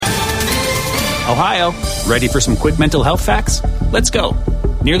Ohio, ready for some quick mental health facts? Let's go.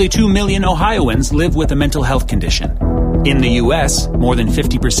 Nearly 2 million Ohioans live with a mental health condition. In the U.S., more than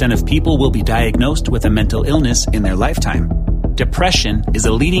 50% of people will be diagnosed with a mental illness in their lifetime. Depression is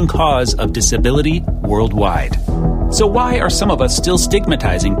a leading cause of disability worldwide. So why are some of us still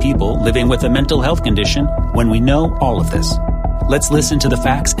stigmatizing people living with a mental health condition when we know all of this? Let's listen to the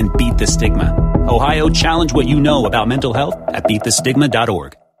facts and beat the stigma. Ohio, challenge what you know about mental health at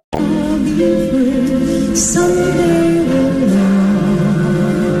beatthestigma.org.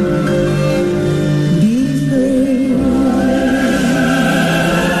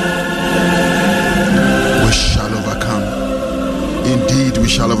 We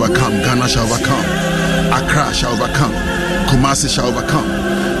shall overcome. Ghana shall overcome. Accra shall overcome. Kumasi shall overcome.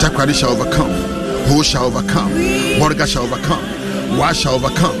 Takrady shall overcome. Ho shall overcome. Borga shall overcome. Wa shall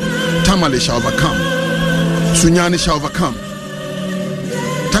overcome. Tamale shall overcome. Sunyani shall overcome.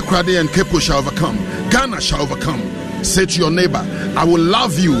 Takrady and Kepo shall overcome. Ghana shall overcome. Say to your neighbor, I will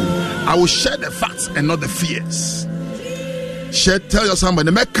love you. I will share the facts and not the fears. Tell your somebody,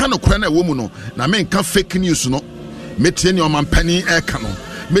 the mekano kwene woman na me nka fake news no. Metieni o mampani eka no,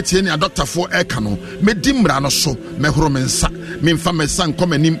 metieni a doctor for eka no, me dimra no so, me horo me nsa, me mfa me san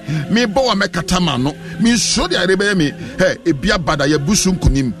kom anim, me bo wa mekatama no, me so de arebe me, ebia bada ye busu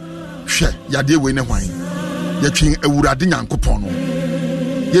nkunim. Hwe, yade we ne hwan. Ye twin awurade nyankopon no.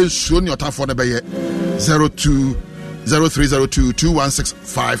 Ye so ni otafo ne beye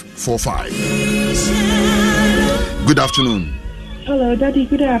 020302216545. Good afternoon. Hello, Daddy.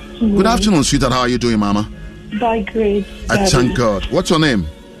 Good afternoon. Good afternoon, sweetheart. How are you doing, Mama? By grace, I thank God. What's your name?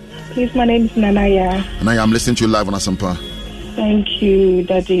 Please, my name is Nanaya. Nanaya, I'm listening to you live on Asampa. Thank you,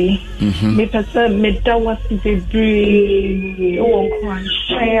 Daddy. Me person, me that was every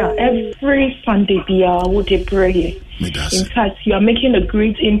Sunday, I would pray. In fact, you are making a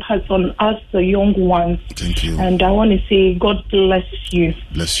great impact on us, the young ones. Thank you. And I want to say, God bless you.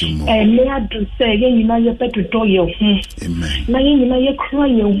 Bless you more. And may I do say, you know, you better do your Amen. Now, you know, you cry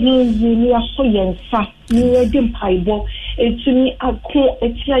your you are so young, you are dim piebo. It's me, I call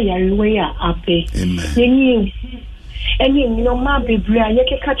it your way up. Amen. And you know, my baby, I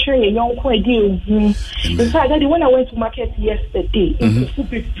can catch a young quite deal. In fact, when I went to market yesterday, it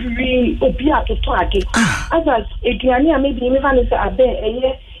would be free or be out to target. As if you are maybe even if I bear a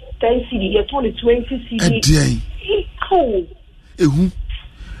year, 10 CD, you're 20 CD. Oh,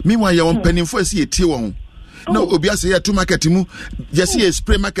 meanwhile, you're on penny for see a T1. No, Obia say to market mu, just see a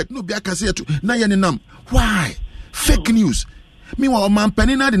spray market, no Biaka say to Nayanam. Why? Fake news. Meanwhile, man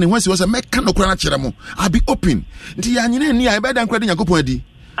penny not in the West was a mechanical cranacheramo. I'll be open. The Yanni, I bet I'm credit a couple of D.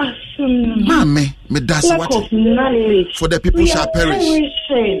 Mammy, me that's what for the people shall perish.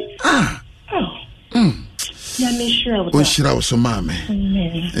 So, mammy.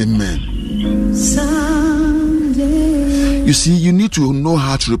 Amen. You see, you need to know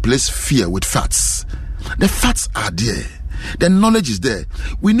how to replace fear with facts. The facts are there, the knowledge is there.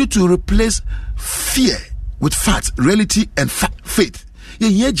 We need to replace fear with facts, reality, and faith. You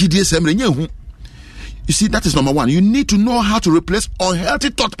see, that is number one. You need to know how to replace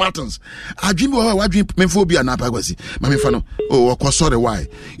unhealthy thought patterns. I dream phobia na pagwasi. Mami fano. Oh, sorry, why?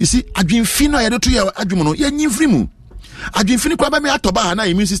 You see, I dream fino ya do ya adwumono. Ya nyimfrimu. I dream fino kwa ba me atoba na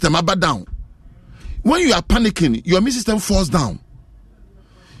immune system aba down. When you are panicking, your immune system falls down.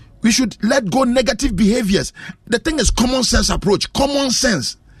 We should let go negative behaviors. The thing is common sense approach. Common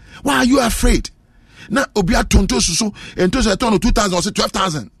sense. Why are you afraid? Na obia tonto suso ento se ton 2000 or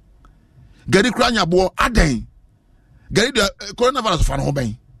 12,000. Gary kranya bo aden. Gary the coronavirus fa no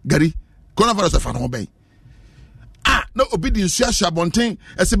ben. Gary coronavirus fa no ben. No obedience sha bonten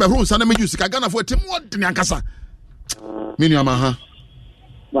e se be hu nsa na me use ka Ghana for tem wod ni ankasa. Minu ama ha.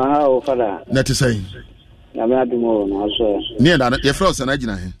 Ma ha o fada. Na te say. Na me adumo na so. Ni da ye fro se na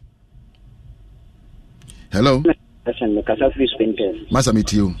gina he. Hello. Masa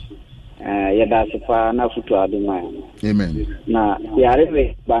meet you. Yada sefa na futu aduma. Amen. Na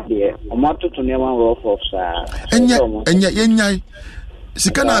yare ba de omato to nema rough of sa. Enya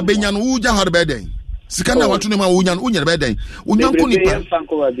sikana benya no uja hor beden. Sikana watu nema unya beden. Unyanko nipa.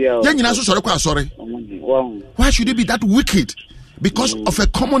 Yanyina so sore kwa sore. Why should it be that wicked? Because of a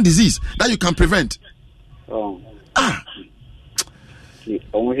common disease that you can prevent.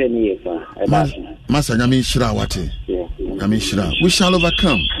 Masa nyami shira wate. We shall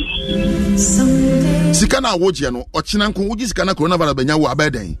overcome. Sikana woje no ochinanko woji sikana coronavirus benya wo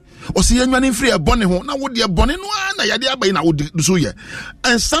abeden. Osi yenwane free e bone ho na wo de bone no na yade abai na wo so ye.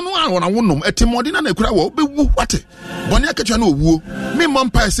 Ensa no an wona wonom etimodi na ekura wo bewu wate. Bone aketwa na owuo. Me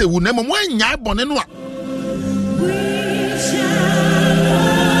mompa se wu na mom anya bone no a.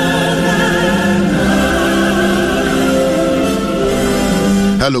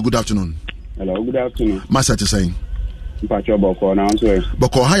 Hello, good afternoon. Hello, good afternoon. Master to saying. Mpacho Boko na answer.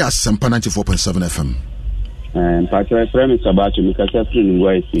 Boko high as Sempa 94.7 FM. Mpacho friend Mr. Bacho because free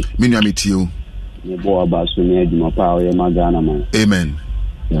ngwa isi. Minya meet you. Ne bo abaso ne adwuma pa o ye magana man. Amen.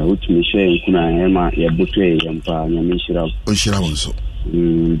 Ya utumi share kuna ema ye botwe ye mpa nyame shira. O shira wonso.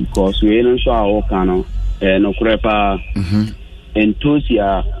 Because we no so awo kano no kurepa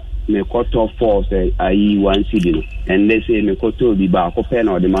entosia me koto force ayi 1 cedi and they say me koto bi ba ko pe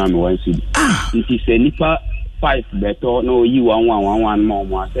na o de ma me 1 cedi. It is a nipa 5 beto no yi 1111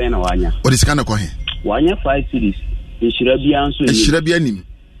 mo say na wanya. O dis kana ko he? Wanya 5 cedis. Nshira bia nso ni. Nshira bia nim.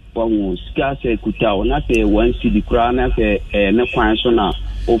 Wawo sika se kuta o na se 1 cedi kura na se ne kwan so na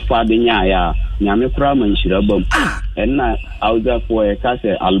o fa de nya ya nyame kura man nshira bam. Na auza for e ka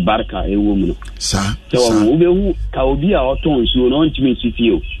se albarka e wo mu. Sa. So wo be hu ka obi a oton nsuo no ntimi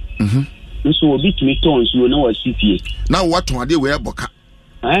sifie o. Nso obi timi ton nsuo na wa sifie. Na waton ade we eboka.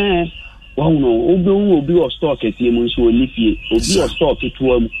 Wahu no obi o stock etie mu nsuo lifie. Obi o stock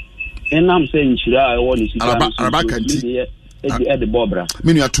tuwa mu. Enam se nchira e wo ni sika. Araba kanti. E de bobra.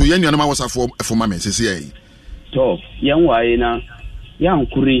 Minu ato ye nua na ma wasafo efo mame sese yi. To, yan waye na yan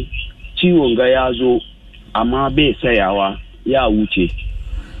kuri ciwo nga yazo amma bai sayawa ya wuce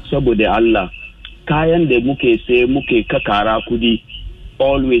saboda Allah kayan da muke sai muke kakara kudi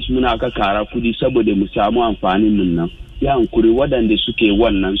always muna kakara kudi saboda mu samu amfanin mun nan ya hankuri wadanda suke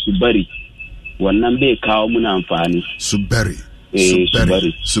wannan su bari wannan bai kawo muna amfani su bari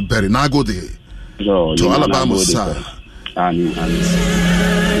na gode to Alabama sa amin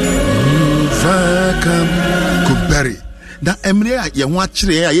kuberi da emre ye ho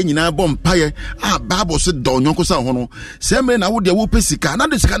akire ya ye nyina bom paye bible se do nyonko sa ho no se emre na wo de wo pesika na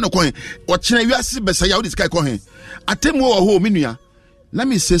de sika no ko he o kire wiase besa ya wo de sika ko he atemu wo ho minua. Let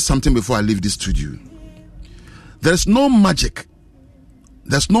me say something before I leave this studio. There's no magic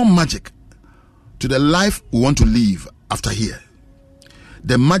to the life we want to live after here.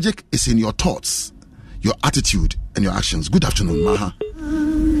 The magic is in your thoughts, your attitude and your actions. Good afternoon, Maha.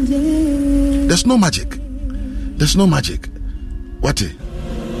 There's no magic. What?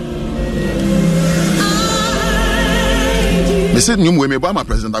 Me said new way me by my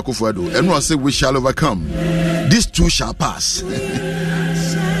President Akufo-Addo and we say we shall overcome. These two shall pass.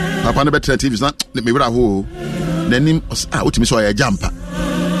 Papa no better TV is not me bra ho. Nanim utimi so ya jumper.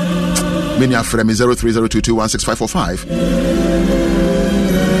 Me nya frame 0302216545.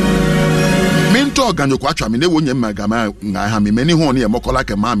 Minto ganyo kwa atwa me ne wonye magama nga ha me mani ho ne mokola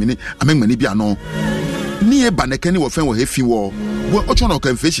ke ma me ni amengmani bia no. Ni e baneke ni wo fen wo hefi wo ocho no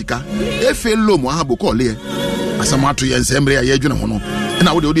kan feshika e fe lo mo ha boko le asama ato ye nsembre ya yedwene ho no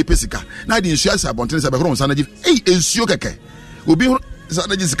na wo de pesika na de nsuo asa bonten se be horo nsana gi ensuo keke obi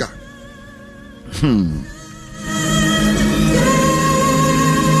nsana gi sika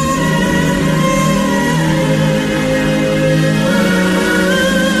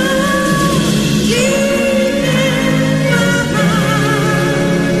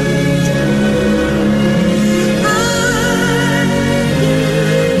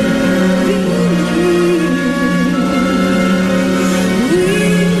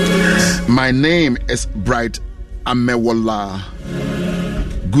My name is Bright Amewola.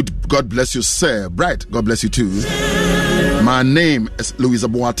 God bless you, sir. Bright, God bless you too. My name is Louisa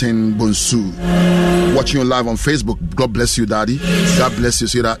Boateng Bonsu. Watching you live on Facebook. God bless you, Daddy. God bless you,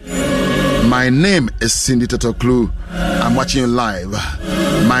 sweetheart. My name is Cindy Tetoklu. I'm watching you live.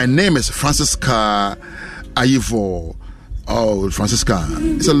 My name is Francisca Ayivo. Oh, Francisca.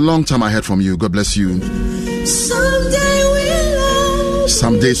 It's a long time I heard from you. God bless you.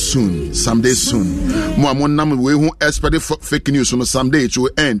 Someday soon. Mo amonam we hu spread fake news no someday it will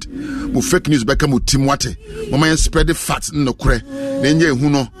end. Mo fake news beka mo timwate. Mo man spread facts no kure. Na enye hu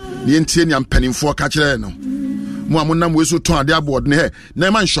no, na entie nya mpanimfo ka kire no. Mo amonam we so ton ade aboard ne he.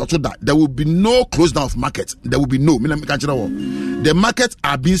 Na man short that there will be no close down of market. There will be no. Me na me ka kire wo. The markets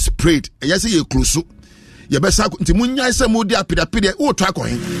are being sprayed. E yes ye close. Ye besa nti munya se mo di apidapide wo to akọ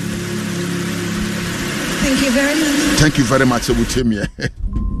he. Thank you very much. Thank you very much, Ebutemi.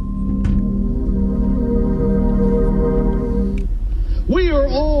 We are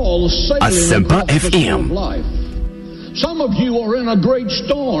all sailing across the sea of life. Some of you are in a great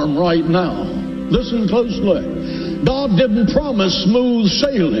storm right now. Listen closely. God didn't promise smooth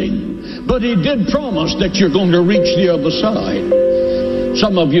sailing, but He did promise that you're going to reach the other side.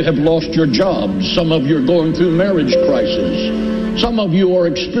 Some of you have lost your jobs. Some of you are going through marriage crisis. Some of you are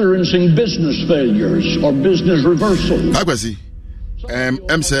experiencing business failures or business reversals. Akwasi,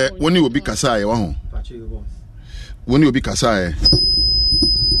 say when you will be kasai, when you will be kasai.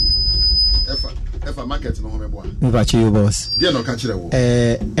 efa market no homeboa mubachi you boss dia no ka kire wo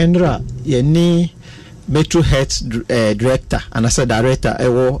Endra ye ni Metro Health Director and as a director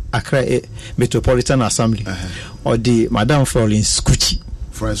ewo Accra Metropolitan Assembly or the Madam Florence Kuchi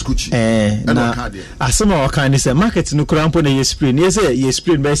na asema wakani say market no krampo na ye spray na say ye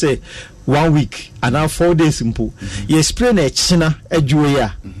spray be say 1 week and now 4 days mpo ye spray na china adwo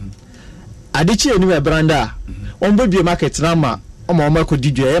ya adichi eni we branda on bo bi market na ma oma ko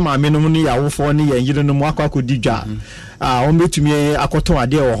didwa e ma menum ni yawofo ni ye yire no mu akwa didwa on betumi akoton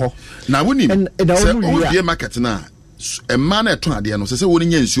ade wo ho na woni say on bi market na emma na eton ade no se woni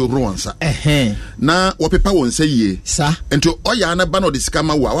nya nsuo horo wonsa na wo pepa wonsa yie sa ento oya na ba no de sika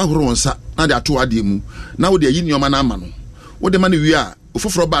ma wa horo wonsa na de ato ade mu na wo de yi nioma na ama no wo de ma no wi a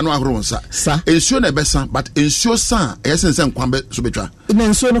ofoforo ba no ahoro wonsa nsuo na ebesa but nsuo sa esense nkwambe so betwa na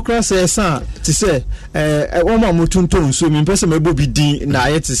nsuo no cross esa ti se wo ma mutunto nsuo mi pese mebo bi din na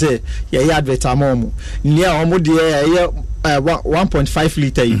aye ti se ye advert amomo ni a wo de ye 1.5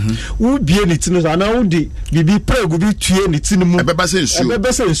 liter yi wo bie ni tinu na wo de bibi pregu bi tue ni tinu mu ebeba se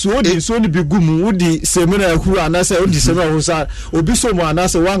nsuo de nsuo ni bi gumu wo de semina ehuru anase wo de semina ho sa obi so mu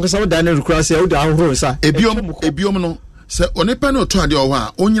anase wan kasa wo da ne cross wo de ahoro sa ebiom no se onipa no to ade owo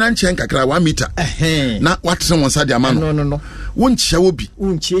a onyina nchen kakra 1 meter na watse won sa de ama no won chia wo bi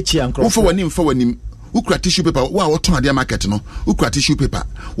won chia ankro wo fa wanim ukura tissue paper wo a wo to ade market no ukura tissue paper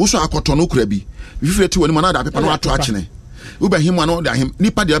wo so akoto no ukura bi fifreti woni mo na da paper no ato akene wo ba him no da him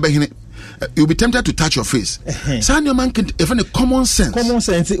nipa de ba hine you'll be tempted to touch your face. San your man can even a common sense.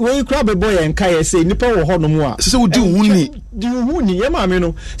 When you grab a boy and Kaya say nipa wo ho no mu a. So do huni. Do huni ye ma me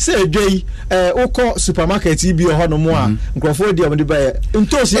no. Say dwei oko supermarket bi ho no mu a. Nkrofo de am buy.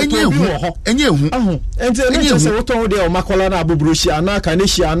 Ntosi e to bi wo ho. Enye hu. Ente ne say wo to de o makola na abobroshi ana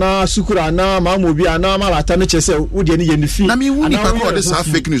kaneshi ana sukura ana mamobi ana malata ne chese wo de ne ye ne fi. Na me hu nipa ko de sa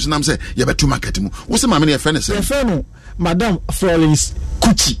fake news na am say ye betu market mu. Wo say ma me ne ye fe ne say. Ye fe no Madam Florence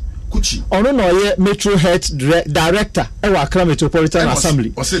Kuchi ono no ye Metro Health Director ewa Accra Metropolitan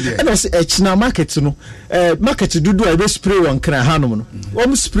Assembly and also echina market no market dudu a be spray won kran hanom no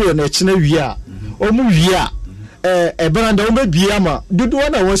om spray no echina wi a om wi a branda om be bia ma dudu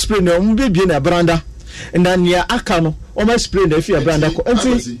na won spray no om be bia na branda na nia aka no om spray na fi branda ko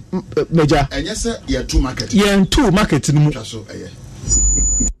enti meja enye se ye two market no mu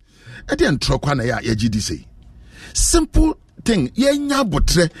e dey ntrokwa na ya gidi say simple thing ye nya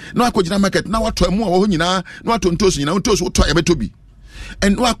botre na akogina market na wato mu a ho nyina na wato ntoso nyina ntoso to abeto bi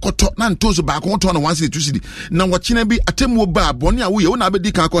en na akoto na ntoso ba ko to na 1 cedi 2 cedi na wachina bi atemu ba bone a wo ye wo na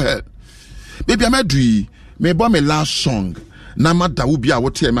abedi kan ko hell baby amadui me bo me last song na mada wo bi a wo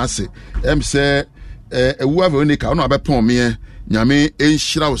te me ase say ewu ave oni ka no abepon me nyame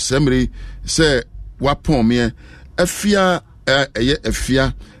enhira wo semre se wapon me afia eye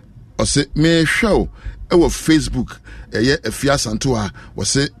afia o se me hwe ewo Facebook eye afia santo a wo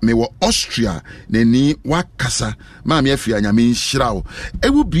se me wo Austria nani wakasa ma me afia nyame nhirawo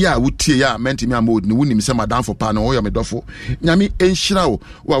ewu bia wotie ya menti me amod ni wunim se madam for pa no wo yo me dofo nyame nhirawo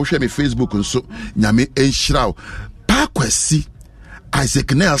wo a wo hwe me Facebook nso nyame nhirawo pa kwasi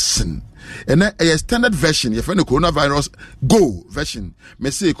Isaac Nelson and a standard version if any coronavirus go version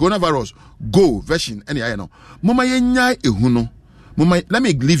me say coronavirus go version any I know mama yenya ehuno mama let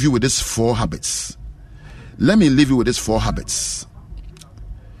me leave you with these 4 habits. Let me leave you with these 4 habits.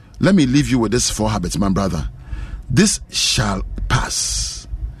 Let me leave you with these 4 habits, my brother. This shall pass.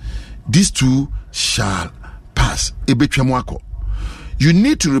 These 2 shall pass. You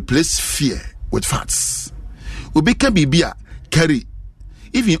need to replace fear with facts. Ubika bibia carry.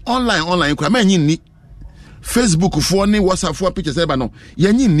 Even online, Facebook for ni WhatsApp for pictures no.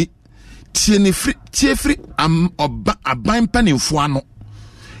 Yenyi ni tie free aban panimfo ano.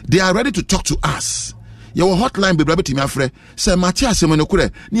 They are ready to talk to us. Your hotline be brabeti me afre say mati asem no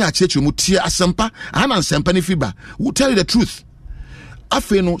kure ni achechu mu tie asempa ana asempa ni fiba will tell you the truth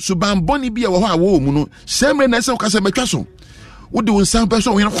afi no suban boni bia wo ho a wo mu no semre na se ukase metwa so wo de wonsan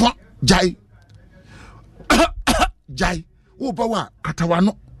person wo ho jai wo bawa katawa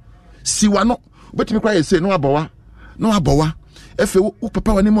no siwa no betimi kwa ye say no abawa efe wo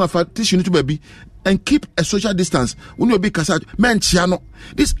papa wani mu afa tissue no to baby and keep a social distance when you be kasa menchia no.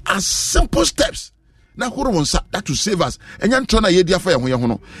 These are simple steps na horo wonsa that to save us enya ntro na ye dia fa ye ho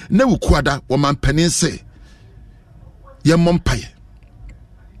no na wukuada wo man panin se ye mompaye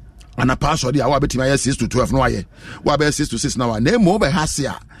ana paso dia wa betima ye 6 to 12 no aye wa be 6 to 6 na wa na mo be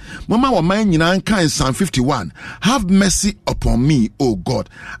hasia mama wo man nyina kan Psalm 51 have mercy upon me O God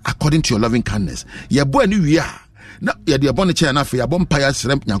according to your loving kindness ye bo ani wi a na ye de bone che na fa ye bom paya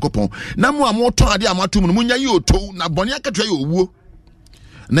srem nyankopon na mo amoto ade amatum no munya yi oto na bone akatwa ye owuo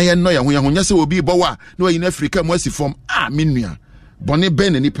na ye no ya ho nya se obi bo wa na wa yin Africa mo asifom menua bone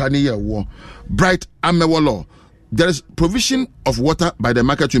ben nipa ne ye wo Bright Amewolo. There is provision of water by the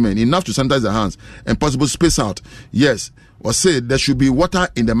market women, enough to sanitize their hands and possible space out. Yes, or say there should be water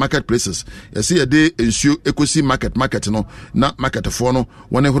in the marketplaces. You see a day ensure ecosi market no na market for no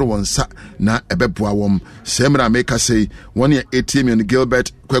one ever one sa na ebebua wom. Semra maker say 1 year ATM in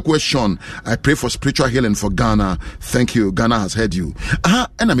Gilbert Kwekwe Sean. I pray for spiritual healing for Ghana. Thank you. Ghana has heard you. And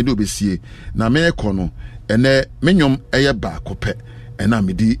I do be see na me kono ene menyom eye ba kope and I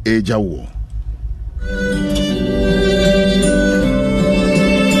di eja wo.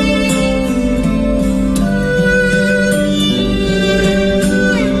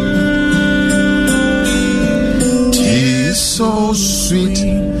 So sweet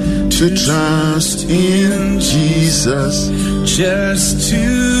to trust in Jesus, just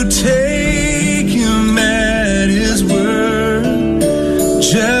to take him at his word,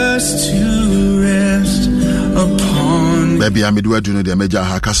 just to rest upon. Baby, I'm doing the major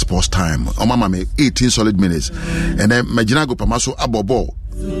Haka sports time. Oh, mama, me 18 solid minutes, and then Majina go pamaso abobo.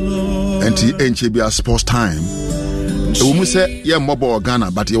 NTNCBA sports time. We say yeah, mobile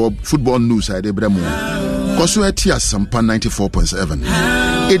Ghana, but your football news I de bremo. Koso etia sampa 94.7.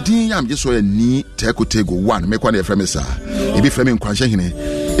 Edin yam je so ni tekotego 1 me kwa na efrem sa. Ebi frem nkwanhye hene.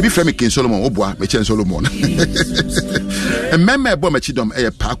 Ebi frem King Solomon oboa me Chen Solomon. Ememme ebo machidom eye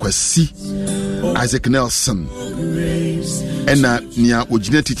pa kwasi. Isaac Nelson. Ena nia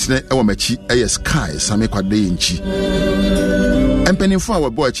ogine titine ewo machi eye Sky Same kwade nchi. Empenifo awo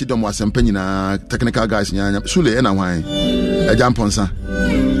boy chidom wasempa nyina technical guys nyanya Sule ena hwan. Ejamponsa.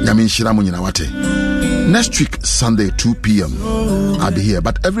 Nyame nhira mo nyina wate. Next week, Sunday, 2 p.m. I'll be here.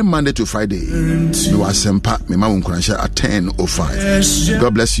 But every Monday to Friday, you are Sempa, Mema Unkransha at 10:05.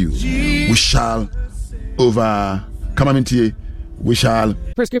 God bless you. We shall we shall.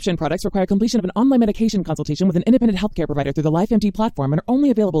 Prescription products require completion of an online medication consultation with an independent healthcare provider through the LifeMD platform and are only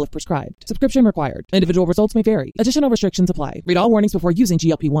available if prescribed. Subscription required. Individual results may vary. Additional restrictions apply. Read all warnings before using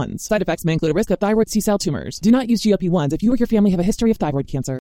GLP-1s. Side effects may include a risk of thyroid C-cell tumors. Do not use GLP-1s if you or your family have a history of thyroid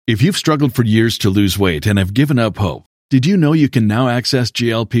cancer. If you've struggled for years to lose weight and have given up hope, did you know you can now access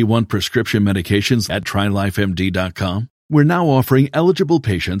GLP-1 prescription medications at TryLifeMD.com? We're now offering eligible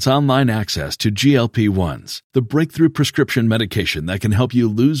patients online access to GLP-1s, the breakthrough prescription medication that can help you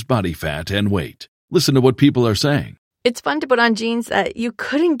lose body fat and weight. Listen to what people are saying. It's fun to put on jeans that you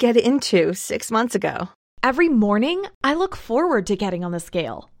couldn't get into 6 months ago. Every morning, I look forward to getting on the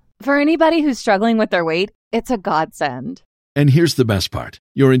scale. For anybody who's struggling with their weight, it's a godsend. And here's the best part.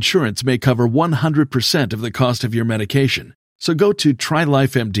 Your insurance may cover 100% of the cost of your medication. So go to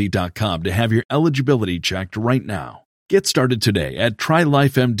TryLifeMD.com to have your eligibility checked right now. Get started today at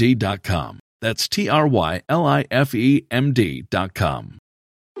TryLifeMD.com. That's TryLifeMD.com.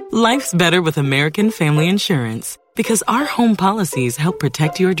 Life's better with American Family Insurance because our home policies help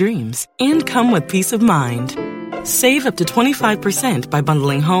protect your dreams and come with peace of mind. Save up to 25% by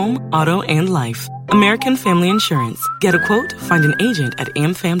bundling home, auto, and life. American Family Insurance. Get a quote, find an agent at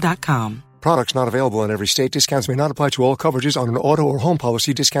amfam.com. Products not available in every state. Discounts may not apply to all coverages on an auto or home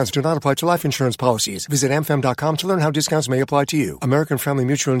policy. Discounts do not apply to life insurance policies. Visit amfam.com to learn how discounts may apply to you. American Family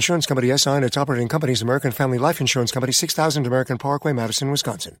Mutual Insurance Company, SI, and its operating companies, American Family Life Insurance Company, 6000 American Parkway, Madison,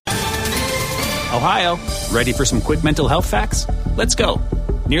 Wisconsin. Ohio, ready for some quick mental health facts? Let's go.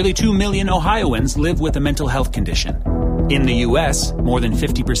 Nearly 2 million Ohioans live with a mental health condition. In the U.S., more than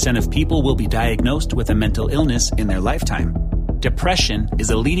 50% of people will be diagnosed with a mental illness in their lifetime. Depression is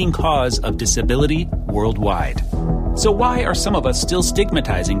a leading cause of disability worldwide. So why are some of us still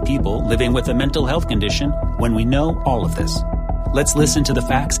stigmatizing people living with a mental health condition when we know all of this? Let's listen to the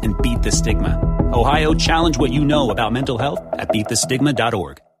facts and beat the stigma. Ohio, challenge what you know about mental health at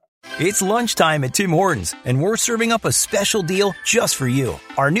beatthestigma.org. It's lunchtime at Tim Hortons, and we're serving up a special deal just for you.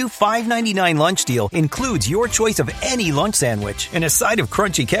 Our new $5.99 lunch deal includes your choice of any lunch sandwich and a side of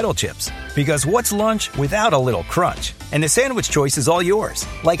crunchy kettle chips. Because what's lunch without a little crunch? And the sandwich choice is all yours,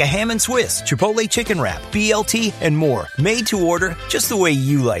 like a ham and Swiss, Chipotle chicken wrap, BLT, and more, made to order just the way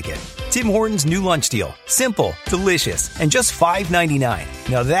you like it. Tim Hortons' new lunch deal. Simple, delicious, and just $5.99.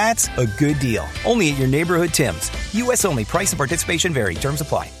 Now that's a good deal. Only at your neighborhood Tim's. U.S. only. Price and participation vary. Terms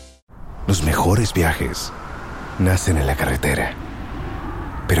apply. Los mejores viajes nacen en la carretera,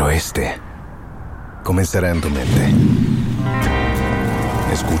 pero este comenzará en tu mente.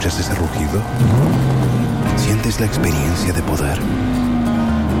 ¿Escuchas ese rugido? ¿Sientes la experiencia de poder?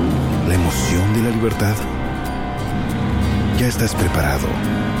 ¿La emoción de la libertad? Ya estás preparado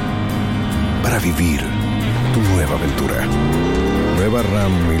para vivir tu nueva aventura. Nueva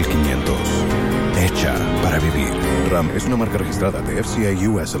RAM 1500. Hecha para vivir. RAM es una marca registrada de FCA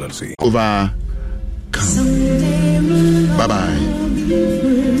US LLC. Overcome. Bye bye.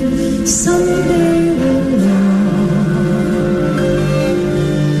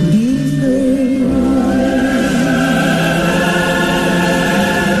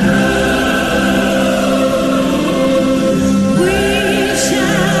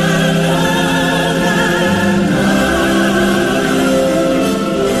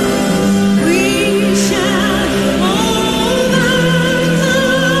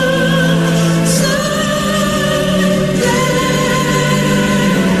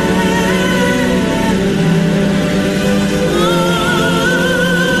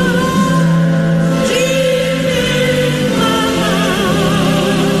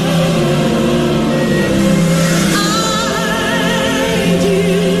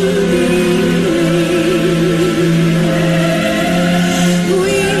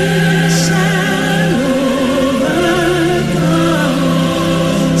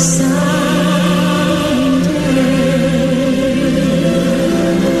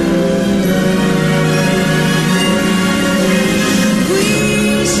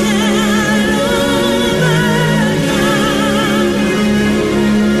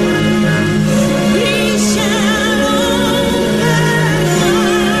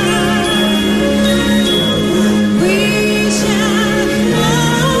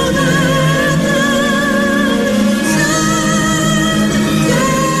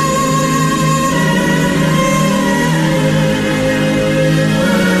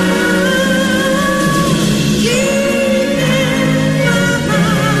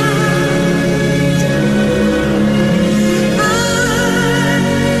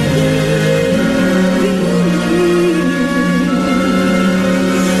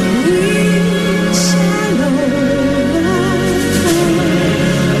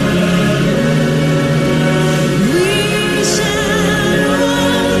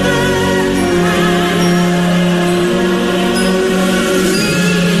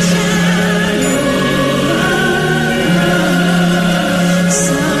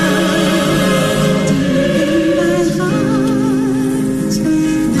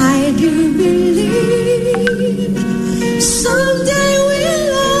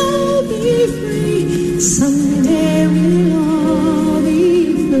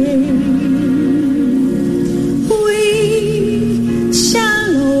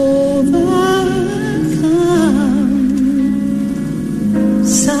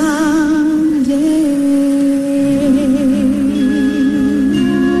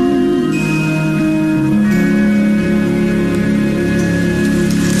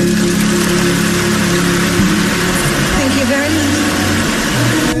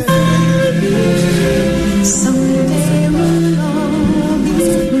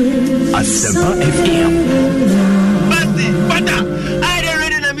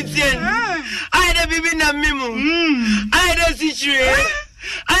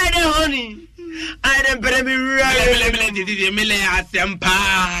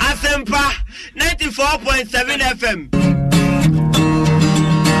 Asempa 94.7 FM.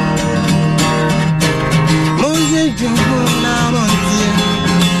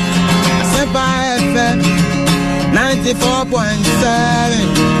 Asempa FM 94.7.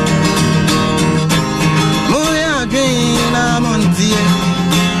 Moya Dream Montier.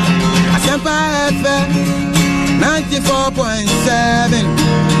 Asempa FM 94.7.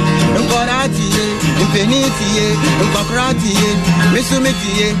 Nkoratie, Infinitie, Nkokratie,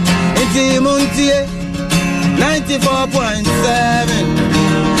 Misumitie, Intimuntie, 94.7.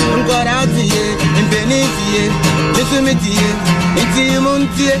 Nkoratie, Infinitie, Misumitie,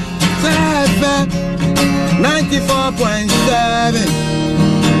 Intimuntie, Sefa, 94.7.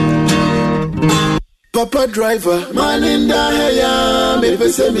 Papa driver, man in the hair, me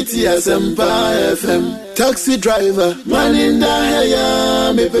pesemiti Asempa FM. Taxi driver, man in the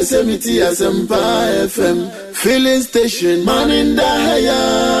hair, me pesemiti Asempa FM. Filling station, man in the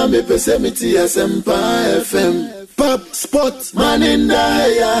hair, me pesemiti Asempa FM. Pop spot, man in the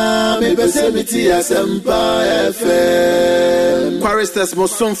hair, me pesemiti Asempa FM. Quarestas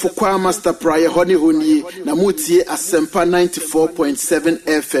Moson for Choir Master Prayer Honey Honey, Namuti Asempa 94.7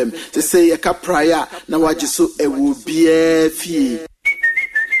 FM. To say a prayer, now I just so it will be a fee.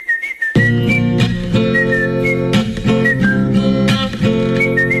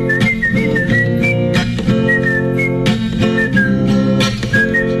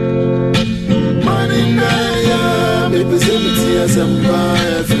 Asempa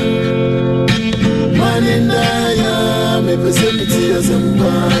FM. Man in Daya, me pesemiti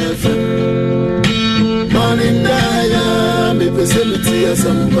Asempa FM. Man in Daya, me Besemiti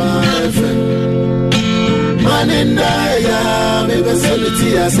Asempa FM. Manindaya, me Besemiti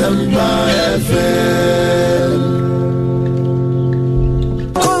Asempa FM.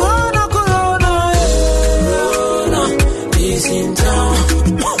 Corona, is in town.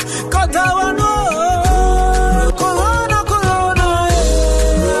 Katawano. Corona,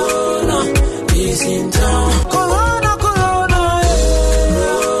 is in town. Corona,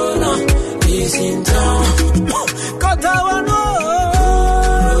 is in town. Katawano.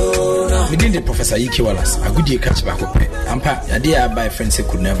 Within the Professor Iki Wallace, a good year catch back up. Ampa, a dear by friends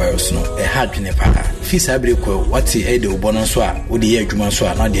could never snow, a hard in a para. Fis Abrico, what's the Edo Bonaswa, would the air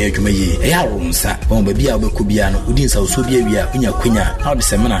Jumaswa, not the air Jumaye, a yarum, sir, on baby Albecubiano, Udin Sausubia, Unia Quina, how the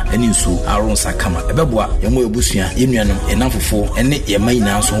semina, and you so, our own Sakama, a babua, Yamu Busia, Union, enough for, and it may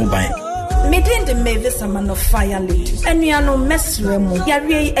now so by. Medin de Mavis a man of fire lady, and you are no mess remo,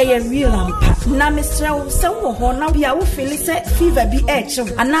 Yari a real ampa. Na Mr. So, now we are Phyllis fever be edge,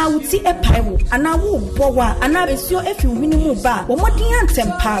 and now would see a pile, and I will boa, and I is your if you minimum bar, or what the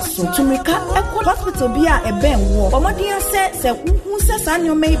anthem pass to make a hospital be a ben war, or what the answer, who says I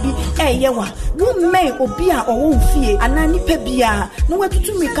know maybe a yawa, who may or be or won't fear, and I need pebia, no way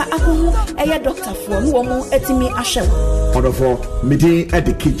to make a doctor for who more etimi asher. Order for meeting at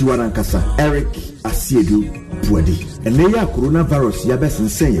the Kijuanankasa, Eric Asiedu Puadi. And they are coronavirus yabes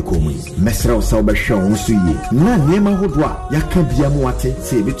and say a common. Mesra Sauber show on Suye. Na Nema Hodwa, Yakabia Muate,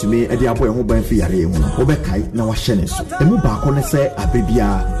 say it to me at the Abu Hoban Fiare, Obekai, Nawashenes. The Mubakone say a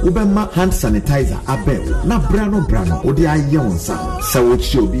babia, Ubema hand sanitizer, a bell, na Brano, or the Ion sound. So it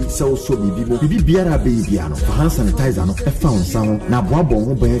should be so Bibi Biara Babiano, for hand sanitizer, no, a found sound, na Bobo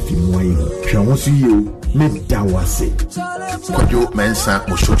Hoban Fimuay. Shall we see you? Medawase. Kojo mensa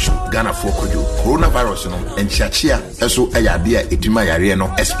moshosho Ghana for kojo coronavirus no enchiachia eso ayade etuma yare no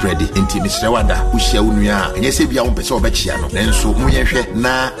spread enti misrewada uhia unua enyese bia wo pese obechia no nenso moyehwe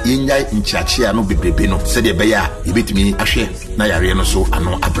na yenyai enchiachia no bebrebe no se de beya ebetumi ahwe na yare no so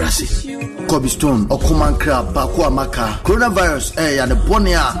ano abrase Cobblestone Okuman crab Bakwa Maka coronavirus ya ne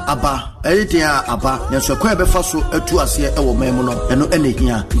bone a aba everything aba nso kwa be fa so atu ase e wo memu no eno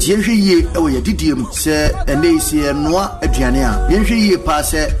enehia ntie hwe yie e wo yedidiem se ene isi noa aduane a yenhwe yie pa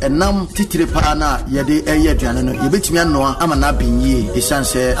se enam titire pa na yede eye aduane no yebetimi anoa ama na binye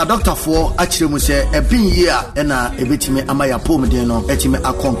esanse a doctor for akire mu se e binye a na ebetimi ama ya pomden no etimi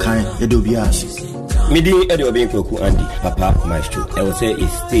akonkan yede obiase Midi Eddie Obinkoku Andy, Papa Maestro. I will say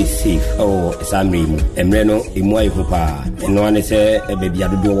it's stay safe. Oh, Samri, Emreno, Imwai Hupa, and no one say a baby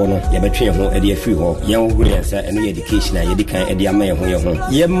Adubono, Yabatri home, Eddie Free home, young Williams, and no education, Yedikan, Eddie Amay home.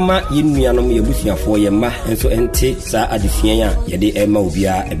 Yemma, Yimiano, Yabusia for Yemma, and so ente, Sa Adifia, Yedi Emma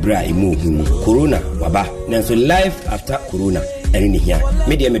Ubia, a bra, imu, Corona, Waba, Nanso life after Corona. And in here,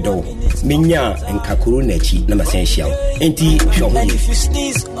 media medo, Minya and Kakuru Nechi, number essential. Enti, show me. If you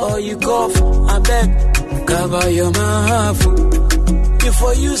sneeze or you cough, I beg, cover your mouth.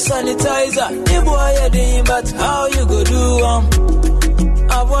 Before you sanitizer, the boy doing, but how you go do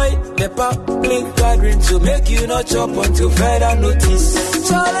avoid the public gathering to make you not chop until further notice.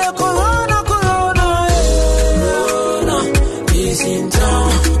 Charlie, Corona, is in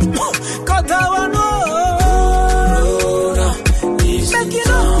town. Katawano.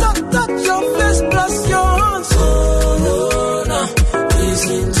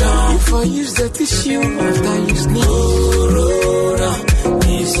 Before use the tissue after you sneeze. Corona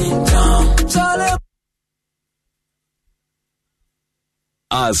is in town.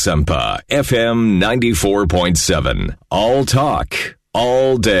 Asempa FM 94.7. All talk,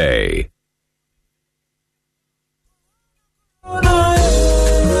 all day. Corona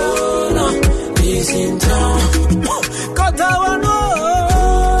is in town.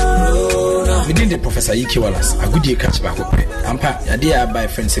 Within the Professor Iki Wallace, a good year catch back up. Ampa, a dear by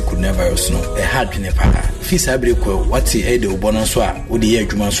friends could never snow, a hard in a para. Fis Abrico, what's the Edo Bonaswa, would the air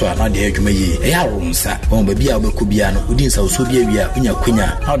Jumaswa, not the air Jumaye, a yarum, sir, on baby Albecubiano, Udin Sausubia, Unia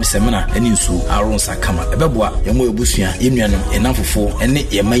Quina, how the semina, and you so, our own Sakama, a babua, Yamu Busia, Union, enough for, and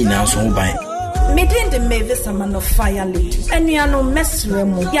it may now so by. Medin de Mavis a man of fire lady, and you are no mess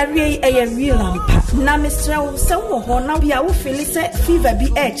remo, Yari a real ampa. Na Mr. So, now we are Phyllis fever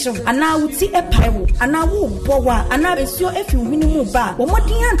be edge, and now would see a pile, and I will boa, and I is your if you minimum bar, or what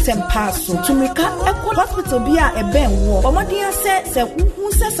the anthem pass to make a hospital be a ben war, or what the answer,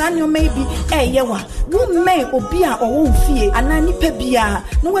 who says I know maybe a yawa, who may or be or won't fear, and I need pebia,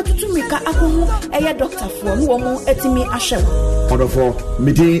 no way to make a doctor for who more etimi asher. Order for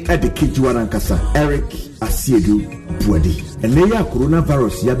meeting at the Kijuanankasa, Eric Asiedu Puadi. And they are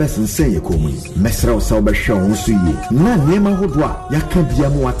coronavirus yabesin say a common. Mesra Sauber Shawn Suye. Na Nema Hodwa, Yakabia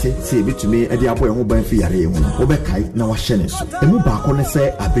Moate, say bit to me at the Abu Hoban Fiare, Obekai, now Shenes. The Mubakone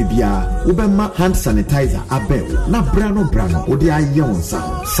say Abibia, Ubema hand sanitizer, Abel, na Brano, or the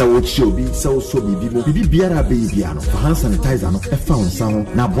Ionsa. So it should be so Bibi Biara Babiano, for hand sanitizer, a found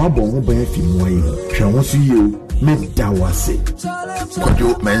sound, na Wabo Obefi Moy. Shawn Suye. Medawase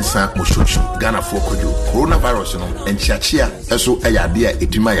Kojo mensa mushochu Ghana for kojo coronavirus no enchiachia eso eyade a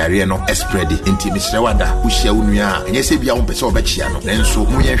etuma yare no spread enti misrewada uhia unua enye se bia wo pese obechia no nenso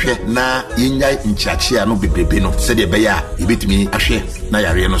muyenhwe na yenyai enchiachia no bebrebe no se de beya ebetumi ahwe na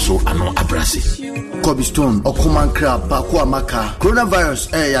yare no so ano abrase Cobblestone Okumankra Bakwa Maka coronavirus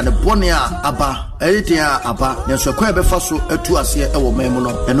ya ne bonia aba Eritia aba nso kwa be faso atu ase ewo memu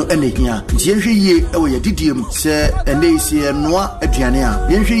no eno enehia ntiehwe yie ewo yedidiem se eneisi noa aduane a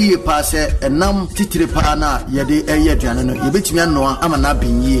yenhwe yie pa se enam titire pa na yede eye aduane no yebetimi anoa ama na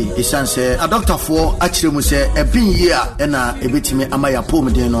binye esanse a doctor for akire mu se ebinye a ena ebetimi ama ya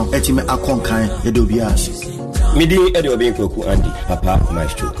pomden no etimi akonkan yede obiase Midi edi obin kweku Andy Papa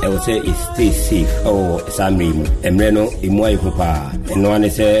Maestro I will say it stay safe samri mu emre no emu ayi ho pa eno ane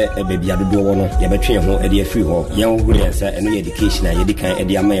se baby adodo wo no ye betwe ho edi afiri ho ye ho huri ensa eno education a ye di kan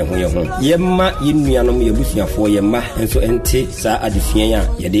edi ama ye ho ye ma ye nuanom ye busuafo ye ma enso ente sa adefia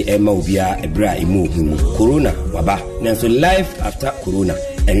a ye de ema obia ebra emu ohunu corona waba nenso life after corona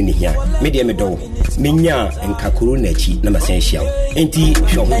eni ni hia media medo menya enka corona chi na masenhia enti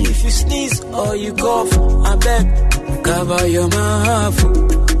hwo ho if you sneeze or you cough I beg cover your mouth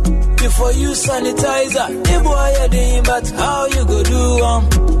before you sanitizer the boy you but how you go do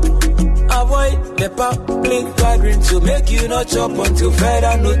avoid the public gathering to make you not chop until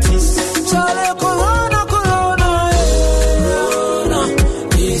further notice. Charlie, corona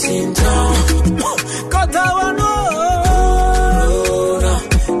is in town. Corona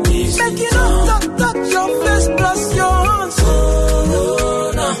is in town. Make you not touch your face plus your hands.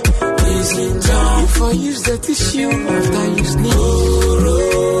 Corona is in town. If I use the tissue after you sneeze.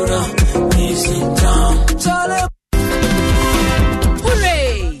 Corona is in town. Charlie.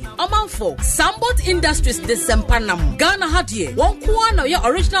 Sambot Industries Desempanam Ghana Hadie one kuana your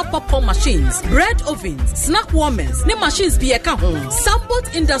original popcorn machines, bread ovens, snack warmers, ni machines be eka home.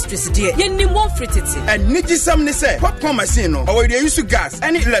 Sambot Industries dear ye ni one fritity. And niji sam ne say popcorn machine no or they use gas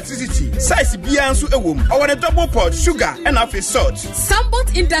and electricity size biansu ewom or the double pot sugar and half a salt.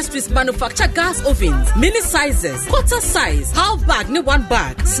 Sambot Industries manufacture gas ovens, mini sizes, quarter size, half bag ni one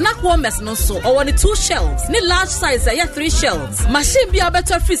bag, snack warmers no so or the 2 shelves, ni large size ya 3 shelves. Machine be a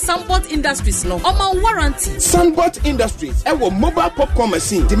better free Sambot Industries no on warranty. Sambot Industries ewo mobile popcorn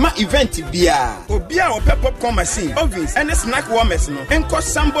machine the ma event bia obia or popcorn machine ovens and snack warmers no enko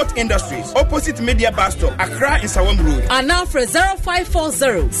Sambot Industries opposite Media Bus Stop Accra in Sawam Road and now for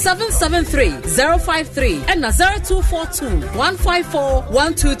 0540 773 053 and 0242 154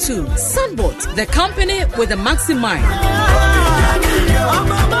 122. Sambot, the company with the maximum mind.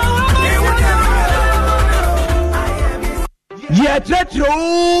 Yeah,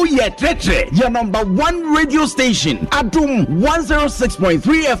 Tetre, your number 1 radio station. Adum 106.3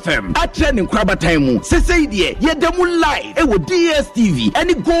 FM. Atren in Kraba Taimu. Sesaydia, yeah, demu live. Ewo DSTV,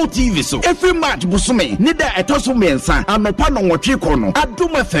 any Go TV so. Every match busume, nida etosu mensa, anopano wachikono.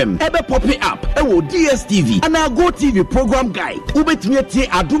 Adum FM, ebe poppy up. Ewo DSTV, and our Go TV program guide. Ubetmiete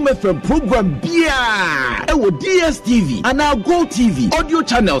Adum FM program bia. Ewo DSTV, and our Go TV audio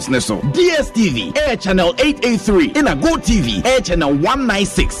channels neso. DSTV, Air Channel 883, in a Go TV. Air Channel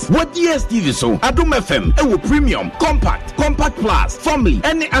 196. What DSTV so? Adum FM, Ewo Premium, Compact Plus, Family,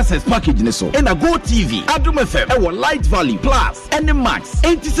 any access package neso. And a Go TV, Adum FM, Ewo Light Valley Plus, any Max.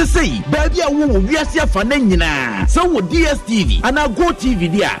 Ain't to say, baby, I will be a fanina. So what DSTV and a Go TV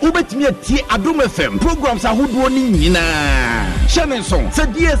there. Ubet me at Adum FM programs are who nina. Shannon song, so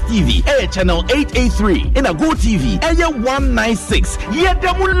DSTV, Air Channel 883, in a Go TV, Air 196. Yeah,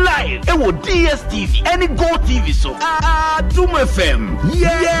 demo live. Ewo DSTV, any Go TV so. Adum FM.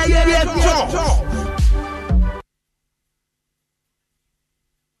 Yeah, talk.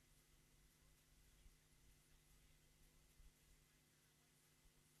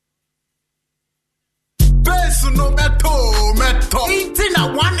 Meto. Eating a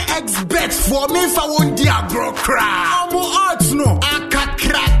 1xbet for me for one diabro cra. Omo odds no.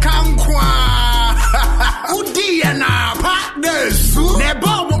 Akakra kankwa. Udiana partners.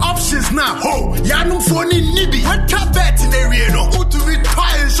 Nebo options now. Ho. Yanu phone nibi. What bet in the area no. Utubi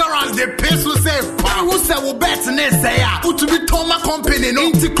toy insurance the peso say. Who say we bet in this say ya. Utubi Toma company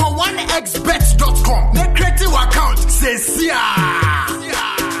no. Intiko 1xbet.com. Ne creative account says yeah.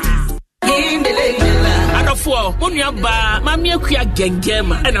 monua ba Mami Akua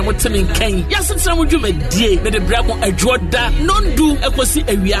Gengema and I'm telling Ken. Yasin would you make dear, but the bravo a joda, non do a quasi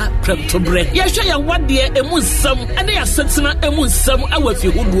area prep to break. Yasha, what dear, a musum, and they are sensing a musum, a with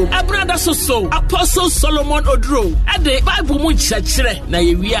you would a brother so, Apostle Solomon Odro, and the Bible Munchachre,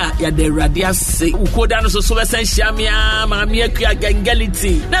 Naivia, Yade Radia say, Ukodan so Shamia, Mami Akua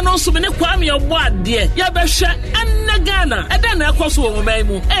Gengality, then also many Kwame of what dear, Yabasha and Nagana, and then I cross over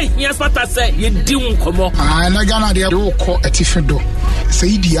Memu. Eh, yes, what I say, you do come on. Nagana, they are call a Tifedo.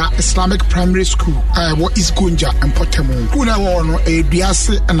 Saidia Islamic Primary School, what is Gunja and Potemo. Kuna wono a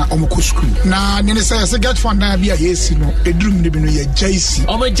Biase and a Omoko School. Na Nisa as a get for Nabia, yes, no, a dream to be a JC.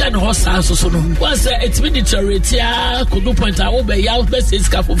 Oh, my Jan Hoss also. Was it's military, could do point out by Yao best is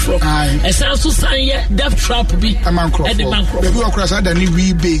careful from. A sounds to sign death trap be a man cross. The people across the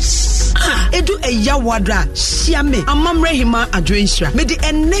new base. Edu a Yawadra, Shiame, a Mam Rehima, a Drenshra, made the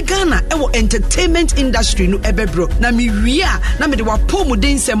Negana, our entertainment industry no ebebro. Nami Ria, Nami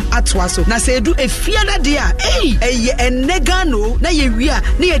Pomudin sem atwaso na se do efiada dia negano na ye wia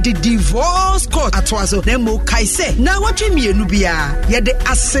na ye de divorce court atwaso na mo kaise na watwe mienu bia ye de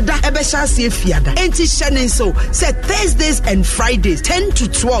aseda ebesha se efiada enti hyene so say Thursdays and Fridays 10 to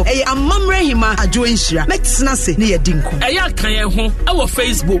 12 amamre hima adwoenhira metena se na ye dinko kan ye ho our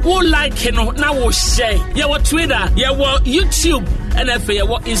Facebook wo like no na wo share ye wo Twitter ye wo YouTube and efe ye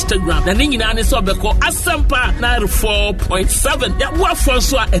wo Instagram na nyina ne so beko Asempa 94.7 ya wo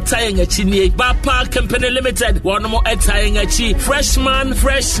afonso a etayen achi nie Bapa Company Limited one more etayen achi Freshman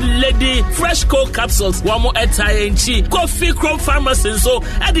Fresh Lady Fresh Cold Capsules one more etayen achi Coffee Chrome Pharmacy so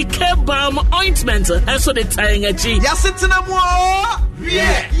at the K-Balm ointment and so the etayen achi ya sitena mo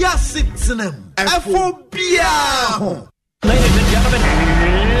ya sitena afobia. Ladies and gentlemen,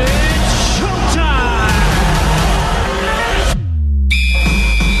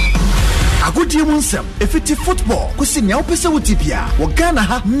 Agudi munsem efiti football kusi nya opese wotibia wo Ghana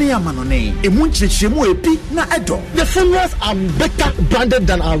ha ne amanone emu nchirechiremu epi na edo. The seniors are better branded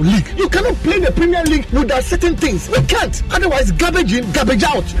than our league. You cannot play the Premier League without certain things. We can't. Otherwise, garbage in, garbage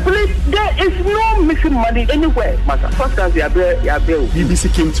out. Please, there is no missing money anywhere. First as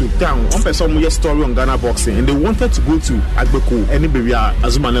BBC came to town. One person made a story on Ghana boxing and they wanted to go to Agbeko. Anybody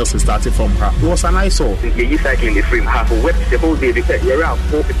Azuma Nelson started from her. It was an eyesore. You're cycling the frame half a web the whole day because you're out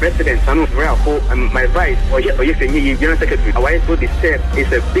for the president. My advice, or yes, you're General Secretary. Why go this step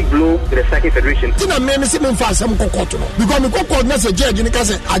is a big blow to the Cycling Federation. Tina me see me fast some kokoto because me kokot na say judge ni ka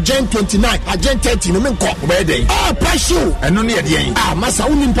say agent 29, agent 30 no me ko where dey. Ah, passion. Eno ne dey. Ah, masa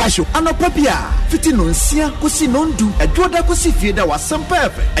unim passion. Anopapia, fiti no nsia kosi no ndu. Edwoda kosi fie da wasampa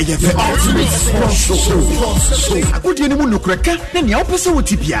efe. Eye the ultimate sports show. Agudi ni mu nukreka na ne opese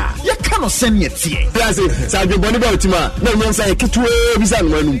wotibia. Ye ka no sene tie. Say say boni ba otima. Na nyen say kitwe bisa no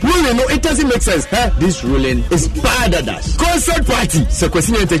manu. We know it doesn't make sense. This ruling is bad at us. Concert party.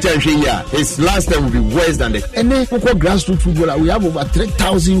 Sekwesi Entertainment. His last time will be worse than the. And then for grassroots footballer, we have over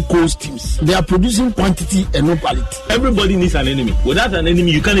 3,000 coach teams. They are producing quantity and no quality. Everybody needs an enemy. Without an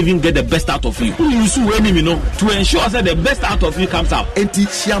enemy, you can't even get the best out of you. Who you sue enemy no to ensure that the best out of you comes out. Enti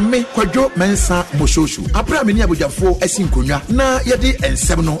Siame Kwadwo Mensa Moshoshu. Abra meni abujafo esinkonwa na yede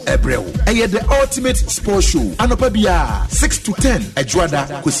ensem no ebrew. Eye the ultimate sports show. Anopa bia 6 to 10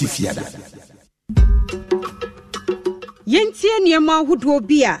 Edwada kosi fiada. Yentie niema hudo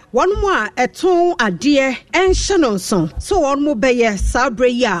bia wonmo a eton ade enhyenonso so wonmo beye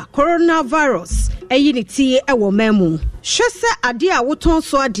sabre ya coronavirus eyiniti ewo mamu hwese ade a woton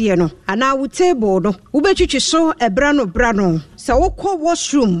so ade no ana wo table no wo betwitwi so ebra no se wokọ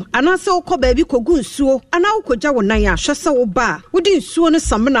washroom ana se wokọ baabi kogu nsuo ana wokọja wo nan a hwese wo ba wodi nsuo no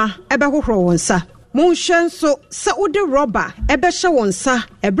samna ebehohoro wonsa Monshenso sa ude rubber ebehye wonsa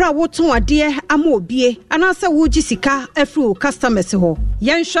ebra woton ade ama obie anase wogi sika afru customers ho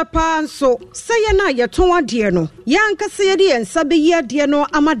yenhwepa nso se ye na yeton ade no yankase ye de yensa be yi ade no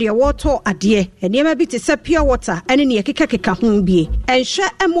ama de woto ade enema bi te se pure water ene ne yekeka ho bie enhwe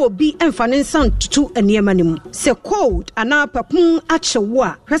ama obi emfa ne nsan tutu enema nim se cold ana papun achewo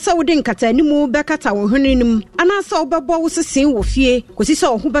a hwese wode nkata animu bekata wo hwenenim anase obebo wo sesin wo fie kosi se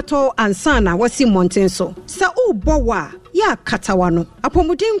wo ho beto ansa na wasi so sa ubowa ya katawano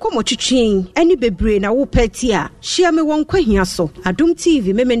apomuden komotwetwen ani bebre na wo pati a hia me won kwahia so Adom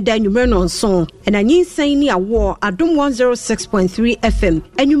TV memenda nwumre no nso na nyinsan ni awo Adom 106.3 FM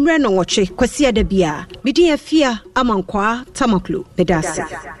anwumre no woche kwasi ada bia medi afia amankwa tamaklo bedasi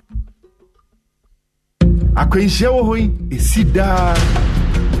akwanhia wo hoi esida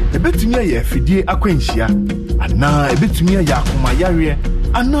ebetumi aye afidie akwanhia ana ebetumi aye akoma yare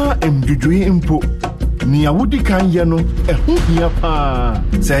ana emdwudwe mpo ni awudi kan ye no ehu hia pa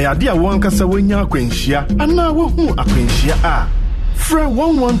say ade a won kasa wonya akwanhia ana wo hu akwanhia a Frɛ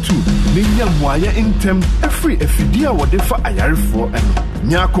 112 ne nya muaye intem every afidie a wɔde fa ayarefo eno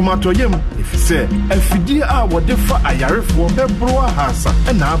nya akomatoyem efise afidie a wɔde fa ayarefo bɛbro ahasa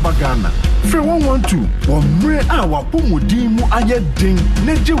na abagana Frɛ 112 wɔmre a wapomodin mu ayɛ den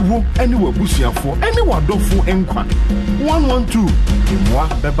ne gyewo ene wabusuafo ene wadɔfo enkwa 112 emwa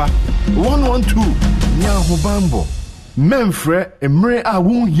beba 112 nya hobambo memfrɛ emre a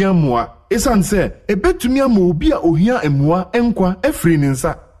wo hia mua esan se ebetumi ama obi a ohia emua enkwa efri ne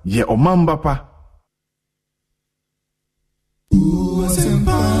nsa ye omamba pa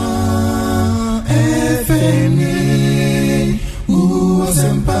Uwasempa FM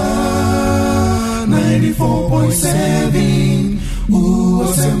Uwasempa 94.7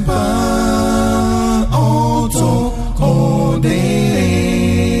 Uwasempa Auto all day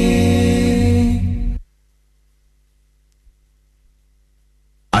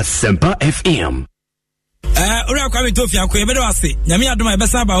Asempa FM. Ora kwame tofia ko ebe do ase nyame adoma ebe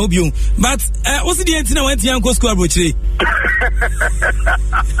sa ba obion but osi di entina wanti yanko school abrochire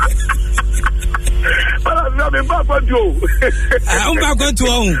Para na me ba kwantu o un ba kwantu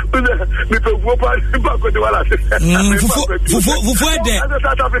o me to go pa ba kwantu wala fufu ede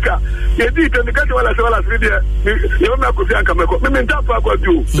South Africa ye di to ni kati wala se dia ye me akofi anka meko me nta pa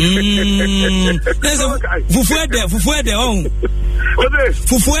kwantu fufu ede on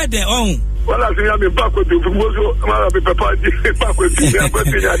fufu ede on Voilà, c'est bien, mais pas quoi de vous, mais papa dit, pas quoi de bien, quoi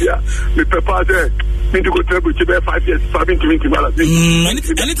de bien, mais papa dit, mais du côté de tu vas 5 years, 20 voilà.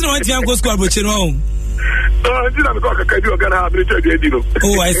 Anything want to go school, but you know.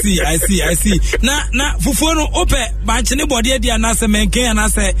 Oh, I see. Na fufu no ope banche ne body dia na se menken na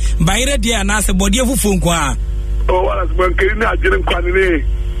se bayire dia na se body fufu nkwa. Oh, voilà, menken na agire nkwa ne.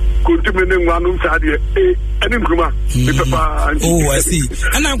 Continue ngwanum sadie ani nkuma me papa. Oh, I see.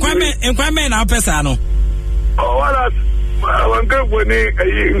 Ana nkwa na pesa no. Oh, wala wanka boni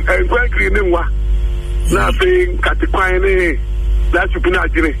nkwa green nwa na fe katikwan ne that you been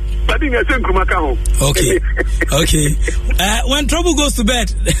agire but in nkuma ka ho. Okay. When trouble goes to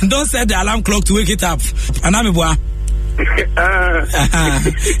bed, don't set the alarm clock to wake it up. Anameboa.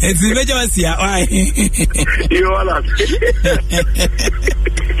 It's emergency. Why? You all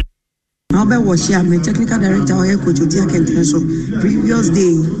Albert was here, my technical director, or coach, so previous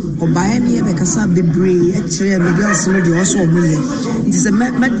day, or by any ever Casa Bebre, actually, Miguel Slody also a million. It is a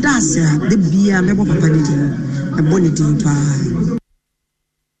Madassa, the beer, Mebo Papanity, a bonneting pie.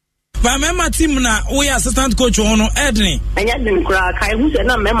 But member team na we assistant coach ono Edney. Anya dem kra kai hu se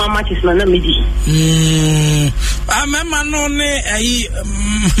na member matches na medi. Member no ne ayi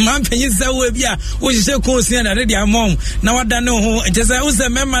man penyi se we bia wo hye coach na de amom na wada ne ho ente se wo se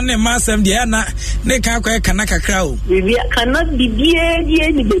member ne masem de na ne kan kwa kana kakra o. Bibia kana bibie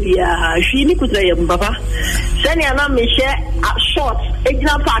die ni bibia hwi ni kutra ye papa. Sani ana me share short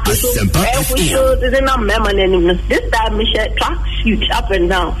exam park so this na member ne this time me share track suit up and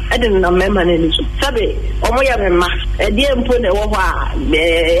down. Na member ne so sabe omo ya memma e die mpo ne wo ho a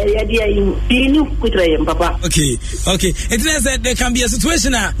e die inu kutra ye papa. Okay it is that there can be a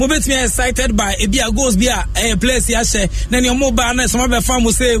situation mo betimi excited by e bia goals bia e place ya she na ne omo ba na so ma be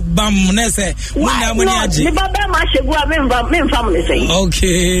fam say bam na say mo na mo ni age ni baba ma shegu a me fam ne say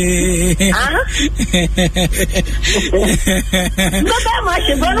okay baba ma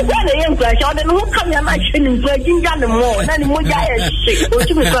shegu no kwa na ye nkwa sha de no kam ya ma hwe ni nkwa jinja ne mo na ni mo ja ye she o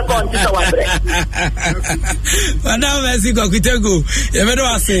tu me kwa Madam Messi Kokitego, you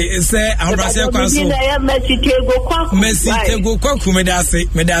better say, Ambrasia Council. Messi Tego Kwaku,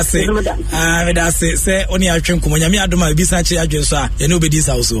 Medase, say, only I drink Kumanyami Adoma, Bisachi Adjusa, and nobody's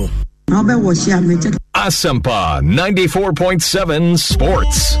also. Asempa 94.7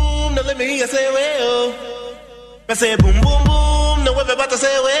 Sports. Let me say, well, I say, boom, boom, boom, no, we're about to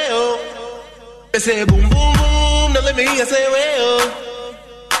say, well, I say, boom, boom, boom, no, let me say, well.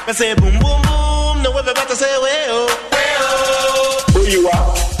 I say boom boom boom, no we're about to say well. Who you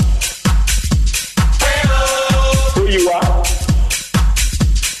are? Who you are?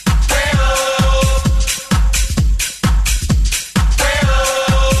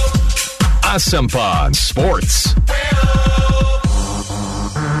 Asempa Sports.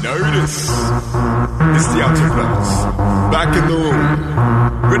 Now it is. It's the Outlaws. Back in the room.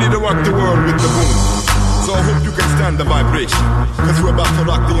 Ready to rock the world with the boom. So I hope you can stand the vibration, cause we're about to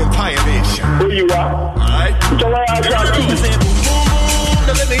rock the entire nation. Who you are? Alright? So I say boom boom boom,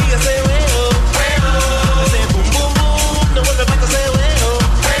 now let me hear say well. I say boom boom boom, now we're about to say well.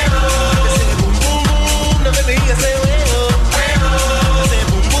 I say boom boom boom, now let me hear say well. I say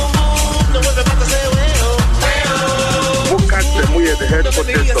boom boom boom, now we're about to say well.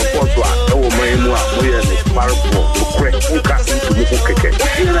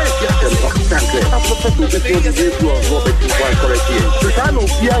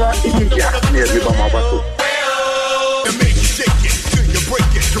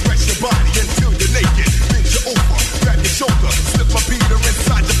 Break it, caress your body until you're naked. Bend you over, grab your shoulder, slip my beater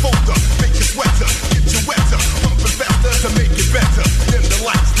inside your folder. Make you sweater, get you wetter, pumping faster to make it better. Dim the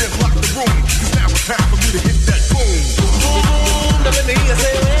lights, then lock the room, 'cause now it's time for me to hit that boom. Boom, boom, boom, now let me hear you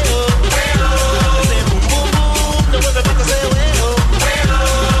say, well, well. Say boom, boom, boom, now what about to say, well, well. Say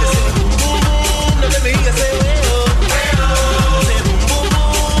boom, boom, boom, now let me hear you say, well, well. Say boom, boom,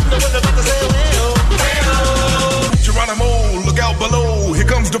 boom, now what about to say, well, well. Geronimo, look out below. Here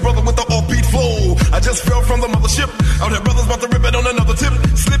comes the brother with the offbeat flow. I just fell from the mothership. Out here, brothers about to rip it on another tip.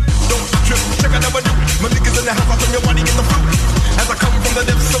 Slip, don't trip, check out how I do. My niggas in the house, I turn your body in the fruit. As I come from the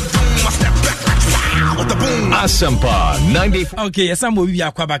depths of doom, I step back like wow with the boom. Asempa 90. Okay, yes, I'm with you.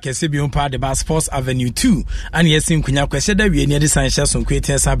 Aquaba Kesibium part about Sports Avenue 2. And yes, in Kunya question that we near the Sanchez on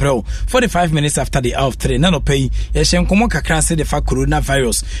Creating Sabro. 45 minutes after the hour of 3. Nano pay. Yes, I'm coming to say the fact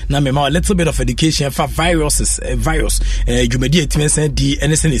coronavirus. Now, a little bit of education for viruses. Virus. You may be the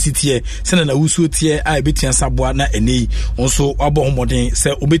NSN city. Send a Usu tier. I bet you Sabuana and A. Also, Abo Modern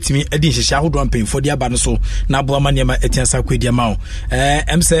say Obetimi Edin Shahu Dumping for the Abanoso. Nabua Maniama Etiansa Quidiamau.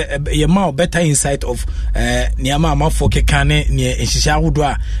 I'm say a more better insight of Niama Mafoke Kane near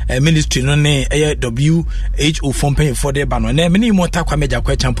Shishahudwa ministry no ne WHO Fompay for the Bano. Many more Takwameja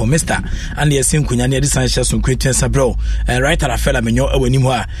Quachampo, Mr. And the same Kunya near the Sanchez on Creating Sabro. Right at a fella menyo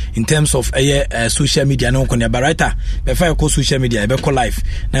anymore in terms of social media. No Konya Barata. Before I call social media, I call live.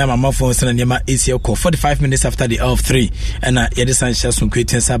 Now my phone send a ACL call 45 minutes after the hour of 3. And Yedi Sanchez on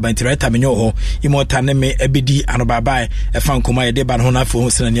Creating Sabro. Right at Menyo, Imotane, EBD, and Babai, a fan Kuma de Banhona for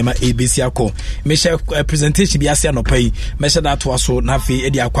Senema ABC call. Measure presentation be Asia no pay. Measure that was so Nafi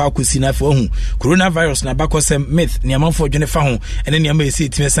Edia Kwakusina for whom coronavirus na Bakosem myth, Niaman for Jennifer, and then you may see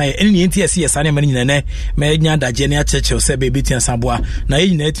it. Any NTSC, Sanimani, Magna, da Genia Church, or Sebe Bitti and Sabua,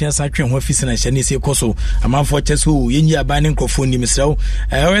 Nain, Netian Sanctuary, who Fissin and Shanisi Koso, a man for Chess who, India Banning Kofuni, Mr.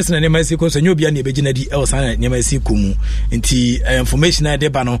 I always and Nemesis and you be any Beginadi else and Nemesi Kumu. Inti information at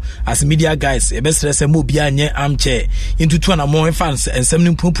Debano as media guys, a best lesson move behind armchair into 2 and more fans and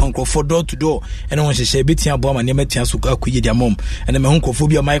 7 poop for door to door. And when she share Bitti and Bomb and Nemetian Suka Kuya mom and the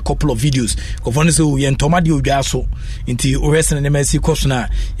Mahonkophobia, my couple of videos. Kofonis we and Tomadio Jaso into Ores and Nemesi Kosna,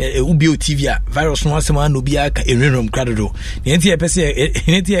 Ubio TV, virus once a man, Nubiak, in room Craddo. The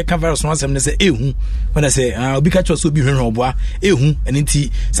NTA virus once and say, when I say, I'll be catch us will be Robois, and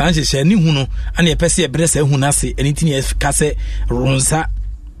inti Sanchez, Nihuno, and a Pessia Bressa Hunasi, and inti Casse Ronsa.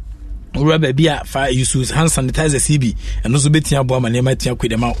 Rubber beer fire use hand sanitizer CB and also betia bomb and nematia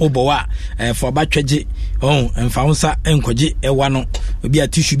quidema oboa for batcheji and founsa and koji ewano be a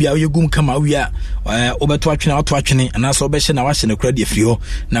tissue be a gum come we are over to watching and also beshin a washing a credit frio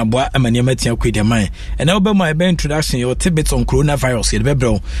na boa and nematia quidema and over my introduction your tidbits on coronavirus in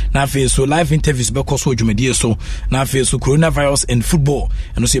Bebro now face so live interviews because so jumedia so now face so coronavirus in football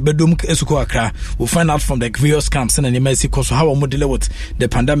and also bedum esuko akra we'll find out from the various camps and nemesi cause how we model with the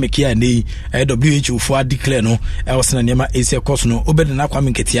pandemic here WHO for declare no e was na nema Asia course no obedi na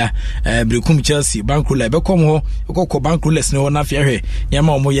kwame ketia brekum Chelsea bankroll be kom ho ekoko bankrollless no na fiahwe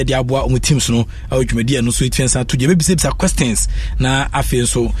nema omo ye de aboa omo teams no awdwumadi no so itwensa to je be bisa questions na afi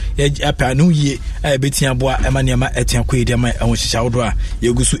so ye apa no yie betia aboa ema nema etia kwedi ma ehwo hihya wodo a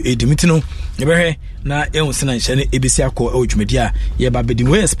yegusu edimiti no yebehwe na ehun sena nhane ebisi akọ awdwumadi a ye ba bedim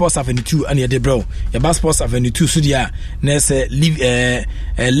we Sports Avenue 2 and ye de bro ye ba Sports Avenue 2 so dia na se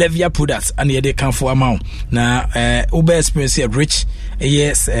Levia products and ye de kan for amount na Uber experience rich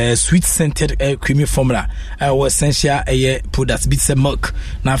yes sweet scented creamy formula our essential products bits milk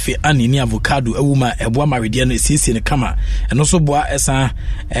na fi ani ni avocado ewuma eboa maridi na sisi ne kama and also boa esa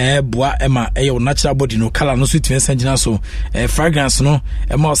boa ema natural body no color no sweet sengina so fragrance no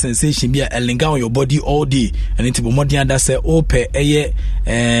ema sensation be linger on your body all day and it be modern that say ope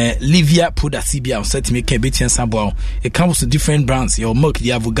Livia products bia set make bit and sabo it comes with different brands your milk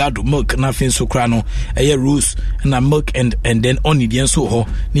the avocado milk na fin so krano rose na milk and then only the so ho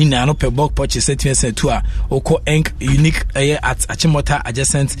ni na no per bulk purchase set to a oko enk unique at Achimota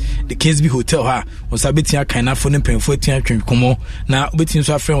adjacent the Kingsby Hotel ha was abetia kind phone pen 14 komo na obetin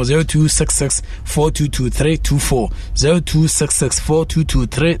so friend was 0266 422 324 0266 422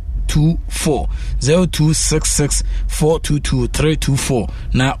 324 0266 422 324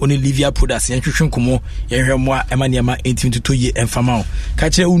 na oni Livia Products yɛhwehwe nkomo yɛhwɛ moa ɛma nneɛma ɛntimi ye ɛmfama wo ka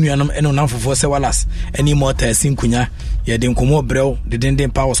kyerɛ wo nuanom ɛno namfofoɔ sɛ Wallace ɛne mɔta ɛsinkunya yɛde nkomo brɛw de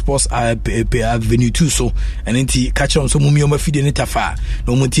denden Power Sports Avenue 2 so ɛne nti ka kyerɛ so mumi ɔma fide ne tafa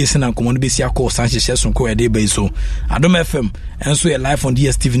na ɔmo tie sena nkomo no bɛsi akɔ san hyehyɛ sonko yɛde bɛyi so Adom FM ɛnso yɛ live on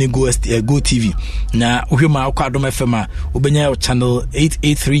DSTV ne Go TV na wohwɛ ma akɔ Adom FM a wobɛnya channel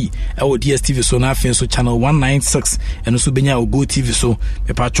 883 ɛwɔ DSTV so na afei so channel 196 ɛno so bɛnya wɔ Go TV so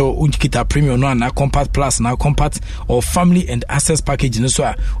mepatwɔ unkita premium no na compact plus na compact or family and access package no so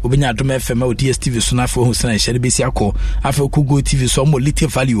a wobɛnya Adom FM ɛwɔ DSTV so na afei ho sena ɛhyɛ de bɛsi akɔ afei ko Go TV so mo little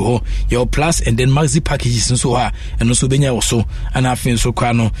value hɔ your plus and then maxi packages no so ha ɛno so bɛnya wɔ so and afei so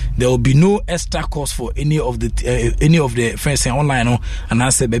kwa no there will be no extra cost for any of the friends online no and I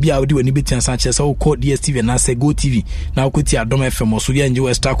say baby I would do any bit and Sanchez so call DSTV and I say Go TV now ko ti Adom FM so ya enjoy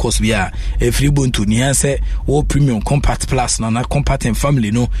extra cost bia free bontu ni answer all premium compact plus na compact and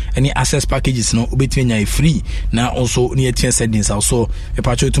family no any access packages no obetumi nya free na also ni etia settings also e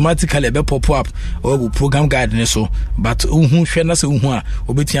patch automatically be pop up or program guide ne so but uhun hwe na se uhun a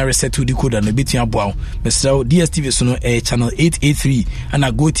obetumi reset the code na obetumi aboa Mr. DSTV so no channel 883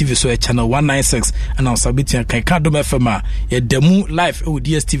 and Go TV so channel 196 and also obetumi kan Adom FM a ye demu live o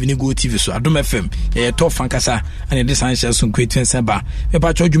DSTV ne Go TV so Adom FM ye top fankasa and this answer so kwetwen seba e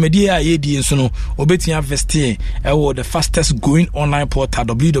patch dwumadi a ye di so no obetumi invest e the fastest growing online portal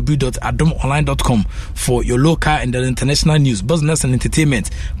www.adomonline.com for your local and international news, business and entertainment,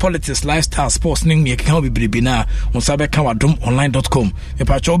 politics, lifestyle, sports, ning you can be bribina on sabekan@adomonline.com. If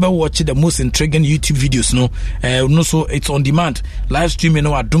I watch the most intriguing YouTube videos, no, so it's on demand, live streaming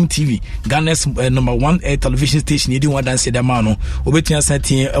on Adom TV, Ghana's number 1 television station. You didn't want to say the man, obetumi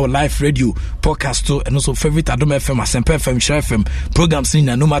setting our live radio, podcast, and also favorite Adom FM, Asempa FM, Share FM programs in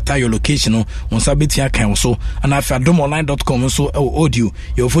no matter your location, on Sabetia can also, and after adomonline.com also audio,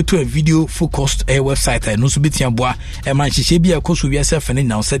 your photo and video focused website, and also betia boa, and man, she be a course with yourself and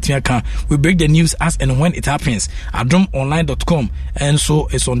now setting account. We break the news as and when it happens. Adomonline.com, and so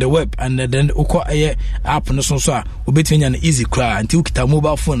it's on the web, and then Oko app, and so betin an easy cry until kita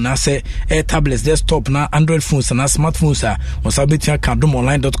mobile phone na say tablets, desktop na Android phones na smartphones on sabetia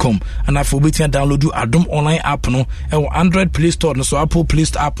adomonline.com, and after betin download Adom Online app no Android Play Store no so Apple Play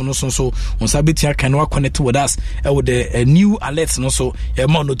Store app no so on sabetia can connect with us with the new alerts no so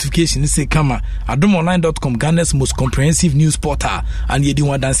more notification say kama adomonline.com, Ghana's most comprehensive news portal, and you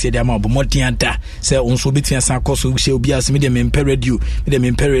want dance the amount but more tianta say on so betin san course we shall be as media member radio media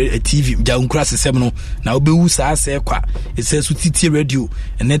member TV ja unkras semno na obewu sa say kwa it says titi radio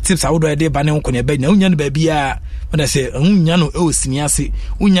and net tips how do I dey ban on konya be na unya no ba bia when I say unya no e osiniase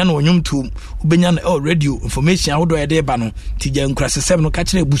unya no onyum to ubenya no radio information how do I dey ban no tija unkras semno ka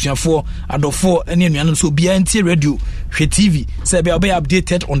kire busuafo adofo ene anuan so bia ntie radio hwe TV say be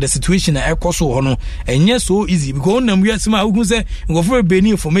updated on the situation na ekoso ho no enye so easy because na mu yasema uhu say ngofo be ni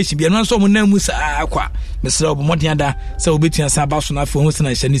information bia no so mo na mu sa kwa mesra obomodianda say obetua sa ba so na fo ho sena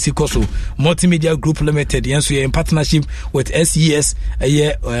hyani sikoso multimedia group limited yenso in partnership with SES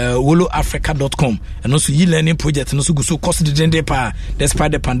woloafrica.com and also e-learning project no so guso cost the dende pa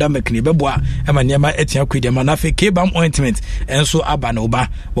despite the pandemic ni beboa ema niam etia kwedi ma na fe kebam ointment enso aba na oba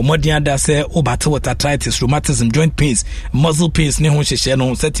bomodianda say obate with arthritis, rheumatism, joint pains, muscle pains ne ho hyehye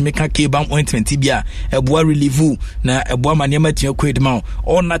no setime ka kebam ointment bia eboa relieve na eboa ma niam etia kwedi ma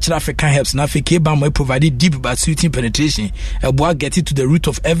all natural African herbs na fe kebam provide deep but soothing penetration eboa get it to the root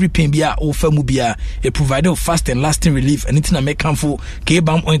of every pain bia o famu bia it provide fast and lasting relief and it na make comfort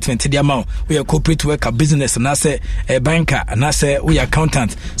kebam ointment the amount we are corporate worker, business and say a banker and say we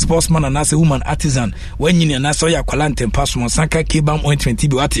accountant, sportsman and say woman artisan when you na say ya kwalante passion sanka kebam ointment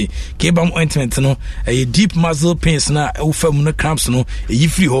biwati kebam ointment no a deep muscle pains na o famu no cramps no e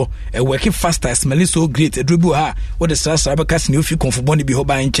free ho e work faster, smelling so great e drubu ha what the stress abaka ni ofi comfort bi ho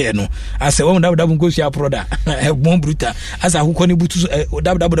ban che no as say when that go see broda bon bruta as akukọ ni butu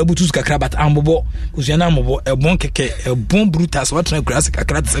dabda butu kakra but ambobo kusiana ambobo bon keke bon brutas what na grass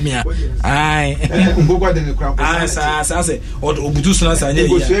kakra tsemia ai ngogwa de kra ai sa say obutu so na sa nya ya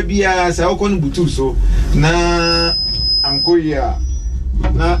go bia sa okọ ni butu so na ankoya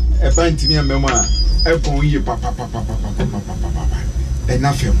na epantimi amemo a epon yi papa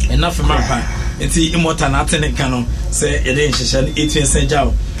enough mapa enti immortal na tene kanu say yede nhehye 18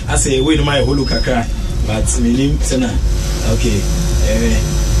 senjao ase we no my holu kakra but minim tena okay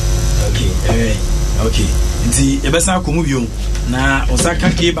nti ebesa akomu biom na osaka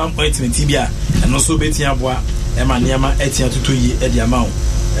kebam appointment bia eno so betia boa ema niama etia tutu yi e dia mawo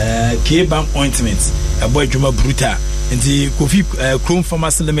kebam appointment ebo adwuma bruta nti Kofi Chrome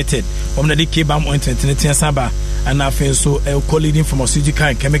Pharmacy Limited na de K-Balm ointment ne tia saba and afei so leading pharmaceutical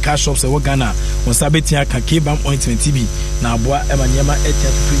and chemical shops e Ghana on sabetia ka K-Balm ointment bi na aboa emanyema etia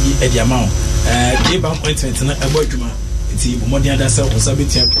tuyi e dia ma K-Balm ointment na ebo adwuma nti omodian da se on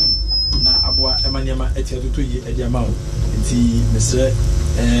sabetia na aboa emanyema etia tuyi e dia ma nti Mr.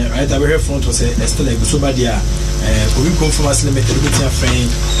 Right away front was still like so bad dia we come from us limited with your friend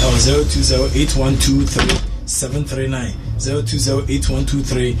 0208123739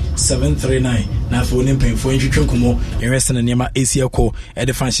 0208123739 na for nim pen for ntwetwe komo yɛrɛsɛ na nneɛma AC ɛkɔ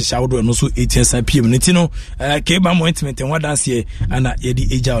ɛde fan hyehyɛ awodo no so 18 PM ne ti no K-Balm ointment and what dance here ana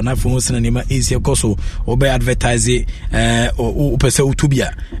yɛde agya na for sɛ na nneɛma AC ɛkɔ so obey advertise o pɛsɛ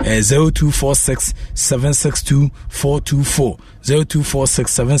utubia 0246762424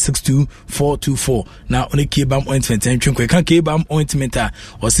 0246762424 na on K-Balm ointment ntwenko kan K-Balm ointment a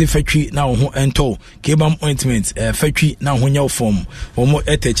ɔse fatwi na wo ho ento K-Balm ointment fatwi na ho nya form wo mo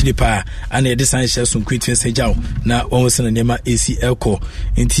etachiri pa ana yɛde san hyɛ so kwetwe sɛgyaw na wɔn sɛ na nneɛma AC ɛkɔ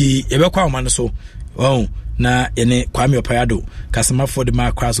nti yɛbɛkɔ ama no so wɔn na yɛne Kwame Opayado kasamafo de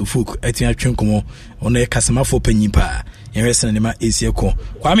ma cross of folk atia twenkomo ɔno kasamafo panyin pa yɛhwɛ sɛ na nneɛma AC ɛkɔ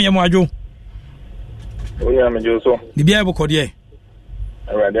Kwame yɛ mo adwo Oya mejoso. Bibia bokode.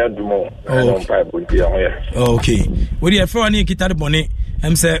 Awade adumo. On pipe on dia hoye. Okay. We dey for any kita de bone.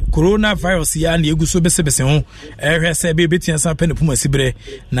 Em say coronavirus ya na eguso besebese ho. Ehwe say be betia san pe ne puma sibre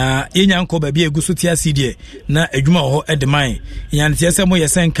na yenya nko ba bi eguso tia sidie na adwuma ho edeman. Yan tie say mo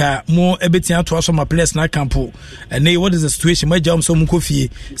yesenka mo ebetia to aso ma place na campo. And what is the situation? My jam so mo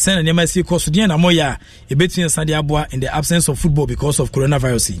kofie. Send na ma si course dia na mo ya ebetia san de aboa in the absence of football because of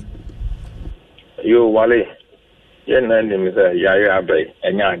coronavirus. Yo Wale, yen name is Yaya Bay,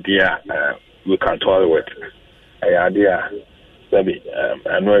 and idea we can tolerate. A idea, maybe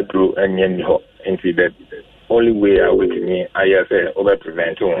I know it grew and yen into that only way I with me, I say over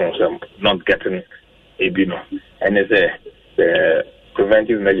preventing not getting a bino. And it's the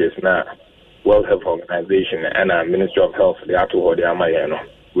preventive measures now, World Health Organization and Ministry of Health, they have to hold their money.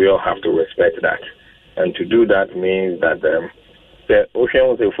 We all have to respect that. And to do that means that the ocean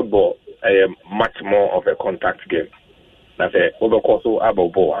was a football. Much more of a contact game. That's a overcourse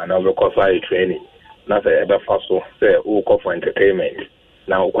above and overcourse training. That's a faso say call for entertainment.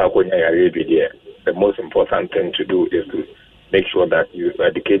 Now the most important thing to do is to make sure that you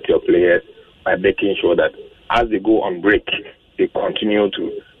educate your players by making sure that as they go on break, they continue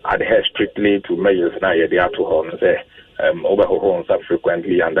to adhere strictly to measures now they have to hold say overhauls up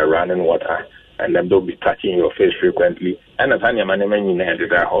frequently under running water, and then don't be touching your face frequently. And as any man in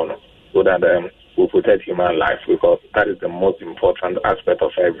that home. So that we protect human life, because that is the most important aspect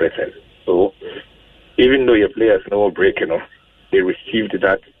of everything. So even though your players know break, they received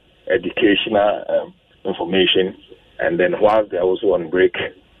that educational information, and then whilst they're also on break,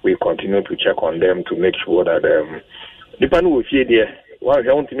 we continue to check on them to make sure that depending with you there, well,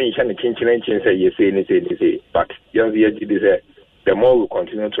 I want to make sure but the more we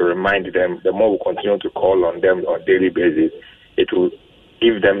continue to remind them, the more we continue to call on them on a daily basis, it will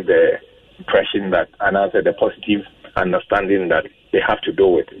give them the impression that, and answer the positive understanding that they have to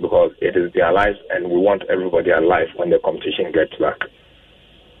do it, because it is their lives and we want everybody alive when the competition gets back.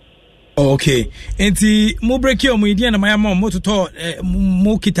 Okay. Enti mo break your media na my mom mo to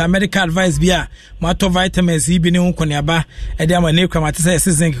mo kita medical advice bia mo to vitamins bi ne ho koneaba e dey amane kwamate say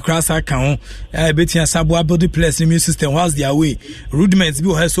zinc cross account betia sabo body plus immune system was their way rudiments bi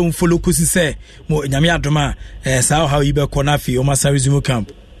o ha so follow kusi say mo nyame adoma sao how you be konafi o masa resume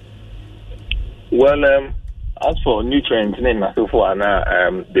camp. Well, as for nutrients so far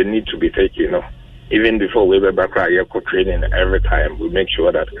they need to be taken, even before we were back training, every time we make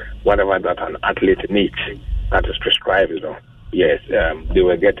sure that whatever that an athlete needs, that is prescribed, yes, they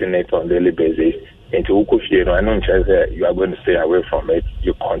were getting it on a daily basis. Into Ukufi, I know you are going to stay away from it.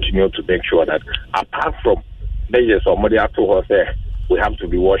 You continue to make sure that apart from measures or money after there, we have to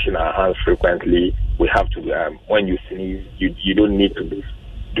be washing our hands frequently. We have to, when you sneeze, you don't need to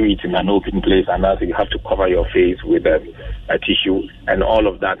do it in an open place, and also you have to cover your face with a tissue and all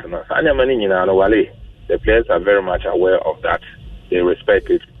of that. The players are very much aware of that. They respect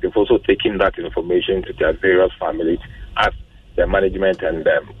it. They've also taken that information to their various families, as the management and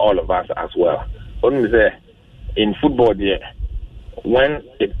all of us as well. In football, when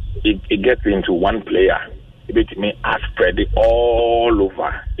it gets into one player, it may spread it all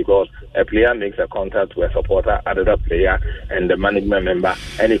over, because a player makes a contact with a supporter, another player, and the management member,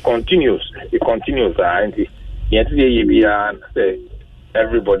 and it continues.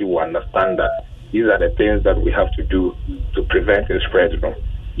 Everybody will understand that these are the things that we have to do to prevent the spread.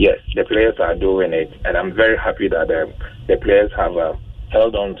 yes, the players are doing it, and I'm very happy that the players have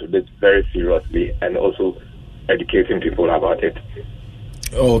held on to this very seriously and also educating people about it.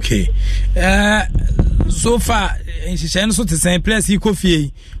 Okay. So far, in Shishan, so to say, place you could feel.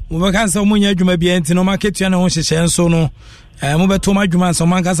 We can say, when you may be in no market, you know, Shishan, so no. Move to my Juman, so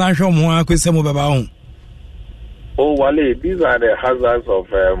man can show more, could say, move about. Oh, Wale, these are the hazards of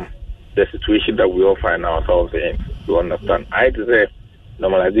the situation that we all find ourselves in. You understand? I had to say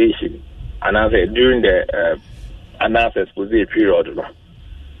normalization, and I say during the analysis period.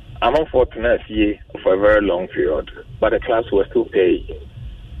 I'm unfortunate for a very long period, but the class was still paid.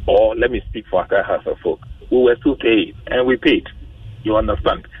 Or let me speak for Accra House of Folk. We were still paid, and we paid. You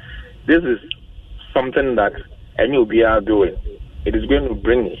understand? This is something that NUB are doing. It is going to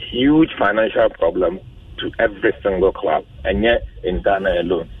bring huge financial problem to every single club, and yet in Ghana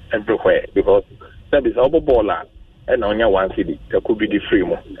alone, everywhere, because there is a baller and only one city. There could be the free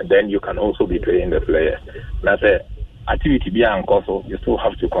more, and then you can also be paying the players. That's a activity beyond also, you still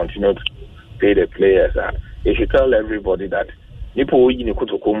have to continue to pay the players. If you tell everybody that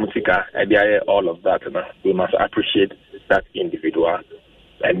all of that, we must appreciate that individual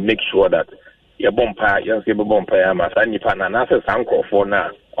and make sure that your bumpire, young people bumpire, must and if an answer uncle for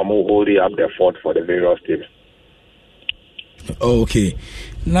now, or more holding up the fort for the various teams. Okay.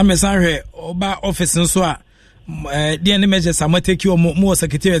 Now, Miss Andre, Oba office and so the any measures I might take you more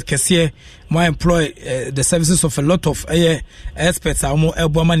secretariat cashier, more employ the services of a lot of experts are more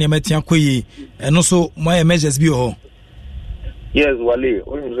elbow money and also my measures be all. Yes, Wale,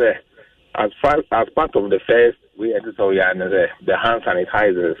 as part of the first we had to tell you the hand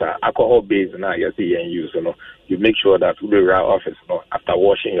sanitizers are alcohol based now you see and use, you make sure that with the office, after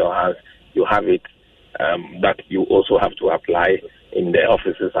washing your hands, you have it that you also have to apply in the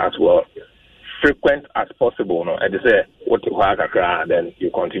offices as well. Frequent as possible, and they say what you have, then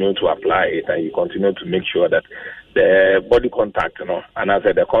you continue to apply it and you continue to make sure that the body contact, and as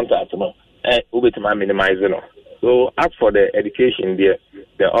the contact, minimizing. So as for the education there,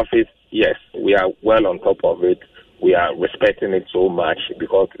 the office, yes, we are well on top of it. We are respecting it so much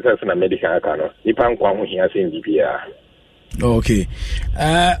because it's a medical kind. Okay.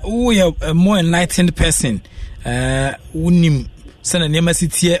 We are a more enlightened person. Sana nema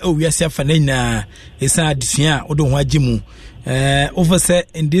sitie wiase afane na esa adesua odo ho agimu over say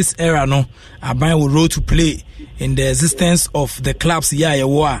in this era no aban will role to play in the existence of the clubs ya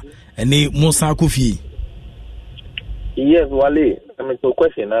war and Musa Kofi. Yes, Wale, I mean so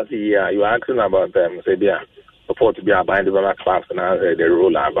question as you are asking about say there support to be aban the clubs and the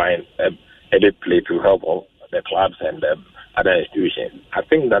role aban they play to help all the clubs and other institutions. I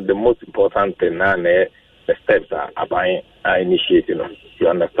think that the most important thing now the steps are initiating. You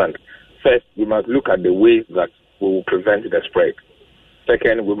understand? First, we must look at the ways that we will prevent the spread.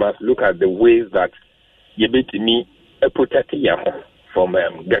 Second, we must look at the ways that you need to protect you from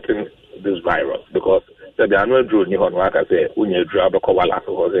getting this virus. Because there are no drones. You know, I say, when you drive a koala,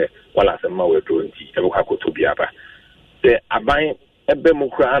 wala se mawe drone ti. Ebuka kutubiaba. The abai ebe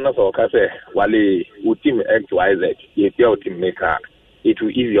mukrana so kase wale utim XYZ. If you utim maker, it will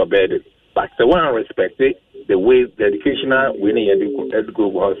ease your burden. But the one respected the ways the educational winning ed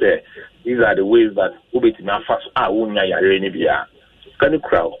group was there. These are the ways that we be fast unya ya reni bia. Can you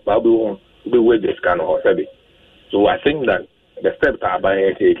crowd? But we won't be with this kind of service. So I think that the steps are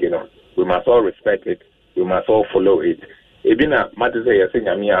by taking, we must all respect it. We must all follow it. Ebina matter say saying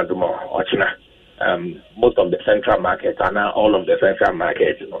Yami Aduma or China. Most of the central markets are now all of the central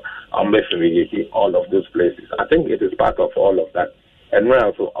markets, all of those places. I think it is part of all of that. And when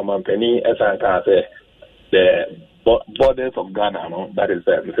also Penny Esanka say the borders of Ghana, that is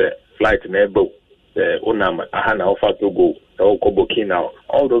flight nebo, the Unam, Ahana, Ofa Togo, the Okoboki now,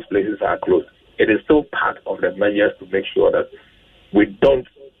 all those places are closed. It is still part of the measures to make sure that we don't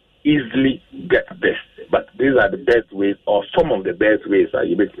easily get this. But these are the best ways, or some of the best ways that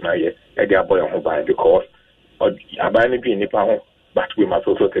you make because but we must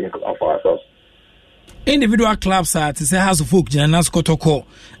also think of ourselves. Individual clubs are to say House of Folk Jana Skotoko,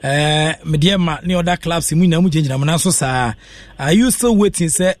 Mediama, near other clubs in Munamuji Namanaso. Are you still waiting,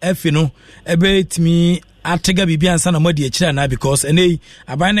 say, Efino, about me? Atega Bibian Sana Modi China because any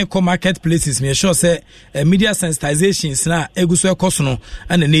Abaneco marketplaces may sure say media sensitizations na Eguso Kosono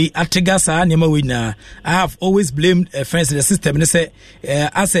and any Atega Sa Nema winner. I have always blamed friends the system and say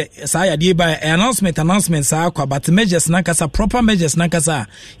as a Saya by announcement but measures Nankasa proper measures Nankasa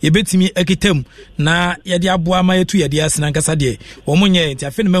ye bet me ekitem na Yadia Buama to Yadia Nankasa de Omunye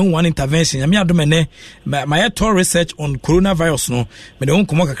Tiafin one intervention Yamia Domene my research on coronavirus no me don't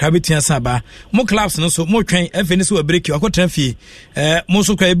come Krabiti and Saba more clubs no so mo twen efe ni so we break you akotra fie mo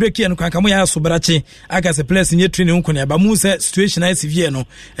so kwa break and kwanka mo ya so brache aka se place nye training ho konya ba mo se situation na severe no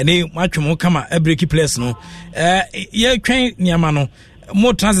ene mo atwe mo kama e break place no ye twen niama no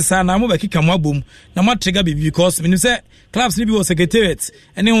mo transisa na mo ba kika mo abom na mo trigger bibi because menim say clubs ni bi wo secretariat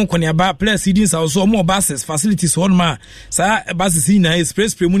ene ho konya ba place seedings also mo buses facilities one ma sa buses na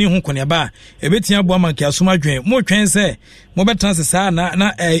express pre mu ni ho konya ba ebetia bo amanke asoma dwen mo twen say mo be transisa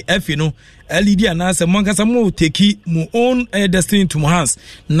na efi no LED announce Monkasa mo take mu own destiny to my hands.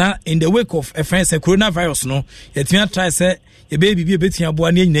 Na in the wake of a friend say coronavirus no, yet me try say your baby be betin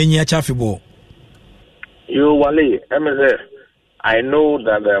aboa na nyanya chafe bo. You Wale, I know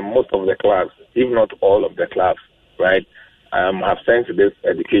that most of the clubs, if not all of the clubs, right, have sent this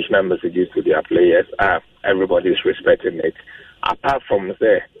educational messages to their players. Everybody is respecting it. Apart from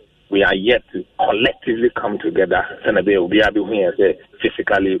there, we are yet to collectively come together.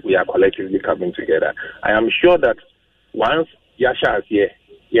 Physically, we are collectively coming together. I am sure that once Yasha is here,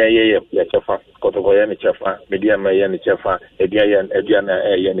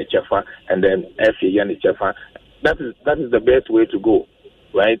 and then that is the best way to go,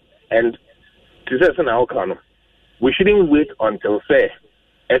 right? And we shouldn't wait until say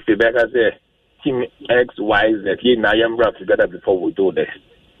team X, Y, Z, together before we do this.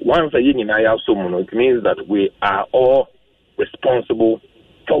 Once it means that we are all responsible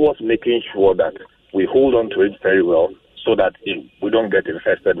towards making sure that we hold on to it very well so that we don't get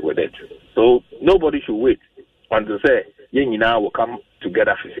infested with it. So nobody should wait until say will come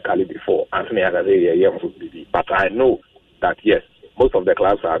together physically before. But I know that yes, most of the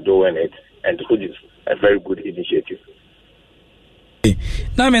clubs are doing it, and which is a very good initiative.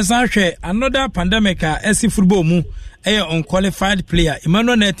 Now, another pandemic, SC football mu, unqualified player,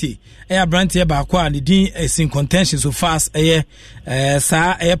 Emmanuel Neti, Brantia Bakwa, the Dean is in contention so fast, a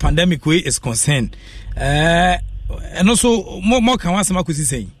pandemic way is concerned. And also, more can one some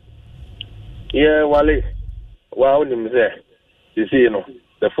say. Yeah, Wale, you see,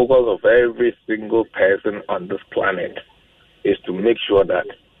 the focus of every single person on this planet is to make sure that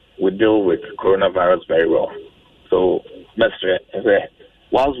we deal with coronavirus very well. So,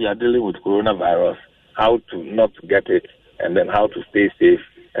 whilst we are dealing with coronavirus, how to not get it, and then how to stay safe,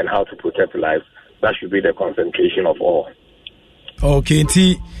 and how to protect lives, that should be the concentration of all. Okay,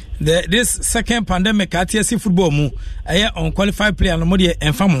 this second pandemic at TSC football mu, unqualified player no more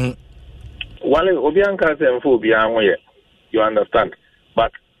and famu. Well, Obianka say you understand,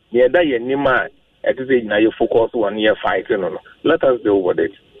 but near that Nima, it is now you focus 1 year fighting on. Let us deal with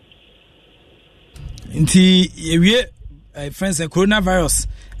it. We friends coronavirus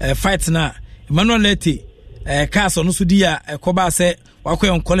fight na Emmanuel Leti cast on so dia Koba say wakwe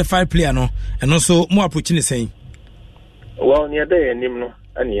unqualified player no and also more opportunity saying. Well, near there no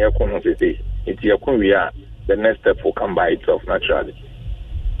and here kono say it we are the next step will come by itself naturally.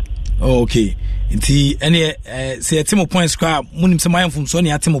 Okay. Nti any say team points crab munim say my from so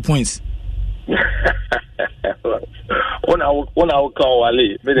near team points. Ona call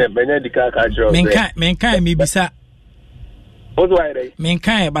Wale me the car job. Menkai me bisa. What why they?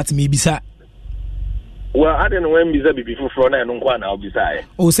 Menkai but me bisa. Well, I don't know when bisa be before front and no one I'll bisa.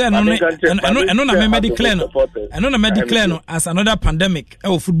 Oh say no na me declare no. I know na me declare no as another pandemic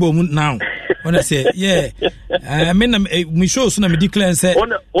football now. When I say I mean me show so na me declare say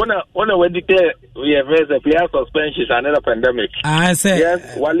ona we declare we have a player suspension another pandemic. I say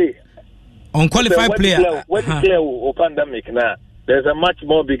yes, Wale. Unqualified player. When declare a pandemic now, there's a much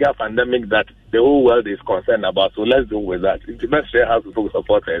more bigger pandemic that the whole world is concerned about. So let's deal with that. The best how to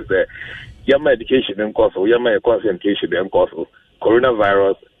support is Yama education and course, Yama concentration and course,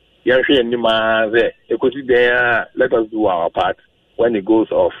 coronavirus, let us do our part. When it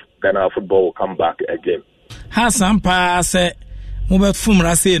goes off, then our football will come back again. Hasampa say Mobile Fum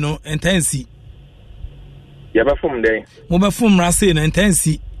Raseno intensi. Yaba Fum Day. Mobile Fum Raseno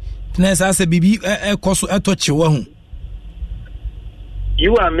intensi. You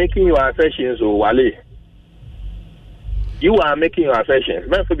are making your assertions, Wale. You are making your assertions.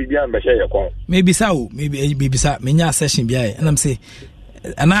 Maybe so, maybe so. Many session behind, and I'm say,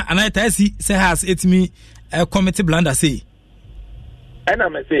 and I see say has it me a committee blunder say. And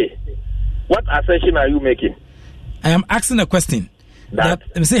I'm say, what assertion are you making? I am asking a question. That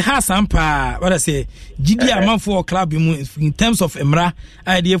say Hasampa, what I say, GD amount for club in terms of Emra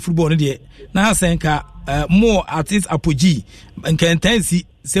idea football. Now saying more at its apogee and can tendency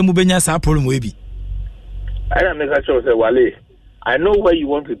say Mubenya sa problem will be. I am say Wale. I know where you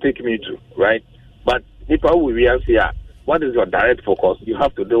want to take me to, right? But if I will here, what is your direct focus? You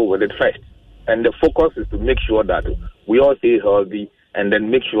have to deal with it first. And the focus is to make sure that we all stay healthy and then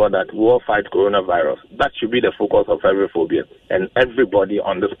make sure that we all fight coronavirus. That should be the focus of every phobia and everybody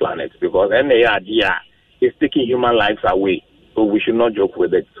on this planet, because NARDR is taking human lives away. So we should not joke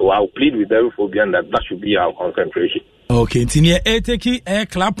with it. So I'll plead with every phobia that should be our concentration. Okay, Tinia,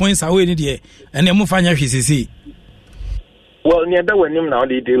 take club points away in the and then move on your CC. Well, near that when now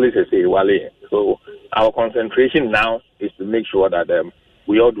the deal is say, Wale. So our concentration now is to make sure that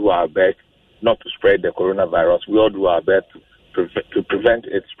we all do our best not to spread the coronavirus. We all do our best to prevent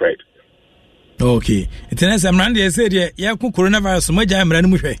its spread. Okay. It's an exam. They said, yeah, coronavirus. My jam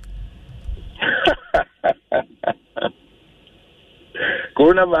ran with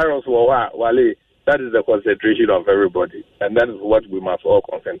coronavirus, Wale, that is the concentration of everybody, and that is what we must all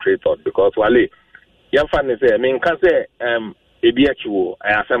concentrate on. Because Wale, your fan is I mean, can say ABHU,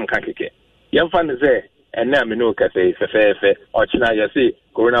 I have some kakeke. Your fan is and now I know say or China, you see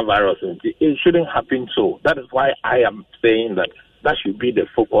coronavirus. It shouldn't happen. So that is why I am saying that should be the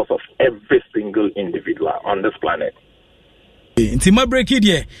focus of every single individual on this planet. Nti ma break it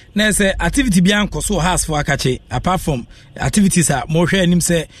here na say activity bia nkoso house for akache apart from activities are more hwe anim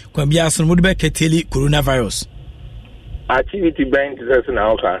say kwan bia so mo de be keteli coronavirus activity bang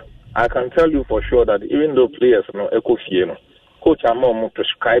na oka. I can tell you for sure that even though players no ekofie no coach am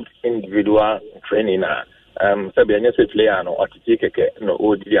prescribed individual training say be any player no otiti keke no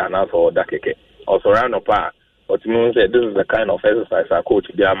odi anaso oda keke or surround up but means that this is the kind of exercise our coach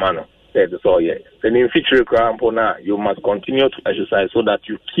dia man. So yeah. Then in future now, you must continue to exercise so that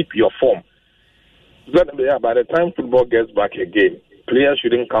you keep your form. But by the time football gets back again, players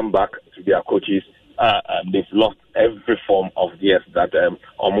shouldn't come back to their coaches. They've lost every form of theirs that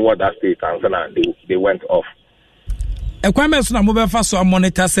on that state and they went off. Ekwame so na mobile fast so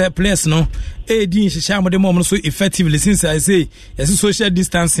monitor say players no di nhihia mode mom so effectively since I say yes social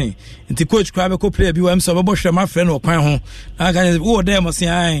distancing nti coach kwa be ko player bi wa mso be bohwe ma frɛ no kwan ho na ka wo dey mo se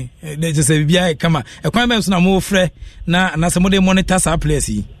ai dey say bia kama Ekwame so na mo frɛ na se mode monitor sa players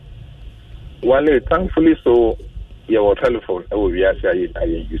yi Wale, thankfully so your telephone we are saying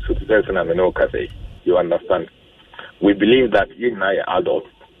you so person na no ka say you understand. We believe that you and I are adults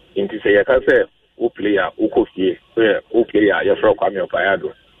nti say you can say o player ukofie o player your from Kwame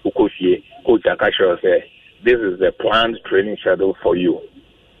Opayado ukofie coach Akasho say this is the planned training schedule for you.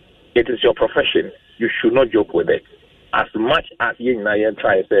 It is your profession. You should not joke with it. As much as you and I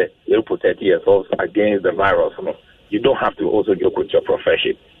try to say you protect yourselves against the virus, no, you don't have to also joke with your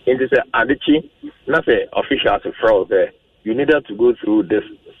profession. In this Adichi, not say officials fraud there. You needed to go through this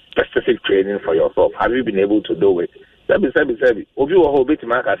specific training for yourself. Have you been able to do it?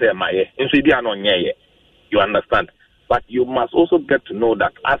 You understand? But you must also get to know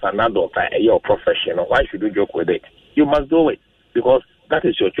that as an adult, you're a professional. Why should you joke with it? You must do it because that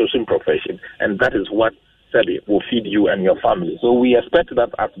is your chosen profession and that is what will feed you and your family. So we expect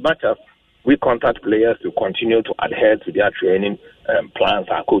that as much as we contact players to continue to adhere to their training plans,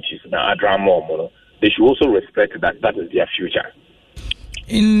 our coaches, they should also respect that is their future.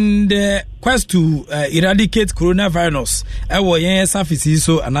 In the quest to eradicate coronavirus, our yen surface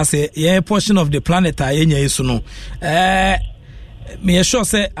so and I say yen portion of the planet yen so no. Me sure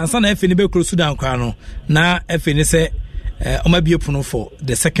say ansa na FNB be close down kwa no na FNB say be open for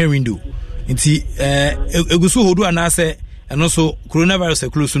the second window. Nti egusu hodu ana say and also coronavirus e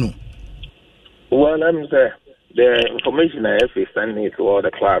close no. Well, let me say the information I have is sending it to all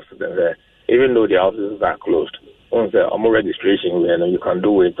the clubs that even though the offices are closed. Once the registration, you can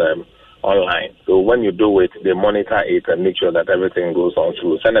do it online. So when you do it, they monitor it and make sure that everything goes on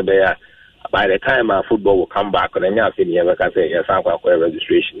through. By the time our football will come back, then you can say yes, I'm going to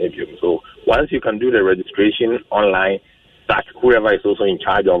registration. So once you can do the registration online, that whoever is also in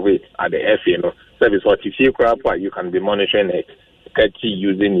charge of it at the FA, service what if you can be monitoring it,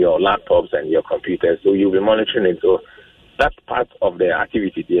 using your laptops and your computers. So you'll be monitoring it. So that's part of the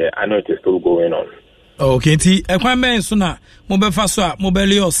activity there. I know it is still going on. Okay, ti Ekwame so na mo be fa so a mo be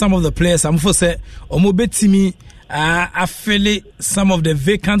lay some of the players am for say o mo betimi affili some of the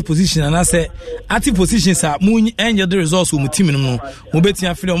vacant positions and I say active positions are mo enye the results mo team no mo betimi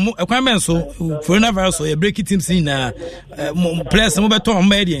affili mo Ekwame so coronavirus so e break teams in players mo beto mo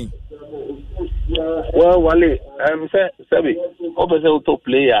be dey. Well, Wale, say Sebi, opposite to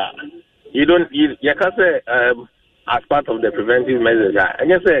player, you can say as part of the preventive measures, and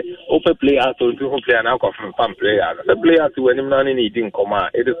you say open player to player now confirm player. The player to any money needing command.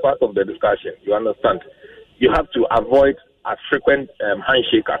 It is part of the discussion. You understand? You have to avoid as frequent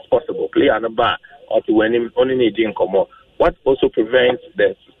handshake as possible. Player on the bar or to any only needing command. What also prevents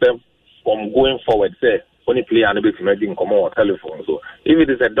the system from going forward? Say only player and able to make command or telephone. So if it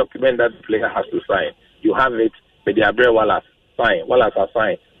is a document that the player has to sign, you have it with the umbrella.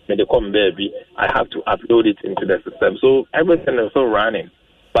 assign, when they come baby, I have to upload it into the system. So everything is still running.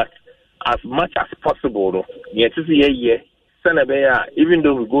 But as much as possible, even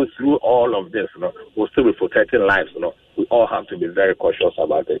though we go through all of this, we'll still be protecting lives. We all have to be very cautious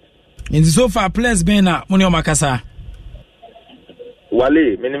about it. In so far, players being Munio Makasa.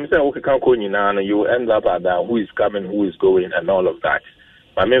 Wale, you end up at who is coming, who is going, and all of that.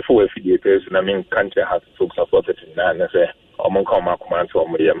 My main for affiliates, country has to support it in that.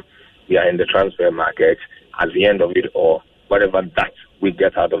 We are in the transfer market. At the end of it all, whatever that we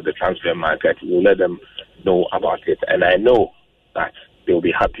get out of the transfer market, we'll let them know about it. And I know that they'll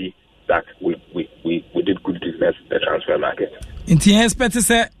be happy that we did good business in the transfer market. In the expect to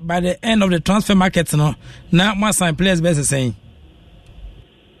say by the end of the transfer market, now more sign players better saying.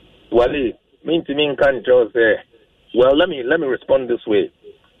 Wale, can't just say, well, let me respond this way.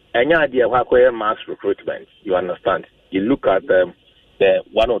 Any idea of mass recruitment, you understand? You look at the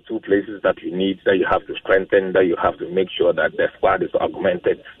 1 or 2 places that you need, that you have to strengthen, that you have to make sure that the squad is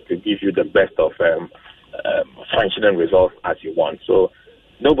augmented to give you the best of functioning results as you want. So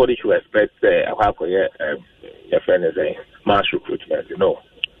nobody should expect your friend is a mass recruitment,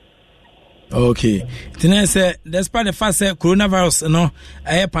 Okay. Then say despite the fact that coronavirus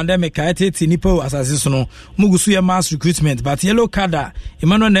pandemic nipo as mugusu mass recruitment, but yellow card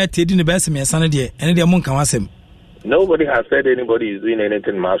Emmanuel net in the best me sanity and the among kawasem. Nobody has said anybody is doing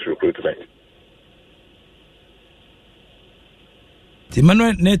anything mass recruitment. The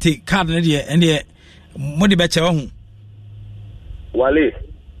Emmanuel net card and the money better. Wale,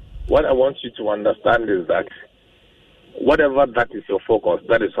 what I want you to understand is that whatever that is your focus,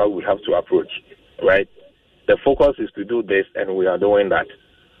 that is how we have to approach, right? The focus is to do this, and we are doing that.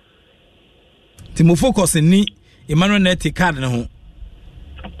 The focus in ni Emmanuel Neti card no.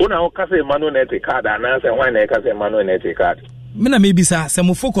 Una okase Emmanuel Neti card, and I say why na okase Emmanuel Neti card. Me na maybe say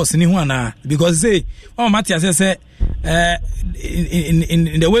mo focus ni ho na because say Matthias say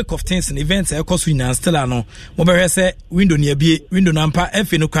in the wake of things and events e cost we still ano mo be say window near be window nampa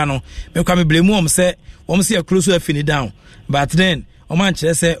efe no kwa no me kwa me blame say a close to finish down, but then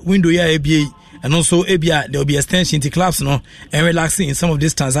Omanche say window ya ABA and also ABA there will be extension to clubs and relaxing in some of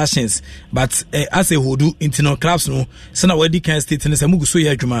these transactions. But as a whole do internal clubs so now we can state in the Muguso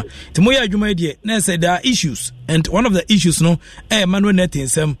Yajuma. Timoya Juma idea, say there are issues, and one of the issues Manuel Netting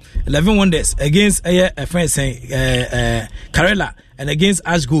some 11 wonders against a friend saying Karela and against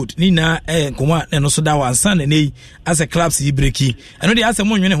Ashgood, Nina Kuma and also that one son and as a club see breaky. I know they ask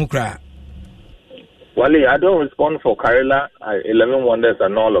someone who cry. Wale, I don't respond for Karela, 11 Wonders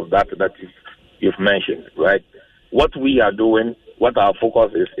and all of that you've mentioned, right? What we are doing, what our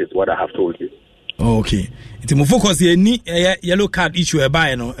focus is what I have told you. Okay. It's more focus here, yellow card issue, a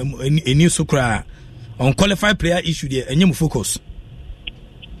new sukra, unqualified player issue there, and you focus.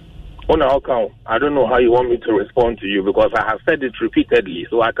 On our account, I don't know how you want me to respond to you because I have said it repeatedly,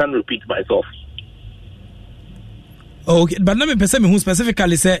 so I can't repeat myself. Okay, but let me person who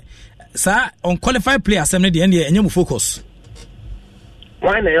specifically say, sir, unqualified player, some the end and you focus.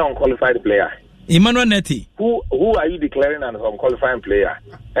 Why are you unqualified player? Emmanuel Neti. Who are you declaring an unqualified player?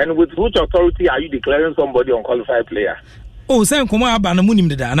 And with which authority are you declaring somebody unqualified player? Oh, say Nkoma Abana Munim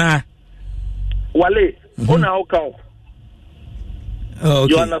de Dana. Wale, on our account. Oh,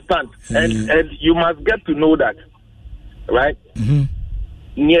 okay. You understand? And you must get to know that, right?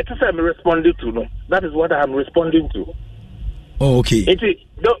 Near to say I'm responding to no. That is what I'm responding to. Oh, okay.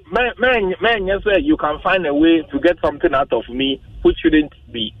 Man, yes, sir, you can find a way to get something out of me which shouldn't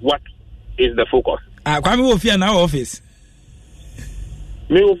be what is the focus. Kwame will fear in our office.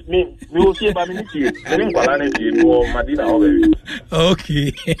 Me will fear by me.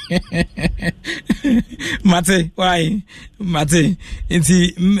 Okay. Mate, why? Mate,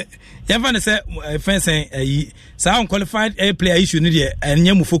 you have to say, friend saying, sound qualified a player issue need and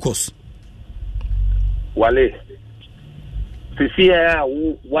you focus. Wale.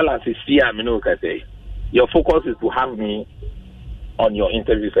 Your focus is to have me on your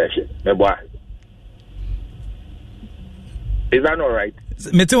interview session. Is that all right?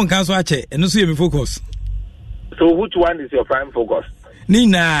 And also you focus. So which one is your prime focus?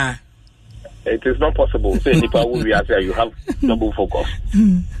 Nina. It is not possible. Say you have double focus.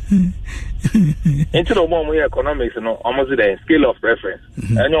 Into the moment economics, almost the scale of reference.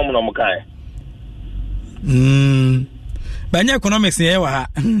 But economics in your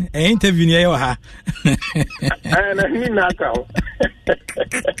interview near your ha. And I mean that.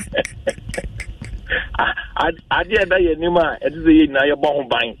 I did that Nima, it is the Naya Bomb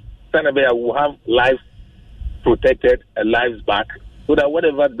Bang. Sanabea will have lives protected and lives back so that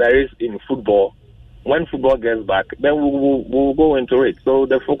whatever there is in football when football gets back, then we'll go into it. So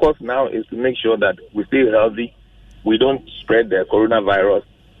the focus now is to make sure that we stay healthy, we don't spread the coronavirus,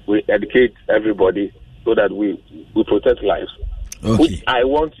 we educate everybody so that we protect lives. Okay. Which I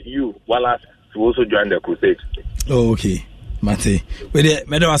want you, Wallace, to also join the crusade. Oh, okay. Mate. Wait,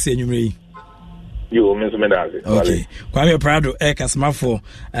 me do say you You miss me that. Okay. Kwame Prado kasma for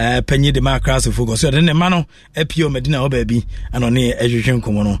penny the macras of focus. So then the man Epio Medina baby and on the education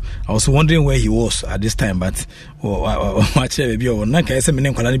komono. I was wondering where he was at this time, but watch baby or Naka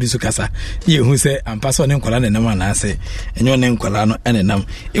Semin Kolani Bisukasa. You who say I'm passing on Kolana and Naman I say and your name Kolano and Nam.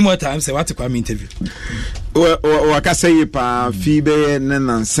 In more time say what to come interview. Wakasay pa Phoebe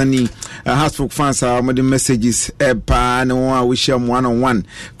Nan Sunny Hasbrook fans are with the messages pa no wish them one-on-one.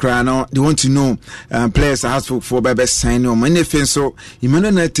 Crano they want to know players Hasbrook for baby sign on many things so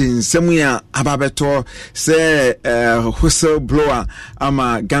imagine somewhere ababeto say whistleblower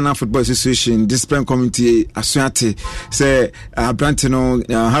ama Ghana Football Association discipline committee asuate say Brantino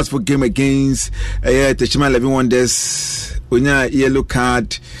Hasbrook game against Techima 11 Wonders onya yellow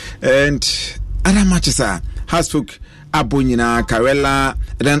card and other matches are Hasbrook Abonyina Karela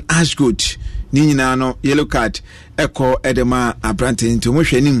then Ashgood Nina no yellow card Echo Edema Abrantin to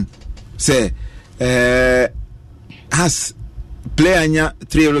Mushenim say has player nya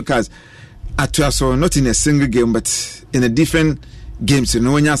 3 yellow cards at so not in a single game but in a different games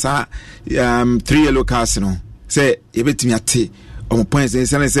no nya sa 3 yellow cards no say ebetimi ate on points in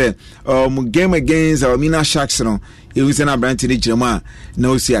say game against Mina Sharks no it was an Abrantin Jama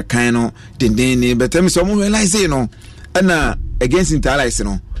no see a kind of den but tell me some realize no and against Interlice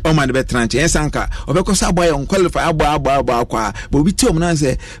no oh man the veteran yes anka obekos aboy on qualify abo kwa but we tell me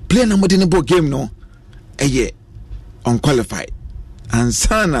say play na modern ball game no unqualified and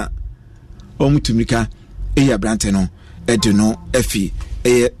sana omutumika Abrantin no edu no efi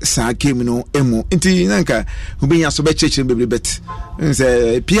sa game no emu nti nanka obinya so be cheche bebre bet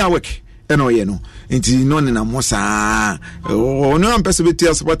say pia work eno ye no nti no na mosa ono ampese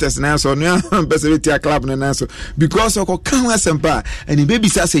betia supporters na so no ampese betia club na so because o kan asempa and baby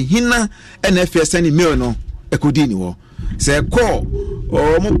say hina NFS any mail no ekodi ni wo say call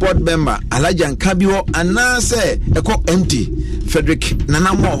mo board member Alaja Nkabiwo anase eko empty Frederick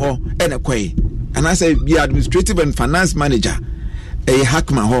Nanamo ho enekwai anase be administrative and finance manager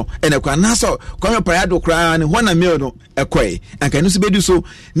Hackman ho enekwa naso kwame parado kra ne ho na mail no ekoi anka no so bedu so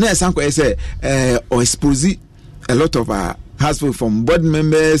na sanko say or expose a lot of Hasbrook from board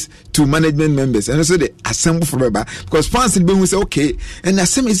members to management members and so they assemble forever because fans be who say okay and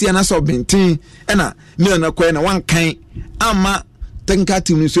assembly is na so bentin na mail na kwai na wan kan ama tenka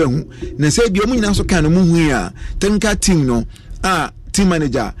team so hu na say bi omu nyina so kan no mu hu a tenka team no team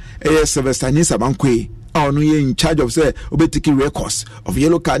manager Sylvester Nyisa Bankwe no you in charge of say obetiki records of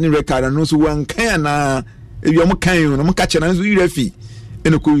yellow card and record and no so one can if you can no catch na so you refi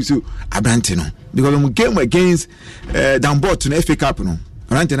eno so Abrantin no because we game against Danbot to the FA Cup no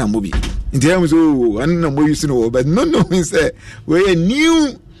Abrantin na mobi in terms so and no more use no but no say we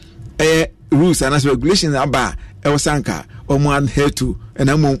new rules and regulations about Ewosanka omo here to and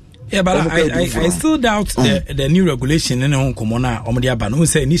amo. Yeah, but I still doubt the new regulation in Hong Kong. Who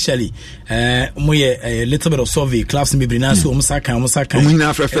say initially, a little bit of survey clubs in Bibrina, so Musaka.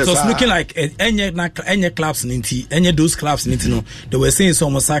 It was looking like any clubs in any those clubs in Intino. They were saying so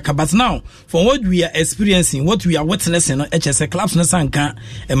Musaka, but now from what we are experiencing, what we are witnessing, HSA clubs na Sanka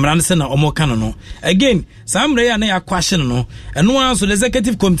and Branson or Mokano. Again, some rare na question no, and no one so the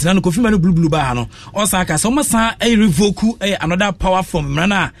executive committee and Kofi Blue Bahano or Saka. So Masa a revoke another power from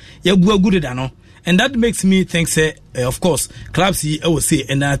Rana. And that makes me think say of course clubs I will say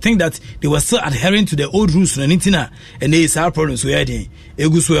and I think that they were still adhering to the old rules and there is our problems we had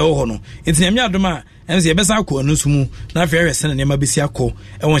egusu no nti nyame adoma and say besa akọ no sumu na fe rese na nema besi akọ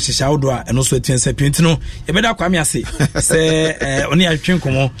e won hyehya wodo a eno so atiensa pinti no ye beda kwame ase say oni atwen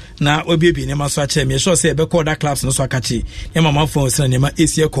komo na obiebi nema so ache me sure say e be call that clubs no so akachi ye mama phone se na nema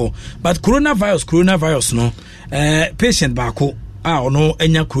esi ekọ but coronavirus no patient baako no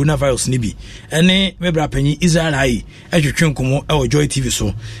enya coronavirus ni bi ene mebra panyi Israel ai ehwetwe nkomo e Joy TV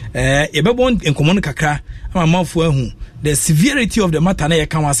so yebebon nkomo no kakra ama mafo ahu the severity of the matter na ye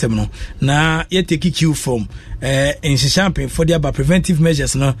kan wasem no na ye take cue from in champagne for the about preventive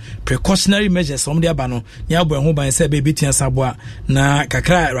measures no precautionary measures from the aba no ya bo ho ban say be bitia saboa na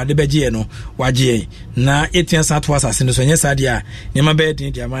kakra rade beje no waje na etia sato asase no so nya sade a ne ma be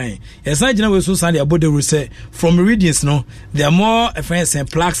din dia man ye san gina we so sade abode ru say from readings no there are more more friends and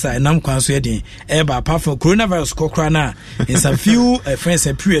plaques and nam kwan so yedin apart from coronavirus kokra na in some few friends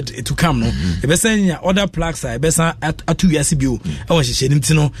and period to come no e be say other plaques e be say atu yasi bio e won hye nim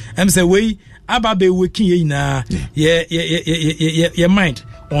ti no em say we aba be working ye na ye mind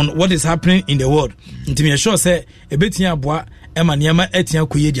on what is happening in the world. Nti me sure say e betia aboa ema niama etia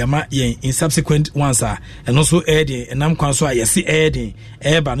koye diama yen in subsequent ones and also adding enam kwan so ayesi adding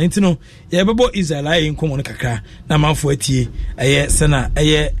eba nti no ye bebo Israel ayi nkomo no kakra na manfo atie eye sena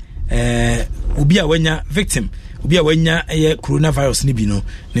eye obi a wanya victim obi a wanya eye coronavirus ni bi no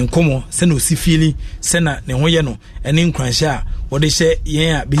ne nkomo sena osi feeling sena ne hoye no ene nkwanhye a wode hye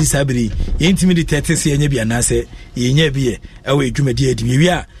yen a bi sabiri yen timi de tete se enya bi anase yenya bi e ewe adwumadi adi wi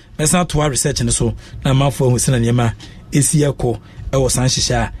a mesa to research ne so na manfo hu sena niama esi ekọ ewo san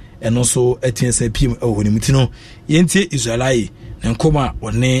hyehyɛ eno so atiensa pim ewo ne mutino yentie Israelai na nkoma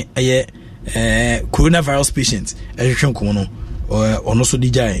wone eye coronavirus patient ehwehwe nkomo no ono so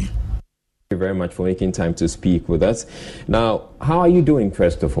dijai. Thank you very much for making time to speak with us. Now, how are you doing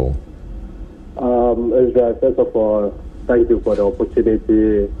first of all? Israel, first of all, thank you for the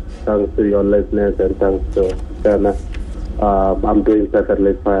opportunity. Thanks to your listeners and thanks to Ghana. I'm doing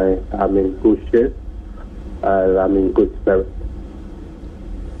perfectly fine. I'm in good shape. I'm in good spirit.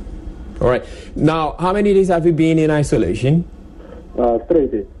 All right. Now, how many days have you been in isolation? 3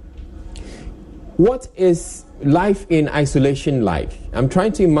 days. What is life in isolation like? I'm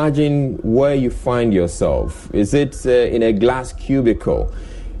trying to imagine where you find yourself. Is it in a glass cubicle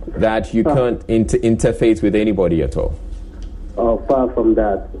that you can't interface with anybody at all? Far from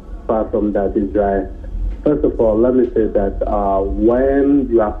that, Israel. First of all, let me say that when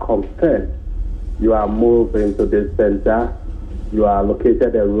you are compared, you are moved into this center, you are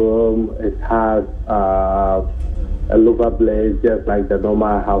located a room, it has a louver blade, just like the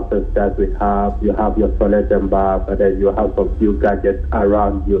normal houses that we have. You have your toilet and bath, and then you have some few gadgets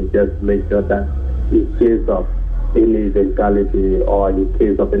around you. Just make sure that in case of any eventuality or in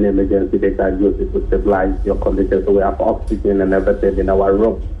case of any emergency, they can use it to stabilize your condition. So we have oxygen and everything in our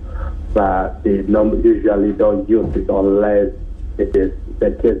room. But they usually don't use it unless the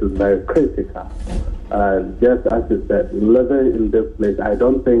case is very critical. Just as you said, living in this place, I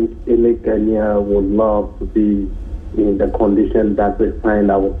don't think any Kenyan would love to be in the condition that we find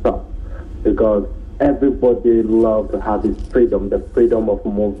ourselves, because everybody loves to have his freedom. The freedom of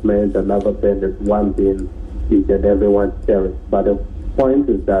movement and everything is one thing each and everyone cherishes. But the point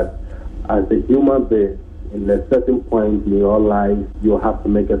is that as a human being, in a certain point in your life, you have to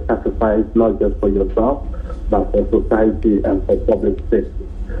make a sacrifice, not just for yourself, but for society and for public safety.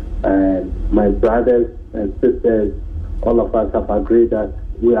 And my brothers and sisters, all of us have agreed that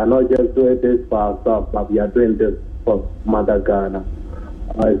we are not just doing this for ourselves, but we are doing this for Mother Ghana.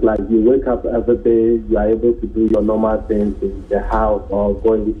 It's like you wake up every day, you are able to do your normal things in the house or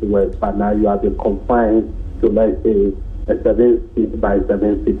going to work, but now you have been confined to, let's say, a 7 feet by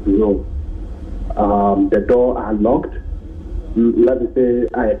 7 feet room. The doors are locked. Let me say,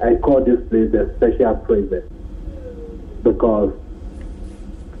 I call this place a special prison, because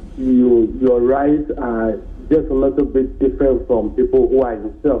your rights are just a little bit different from people who are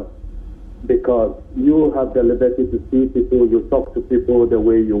in cells, because you have the liberty to see people, you talk to people the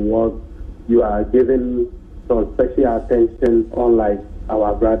way you want, you are given some special attention, unlike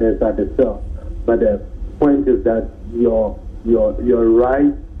our brothers at the cell. But the point is that your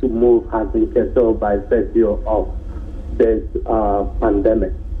right to move has been curtailed by virtue of this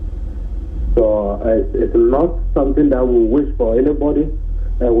pandemic. So it's not something that we wish for anybody,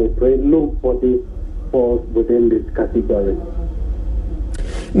 and we pray nobody falls within this category.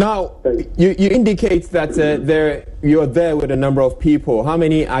 Now, you indicate that you're there with a number of people. How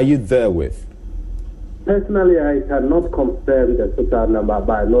many are you there with? Personally, I cannot confirm the total number,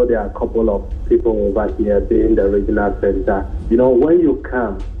 but I know there are a couple of people over here in the regional center. You know, when you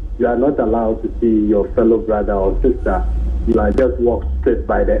come, you are not allowed to see your fellow brother or sister. You are just walked straight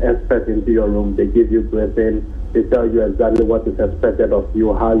by the expert into your room. They give you briefing. They tell you exactly what is expected of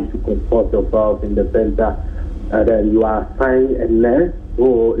you, how you should comport yourself in the center. And then you are assigned a nurse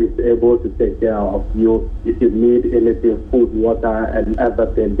who is able to take care of you. If you need anything, food, water, and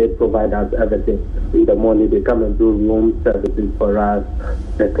everything, they provide us everything. In the morning, they come and do room services for us,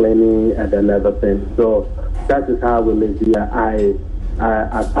 the cleaning, and then everything. So that is how we live here.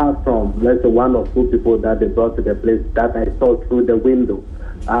 Apart from, let's say, 1 or 2 people that they brought to the place that I saw through the window,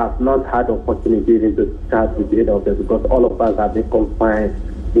 I have not had opportunity to chat with any of them, because all of us have been confined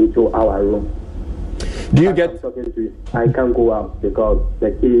into our room. Do you get talking to you? I can't go out because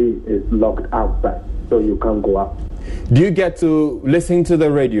the key is locked outside, so you can't go out. Do you get to listen to the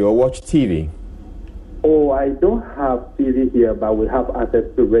radio or watch TV? Oh, I don't have TV here, but we have access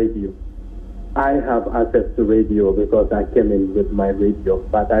to radio. I have access to radio because I came in with my radio,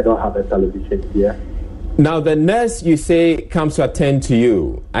 but I don't have a television here. Now, the nurse you say comes to attend to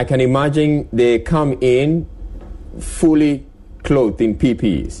you. I can imagine they come in fully clothed in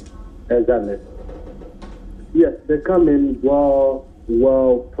PPEs. Exactly. Yes, they come in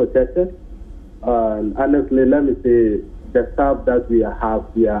well protected. And honestly, let me say, the staff that we have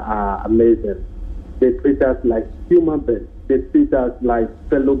here are amazing. They treat us like human beings. They treat us like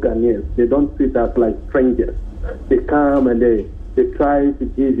fellow Ghanaians. They don't treat us like strangers. They come and they try to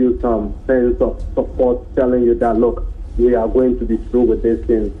give you some sense of support, telling you that, look, we are going to be through with this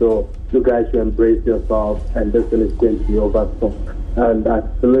thing, so you guys should embrace yourself, and this thing is going to be over soon. And I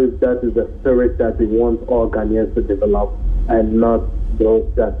believe that is the spirit that we want all Ghanaians to develop, and not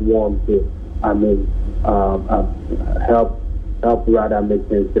those that want to, help rather make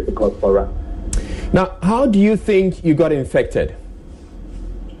things difficult for us. Now, how do you think you got infected?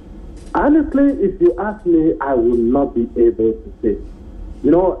 Honestly, if you ask me, I will not be able to say.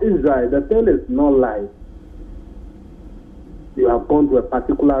 You know, Israel, the thing is not like you have gone to a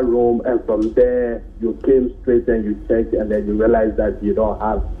particular room and from there you came straight and you checked and then you realize that you don't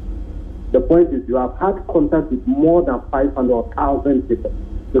have. The point is you have had contact with more than 500,000 people,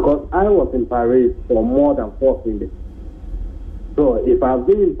 because I was in Paris for more than 14 days. So if I've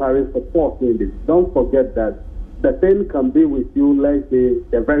been in Paris for 14 days, don't forget that the thing can be with you, let's say,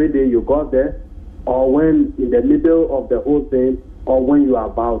 the very day you got there, or when in the middle of the whole thing, or when you are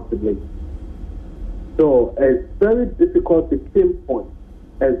about to leave. So it's very difficult to pinpoint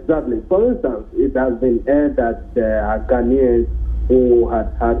exactly. For instance, it has been heard that there are Ghanaians who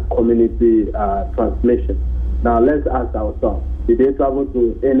had community transmission. Now let's ask ourselves, did they travel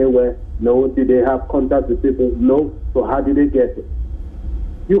to anywhere? No. Did they have contact with people? No. So how did they get it?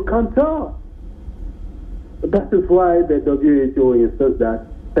 You can't tell. That is why the WHO insists that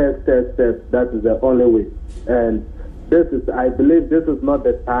test, that is the only way. And I believe this is not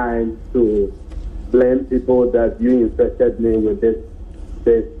the time to blame people that you infected me with this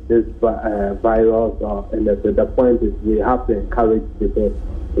virus. And the point is we have to encourage people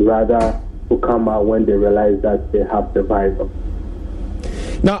rather to come out when they realize that they have the virus.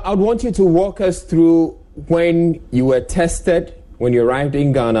 Now, I want you to walk us through when you were tested, when you arrived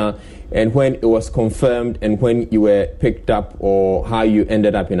in Ghana, and when it was confirmed, and when you were picked up, or how you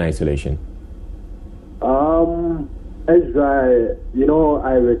ended up in isolation. Ezra, you know,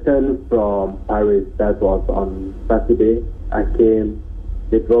 I returned from Paris. That was on Saturday. I came.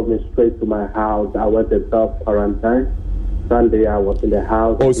 They drove me straight to my house. I went to self-quarantine. Sunday, I was in the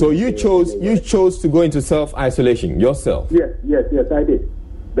house. Oh, so you chose to go into self-isolation yourself? Yes, I did.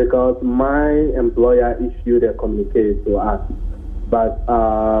 Because my employer issued a communique to us. But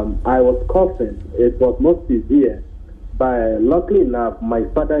I was coughing. It was not severe. But luckily enough, my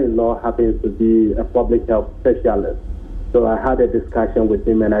father-in-law happens to be a public health specialist. So I had a discussion with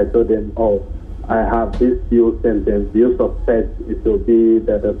him and I told him, I have these few symptoms. You suspect it will be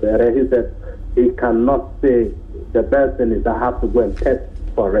that. He said he cannot say. The best thing is I have to go and test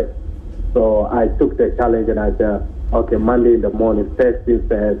for it. So I took the challenge and I said, okay, Monday in the morning, first thing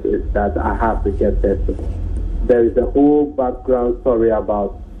first is that I have to get tested. There is a whole background story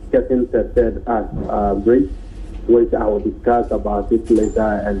about getting tested at Bridge, which I will discuss about it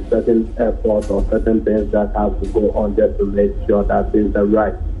later, and certain efforts or certain things that have to go on just to make sure that things are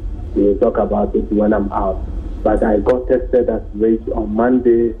right. We will talk about it when I'm out. But I got tested at Bridge on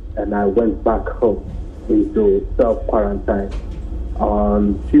Monday and I went back home into self-quarantine.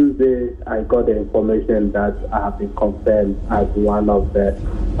 On Tuesday, I got the information that I have been confirmed as one of the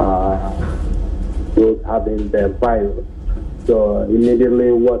those having the virus. So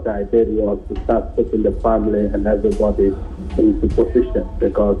immediately what I did was to start putting the family and everybody into position,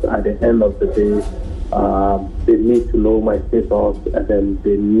 because at the end of the day, they need to know my status, and then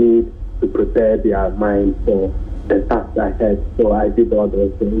they need to prepare their mind for the task ahead. So I did all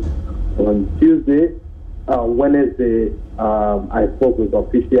those things. On Tuesday, Wednesday, I spoke with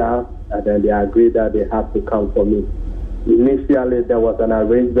officials, and then they agreed that they have to come for me. Initially, there was an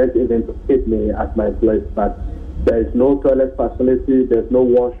arrangement even to keep me at my place, but there is no toilet facility, there's no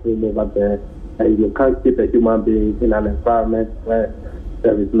washroom over there, and you can't keep a human being in an environment where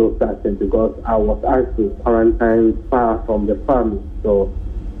there is no such thing, because I was asked to quarantine far from the family. So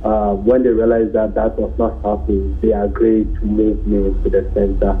when they realized that that was not happening, they agreed to move me to the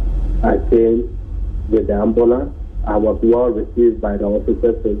center. I came with the ambulance. I was well received by the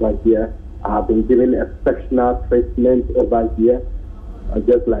officers over here. I have been given exceptional treatment over here,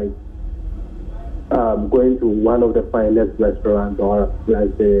 just like going to one of the finest restaurants or,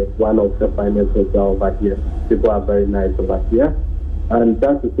 let's say, one of the finest hotels over here. People are very nice over here. And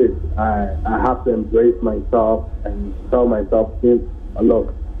that is it. I have to embrace myself and tell myself,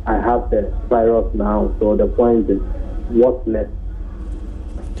 look, I have the virus now, so the point is, what's next?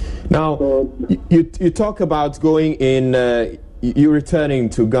 Now, you talk about going in, you returning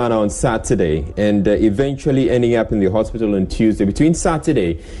to Ghana on Saturday and eventually ending up in the hospital on Tuesday. Between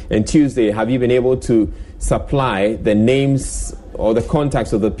Saturday and Tuesday, have you been able to supply the names or the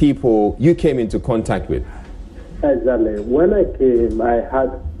contacts of the people you came into contact with? Exactly. When I came, I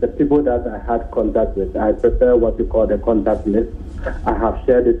had the people that I had contact with. I prepared what you call the contact list. I have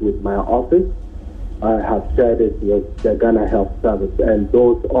shared it with my office. I have shared it with the Ghana Health Service, and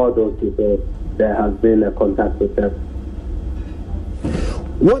all those people, there has been a contact with them.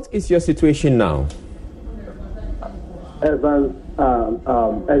 What is your situation now? Evans,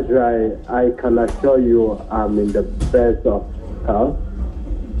 Ezra, I can assure you I'm in the best of health.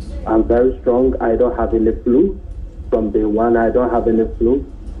 I'm very strong. I don't have any flu. From day one, I don't have any flu.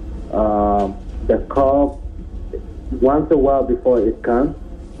 The cough, once a while before it comes,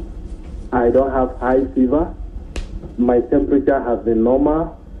 I don't have high fever. My temperature has been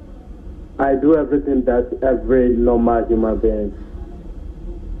normal. I do everything that every normal human being,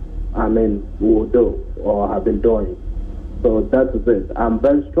 will do or have been doing. So that is it. I'm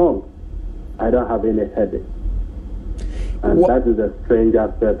very strong. I don't have any headache. And that is a strange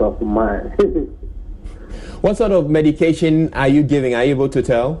aspect of mine. What sort of medication are you giving? Are you able to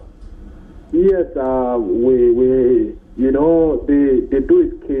tell? Yes, we they do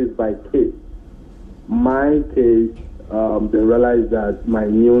it case by case. My case, they realize that my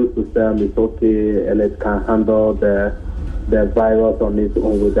immune system is okay and it can handle the virus on its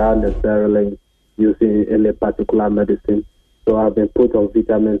own without necessarily using any particular medicine. So I've been put on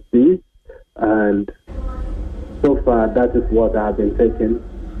vitamin C, and so far that is what I've been taking.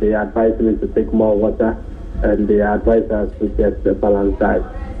 They advise me to take more water, and they advise us to get a balanced diet.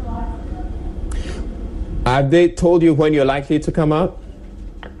 Have they told you when you're likely to come out?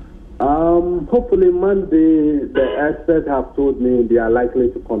 Hopefully Monday. The experts have told me they are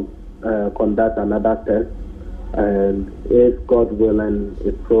likely to conduct another test, and if God willing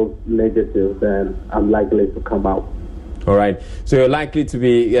it proves negative, then I'm likely to come out. All right. So you're likely to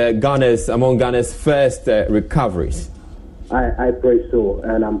be among Ghana's first recoveries. I pray so,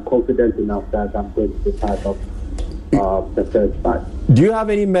 and I'm confident enough that I'm going to be part of the first part. Do you have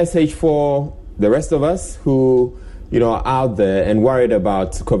any message for the rest of us who, are out there and worried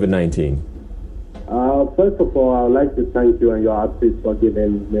about COVID-19? First of all, I would like to thank you and your artists for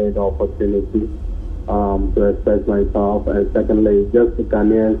giving me the opportunity to express myself. And secondly, just the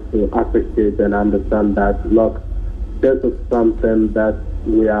Ghanaians to appreciate and understand that, look, this is something that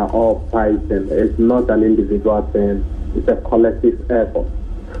we are all fighting. It's not an individual thing. It's a collective effort.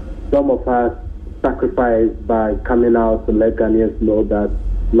 Some of us sacrificed by coming out to let Ghanaians know that,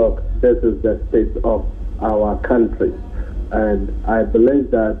 look, this is the state of our country. And I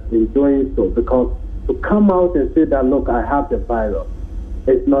believe that in doing so, because to come out and say that, look, I have the virus,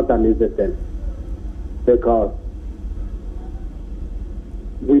 it's not an easy thing. Because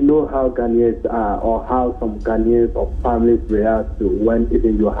we know how Ghanaians are, or how some Ghanaians or families react to when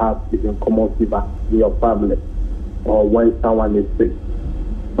even you have even common fever in your family, or when someone is sick.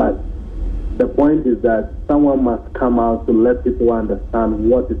 But the point is that someone must come out to let people understand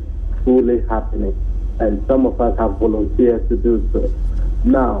what is truly happening. And some of us have volunteered to do so.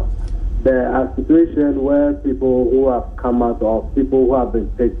 Now, there are situations where people who have come out, or people who have been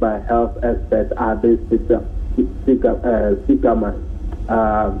picked by health experts, are being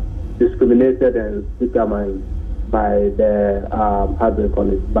discriminated and stigmatized by the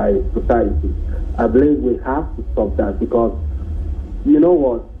by society. I believe we have to stop that, because you know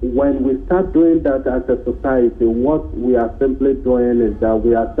what? When we start doing that as a society, what we are simply doing is that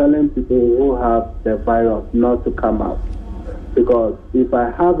we are telling people who have the virus not to come out. Because if I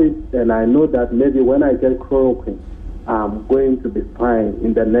have it and I know that maybe when I get chloroquine, I'm going to be fine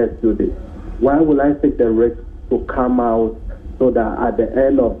in the next 2 days, why will I take the risk to come out so that at the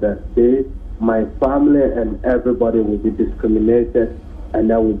end of the day, my family and everybody will be discriminated and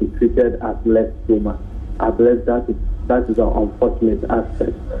they will be treated as less human? I believe that is an unfortunate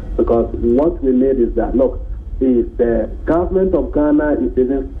aspect, because what we need is that, look, if the government of Ghana is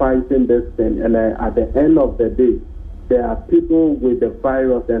even fighting this thing, and at the end of the day, there are people with the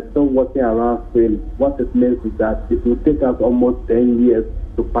virus and still walking around freely, what it means is that it will take us almost 10 years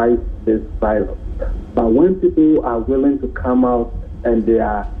to fight this virus. But when people are willing to come out and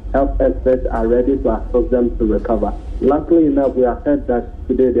their health experts are ready to assist them to recover, luckily enough, we have heard that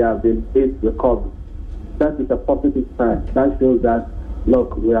today there have been 8 recoveries. that is a positive sign. That shows that,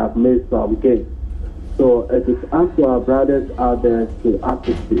 look, we have made some gains. So it is up to our brothers out there to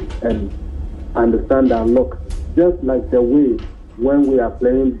appreciate and understand that, look, just like the way when we are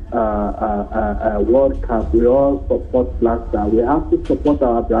playing a World Cup, we all support Black Star. We have to support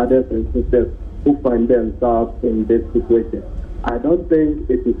our brothers and sisters who find themselves in this situation. I don't think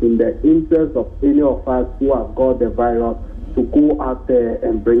it is in the interest of any of us who have got the virus to go out there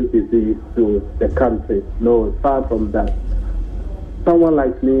and bring disease to the country. No, far from that. Someone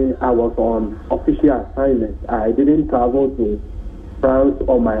like me, I was on official assignment. I didn't travel to France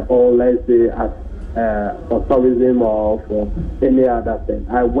on my own, let's say, for tourism or for any other thing.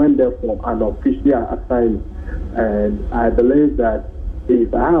 I went there for an official assignment. And I believe that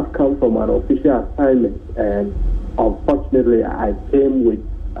if I have come from an official assignment and unfortunately I came with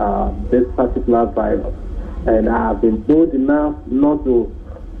this particular virus, and I have been bold enough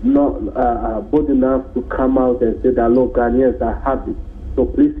bold enough to come out and say that, look, Ghanaians, I have it, so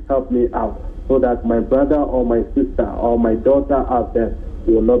please help me out so that my brother or my sister or my daughter out there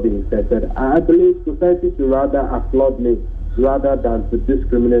will not be infected. I believe society should rather applaud me rather than to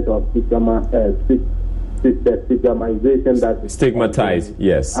discriminate or stigmatization that is stigmatized.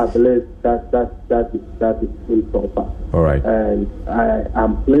 Yes, I believe that is improper. All right, and I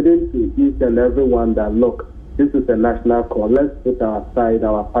am pleading to each and everyone that, look, this is a national call. Let's put aside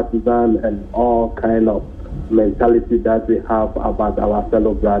our partisan and all kind of mentality that we have about our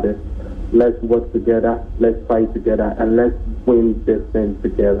fellow brothers. Let's work together, let's fight together, and let's win this thing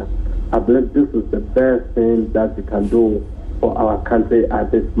together. I believe this is the best thing that we can do for our country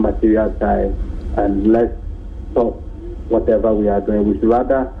at this material time. And let's stop whatever we are doing. We should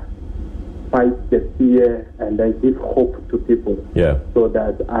rather fight the fear and then give hope to people. Yeah. So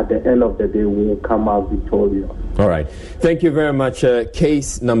that at the end of the day, we will come out victorious. All right. Thank you very much,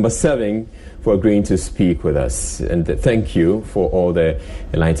 case number 7, for agreeing to speak with us. And thank you for all the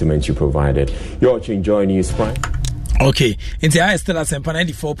enlightenment you provided. You're watching Enjoy News Prime. Okay, into I still at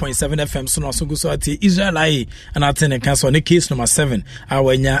 94.7 FM so no so go so at Israel I and attend and cancel on case number 7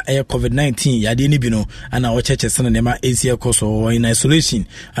 awanya COVID-19 yade ni bi no and our churches na nema ACL course or in isolation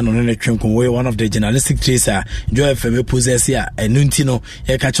and on the twem way one of the journalistic tracer Joy FM possess here and nuntino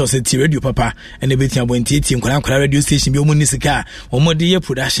ya catch us at radio papa and everything about team kwa radio station bi omunisika omodi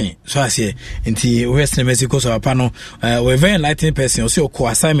production so as here into Western Mexico so pano we very enlightened person also co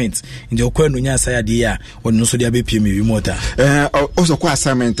assignment in the okwa nunya saya dia on no so dia be also kwa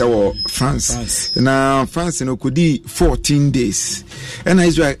assignment wa France. Na France no kodi 14 days. And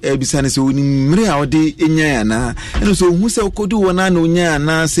Israel bisane so nimre a ode enya ya na. And so hu se okodi wona na onya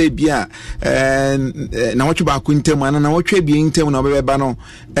na se bia na wotwe ba ku ntem ana na wotwe bi ntem na obeba no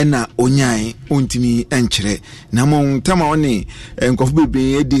na onyan ontimi enkyere. Na mo tama woni nkofo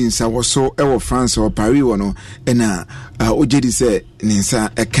bebe edinsa woso e wo France or Paris wono na ojedi se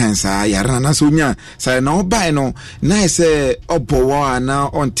ninsa ekansa yara na so nya sa na obai no na say obowa na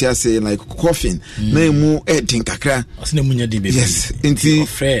ontia say like coffin na mu edin kakra osina munya di baby yes inti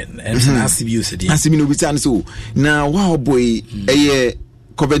friend and asibi usedi asibi no bitan so na wa boy eye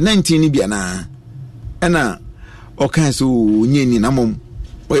COVID-19 ni bia na na okan so nyeni na mom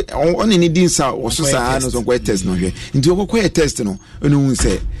on ni din sa woso sa no so kwa test no hwe nti okwa test no enu hu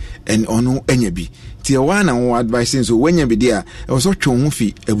say en ono enya bi ti wana wo advice so wenya bi dia e so twon hu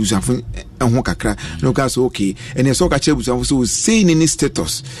fi abusafo ho kakra no ka so okay ene so ka che abusafo so say ni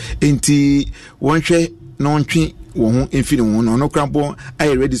status enti wonhwe no ntwe wo ho emfini wo no krabo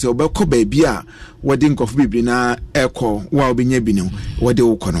ay ready so ba ko ba bia wode nkofo bibiri na ekọ wa obenya bi no wode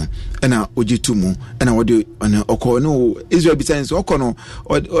wo kono na ogitumu na wode okọ no Israel bi science okọ no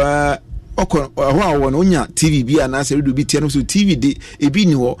ho onya TV bi ana se radio bi tie no so TV de ebi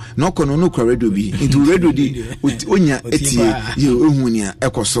ni ho na okọ no kra radio bi into radio di onya etie ye ohunia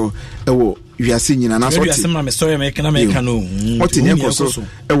ekoso ewo wiase nyina na so ti na me story make na make no oti ne ekoso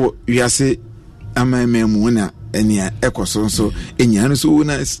ewo wiase amamemu na enia ekoso so enya no so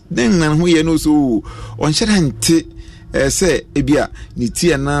na den na ho ye no so on hyerante se ebia ni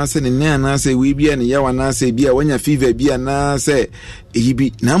tie na se ne na se we bia ne yawa na se bia wanya fever bia na se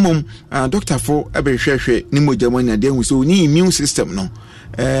eyibi na mom doctor for abehwehwe ni mogyamu na den so ni immune system no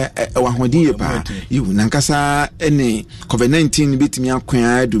wa hodin ye pa you nankasa ene COVID-19 bitimi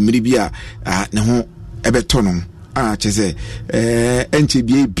akwan do mmiri bia ne ho ebeto no cheze enche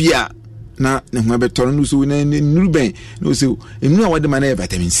bia na ne ho beto no so na nuruben no so enu a wode ma na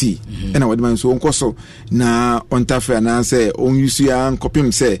vitamin C na wode ma so onkoso na ontafe na se onyusu ya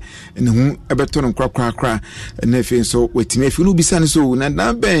nkopim se ne ho beto no krakrakra na fe so wetime fe no bisa ne so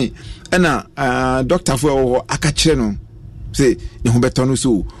na ben na doctor fo wo aka kire no say ne ho beto no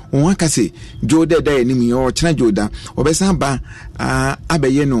so won aka say joda da ni mi o chena joda obesan ba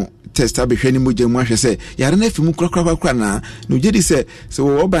abeye no test abehwe ni mogya mu ahwe say yare na afi mu krakrakra na no jedi say so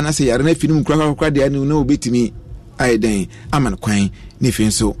oba na say yare na afi mu krakrakra de na obetimi aiden aman kwan ne fi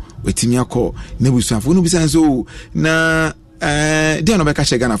nso wetimi akọ na busuafo no bisan so na dia no beka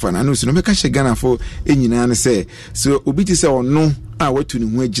shegana fo na no so no beka shegana fo enyina ne say so obi ti say ono a watu ne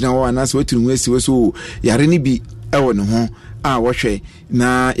ho agina wa na so watu ne ho asi so yare ni bi ewo ne ho a wohwe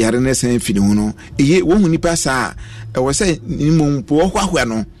na yare na san fi ne ho no eye wo hu nipa sa ewo say ni mo po hwahwa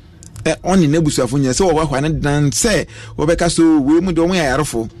no oni na busuafo nya say wo hwahwa na dan say wo beka so we mu de wo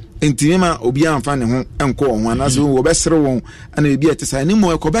yarefo entimema obi amfa ne ho enko ho anaso wo besere won ana ebi etesa ni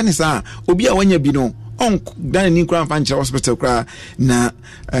mo ekoba ne sa obi a wanya bi no on dan ni kra amfa nche hospital kra na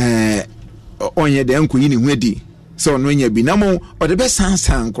onye de enko yi ne hu adi so no nya bi na mo o de be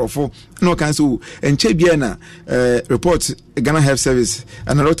sansan krofo no kan so enche bia na report Ghana Health Service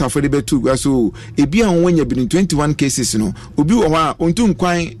and a lot of for the betu so ebi an wanya bi 21 cases no obi wo ha ontu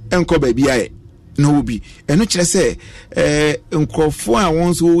kwan enko ba bia no obi eno kire se nkrofo a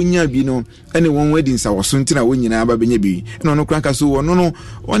won so wonya bi no ene won wedding sa wo so ntina won nyina ba benya bi no no kranka so wono no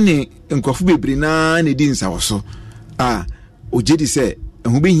one nkrofo bebre na ne din sa wo so ojedi se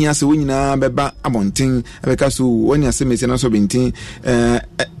ehu be hia se won nyina beba abonten abeka so won ya se mese na so bintin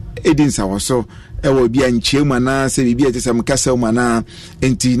edin sa wo so ewo bia nchiemu na se bibia tesa mkasa na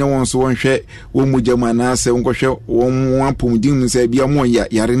enti na won so wonhwe wo mogya mu na se wonkɔhwe won apomdin mu se bia mo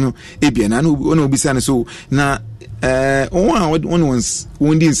yare no ebia na no obisa ne so na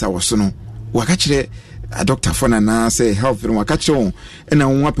won din sa wo so no waka kire a doctor for na se health no waka kire won na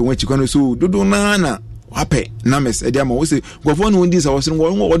won apɛ won chikwa no so dodo na wapɛ names edi ama wo se gofo no won din sa wo so no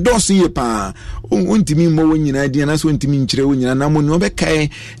wo doso ye pa ontimi mo won nyina dia na so ontimi nkyire won nyina na mo no bɛkae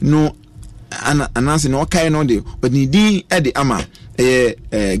no anansi no kai no de but ni din e de ama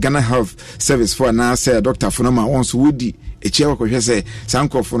Ghana Health Service for na say doctor for no ma won so wodi echi akɔhwɛ sɛ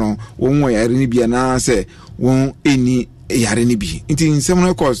sankofo no won wo yare ni bia na sɛ won eni yare ni bi nti nsɛm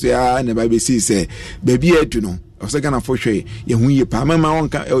no course ya na ba be si sɛ ba bi adu no ɔsɛ Ghana fo hwɛ ye hu ye pa mama won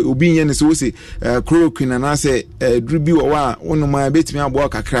ka obi nye ne so wo se chloroquine na sɛ duru bi wo wa won ma betimi abo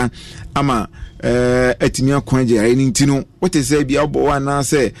kakra ama atimi akwan je yare ni ntino what is say bia bo na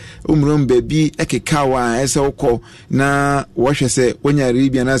say umrum baby ekeka wa ese ukọ na wo hwe say wonyare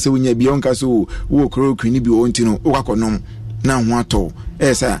bia na say wonya bia onka so wo kro kwini bi wo ntino ukakonom na ho ato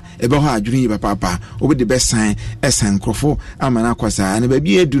esa ebe ho adwuni papa obi de besan esan krofo ama na kwasa na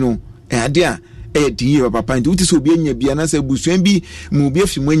baby edu no ade a di papa nti wuti so obi anya bia na say busuan bi mu obi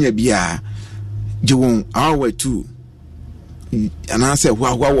afi mu anya bia je won awa tu ana say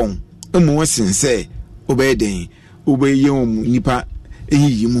hwa won emu wasin say obeden obeye om nipa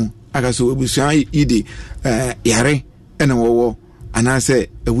eyiyi mu aka so obusuan ide yare ena wowo ana say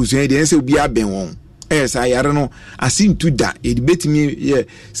obusuan ide say obi aben won sa yare no asintu da e betimi ye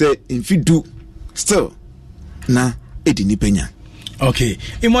say infidu still na edi nipanya. Okay,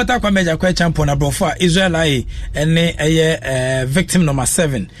 Imota kwa meja kwa champion na brofo Israel ai ene eye victim number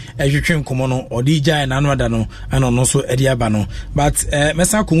 7 ehwetwe nkomo no odija na no ada no ana no so edi aba no but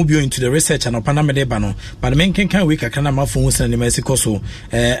mesa ko mu bio into the research and opana me de ba no but men kan we kakra na mafo hu sene Mexico so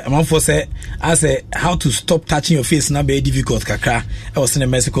amafo say as how to stop touching your face na be difficult kakra e was in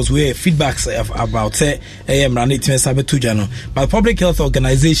Mexico so we feedbacks about say mrana itmesa be tuja no but public health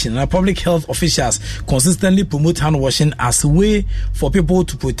organization and public health officials consistently promote hand washing as a way for people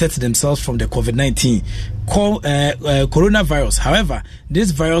to protect themselves from the COVID-19 coronavirus. However,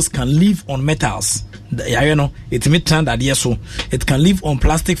 this virus can live on metals. It may turn that yes, so it can live on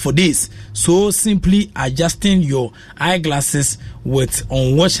plastic for days. So simply adjusting your eyeglasses with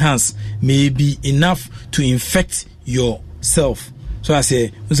unwashed hands may be enough to infect yourself. So I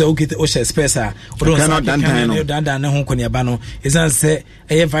say, okay, the OSHA spacer, or don't dan home bano. Is that say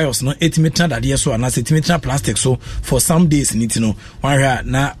a virus no 8 meter that yes, so and as 8 meter plastic. So for some days, need to know one here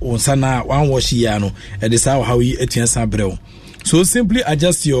na on sana one wash yano, and this how we eat breo. So simply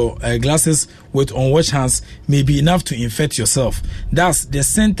adjust your glasses with unwashed hands may be enough to infect yourself. Thus, the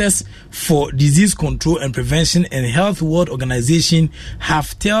Centers for Disease Control and Prevention and Health World Organization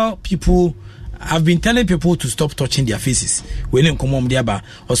have I've been telling people to stop touching their faces. When in common diaba,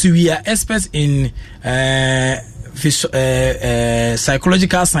 also we are experts in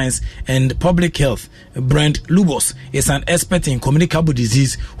psychological science and public health. Brent Lubos is an expert in communicable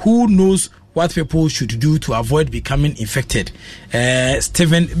disease who knows what people should do to avoid becoming infected.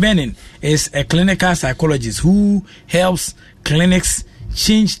 Stephen Benin is a clinical psychologist who helps clinics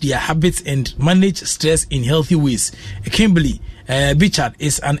change their habits and manage stress in healthy ways. Kimberly Bichard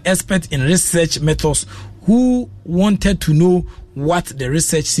is an expert in research methods who wanted to know what the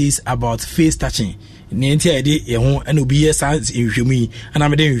research says about face touching.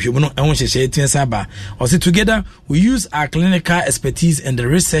 Together we use our clinical expertise and the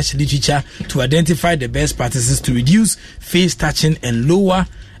research literature to identify the best practices to reduce face touching and lower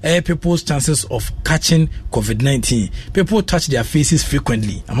people's chances of catching COVID-19. People touch their faces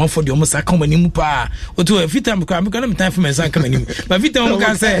frequently. I'm for the almost a common pa. Or to every time I'm going to time for my son coming in. But every time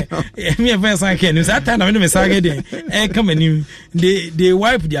I say, me a first I can use that time I'm coming in. They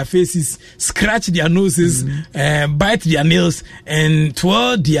wipe their faces, scratch their noses, bite their nails, and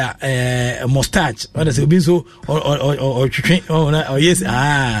twirl their mustache. What does it mean? So or yes,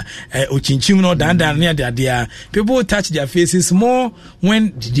 or chinchim no down near their people touch their faces more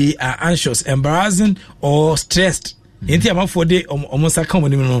when they are anxious, embarrassing, or stressed. When they are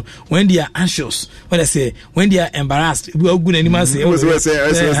anxious, when I say when they are embarrassed, we are good animals say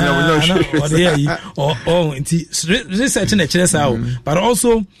research in the chest out, but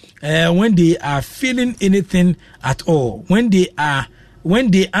also when they are feeling anything at all, when they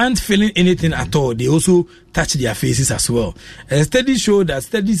aren't feeling anything at all, they also touch their faces as well. Studies shows that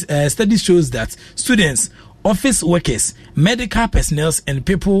students, office workers, medical personnel, and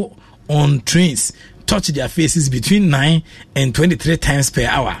people on trains touch their faces between 9 and 23 times per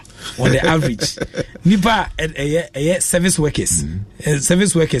hour on the average. Nipa service workers,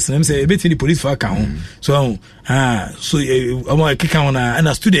 let me say between the police for account. So and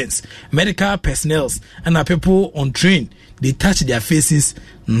students, medical personnel, and people on train, they touch their faces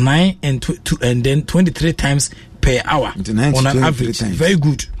 9 and then 23 times per hour on an average. Times. Very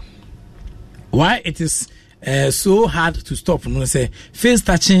good. Why it is so hard to stop? Say face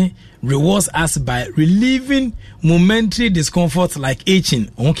touching rewards us by relieving momentary discomfort like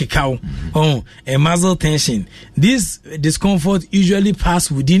itching, and muscle tension. This discomfort usually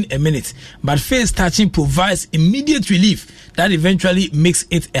passes within a minute, but face touching provides immediate relief that eventually makes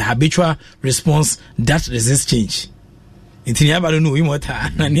it a habitual response that resists change. Change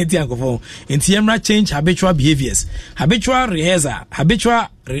habitual behaviors. Habit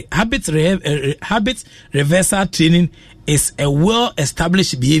reversal training is a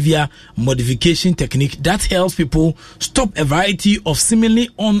well-established behavior modification technique that helps people stop a variety of seemingly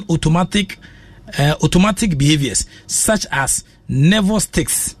automatic behaviors such as nervous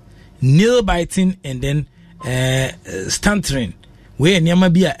tics, nail biting, and then stuttering. Where nyama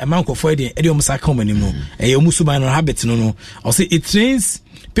bia e man kofo de e de omsa ka omani mu e omusuban no habit no or say it trains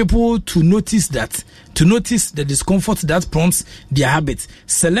people to notice the discomfort that prompts their habit,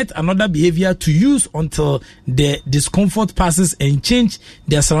 select another behavior to use until the discomfort passes, and change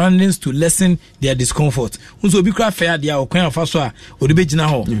their surroundings to lessen their discomfort. Unso bi kra fair dia o kwan afa so a odi be gina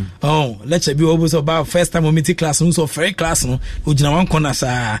ho lecture bi obus about first time meeting class unso fair class no o gina one corner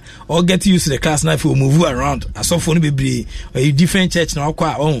sa or get used to the class now if you move around asofo no bebre a different church na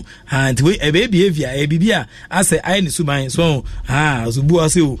akwa and we e behavior e bibia as I ni suban so so bu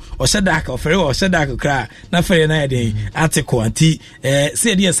ase o sheda ka fair o sheda ka na fair na dey article anti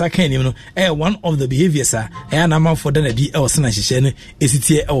say dey saka ni no one of the behaviors na man for the di e na hihye no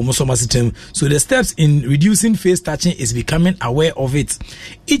esitie e wo so masetem. So the steps in reducing face touching is becoming aware of it.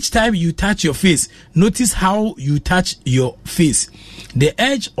 Each time you touch your face, notice how you touch your face, the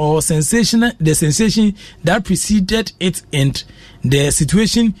edge or sensation that preceded it, and the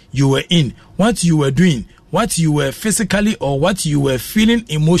situation you were in, what you were doing, what you were physically or what you were feeling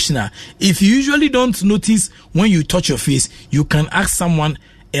emotional. If you usually don't notice when you touch your face, you can ask someone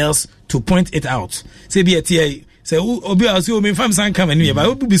else to point it out. Say be a say obi a say o me fam san come anyway, but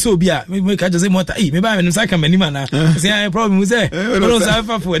obi be so obi a me ka just say motor me ba me san come anyway na say problem we say no say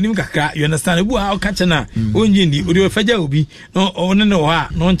for anim kakra, you understand? Obi how catch na onye ndi odi ofaja obi no ha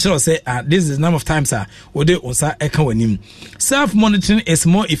no nchero say this is number of times odi onsa e ka wanim. Self monitoring is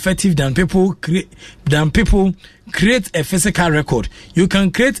more effective than people create a physical record. You can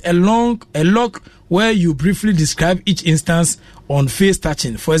create a log where you briefly describe each instance on face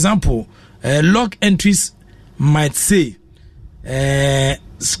touching. For example, log entries might say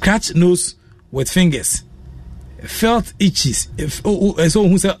scratch nose with fingers, felt itches, so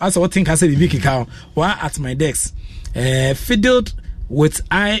who said as I think I said Vicky cow while at my desk, fiddled with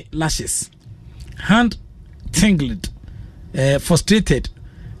eyelashes, hand tingled, frustrated,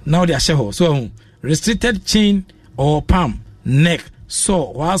 now they are sheho, so restricted chin or palm, neck,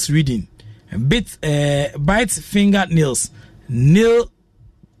 sore whilst reading, bites fingernails, nail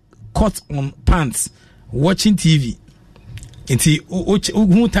cut on pants, watching TV. Inti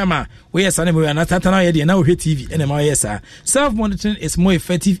time we are sanebo na tatana ye na we TV and yes. Self monitoring is more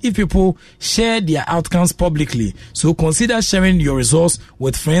effective if people share their outcomes publicly. So consider sharing your results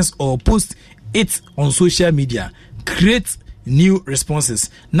with friends or post it on social media. Create new responses.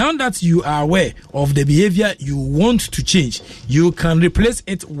 Now that you are aware of the behavior you want to change, you can replace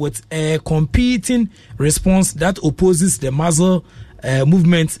it with a competing response that opposes the muscle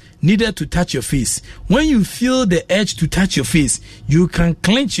movement needed to touch your face. When you feel the urge to touch your face, you can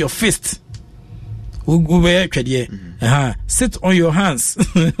clench your fist. Sit on your hands.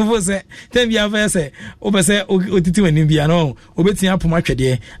 So I say,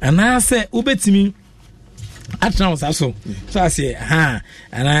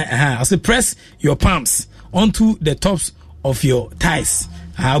 I say, press your palms onto the tops of your thighs.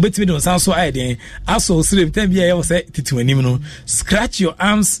 Scratch your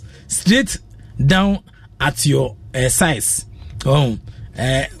arms straight down at your sides.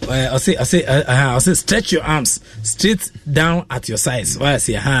 I'll say stretch your arms straight down at your sides. I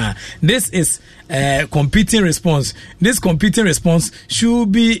say, this is a competing response. This competing response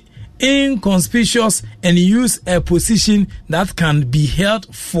should be inconspicuous and use a position that can be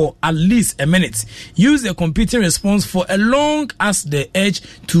held for at least a minute. Use a competing response for as long as the urge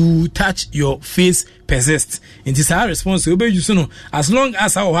to touch your face persists. It is our response. As long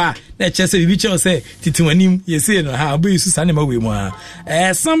as our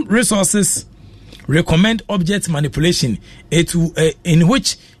some resources recommend object manipulation in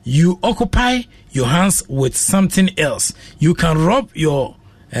which you occupy your hands with something else. You can rub your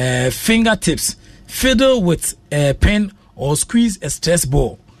fingertips, fiddle with a pen, or squeeze a stress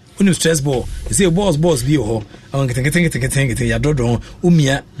ball. When you stress ball, you say balls be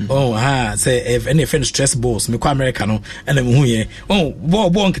say if any friend stress balls me kwa America no and them hu ye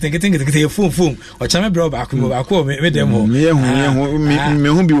ball foam or chame bro back me dem ho me hu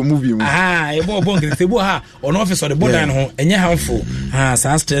bi movie mu e ball on office or the border ho enye harmful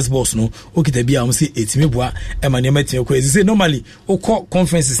sa stress balls no okita bia am say etimi boa e ma ne matimi ko say normally o call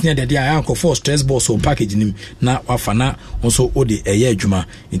conferences near the anko for stress balls o package nim na wafa na so o de eye adwuma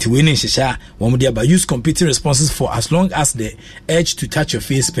nti we ni hihia wo de ba use competing responses for as long as the urge to touch your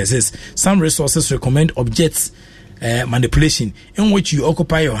face persists. Some resources recommend objects manipulation in which you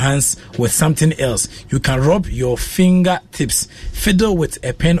occupy your hands with something else. You can rub your fingertips, fiddle with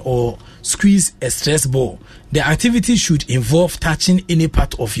a pen, or squeeze a stress ball. The activity should involve touching any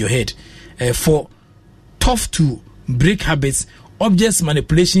part of your head. For tough to break habits, objects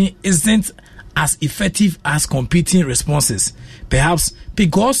manipulation isn't as effective as competing responses. Perhaps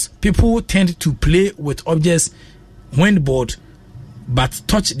because people tend to play with objects when bored, but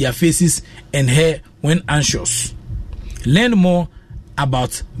touch their faces and hair when anxious. Learn more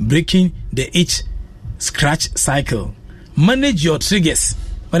about breaking the itch scratch cycle. Manage your triggers.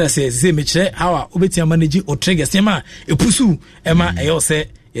 What I say me how I manage your triggers. Ema epusu ema say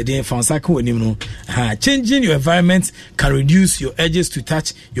changing your environment can reduce your urges to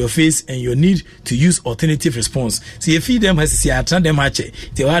touch your face and your need to use alternative response. See, if you them has see atran them hache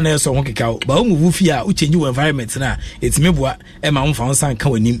te wa na so won keka ba move fear u change your environment na it meboa e ma won san ka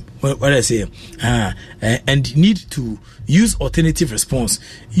wanim what I say and need to use alternative response.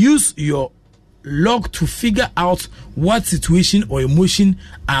 Use your log to figure out what situation or emotion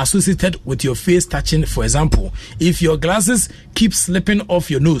are associated with your face touching. For example, if your glasses keep slipping off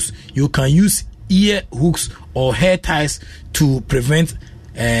your nose, you can use ear hooks or hair ties to prevent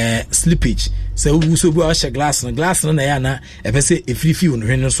slippage. So we wash a glass na yana e say if you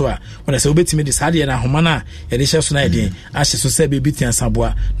no so a when I say obetimi this hard na homa na e de hye so na e den a hye so say baby tian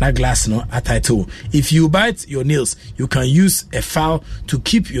saboa na glass no ataito. If you bite your nails, you can use a file to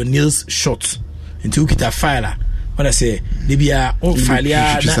keep your nails short. Into kita file when I say libya o file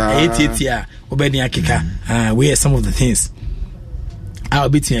ya na 88 ya obedi akika wear some of the things I'll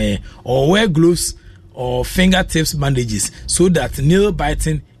be or wear gloves or fingertips bandages so that nail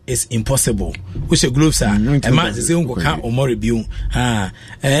biting is impossible. Which gloves are a man say unko kan or more review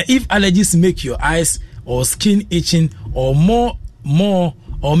if allergies make your eyes or skin itching or more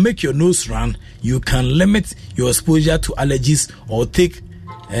or make your nose run, you can limit your exposure to allergies or take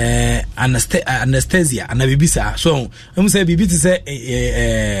anesthesia and bibisa. So I'm say bibiti say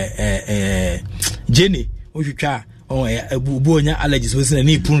Jenny we should try buonya allergies we say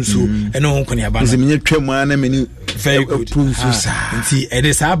ni punsu eno ho konia ba na menye twam ana meni very good punsu nti e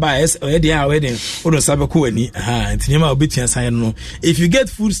dey say ba es e dey wedding odo sabe ko ani nti nyama obetia san no. If you get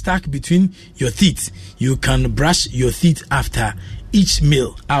food stuck between your teeth, you can brush your teeth after each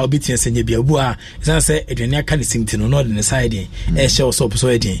meal. I'll be telling you, Bua, as I say, Edenia can sing to no in the side, shell soap so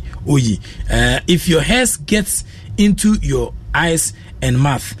if your hair gets into your eyes and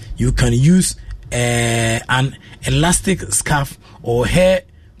mouth, you can use an elastic scarf or hair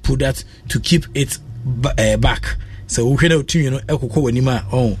product to keep it back. So we can ekoko wanima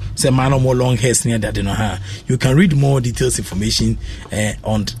oh say man no more long hairs near that no ha. You can read more details information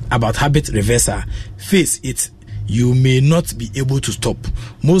on about habit reversal. Face it, you may not be able to stop.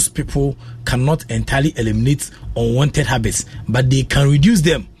 Most people cannot entirely eliminate unwanted habits, but they can reduce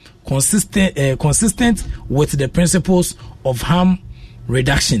them. Consistent with the principles of harm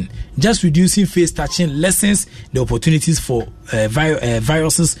reduction. Just reducing face touching lessens the opportunities for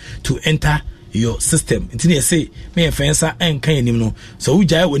viruses to enter your system. Until say me fensa and can no. So we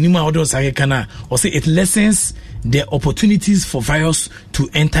jai when you ma say kana or say it lessens the opportunities for virus to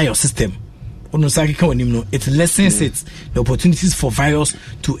enter your system. It lessens it the opportunities for virus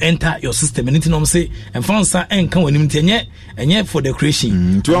to enter your system. And I'm say and found sa and come when and yet for the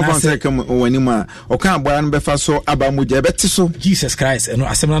creation. Jesus Christ and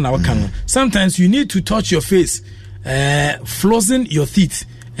sometimes you need to touch your face, flossing your teeth,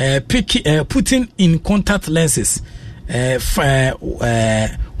 putting in contact lenses,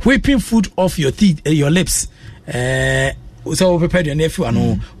 wiping food off your teeth, your lips. So prepare your nephew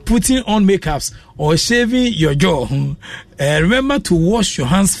and putting on makeups or shaving your jaw. Remember to wash your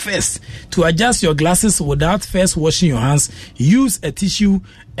hands first. To adjust your glasses without first washing your hands, use a tissue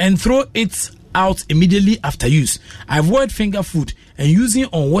and throw it out immediately after use. Avoid finger food and using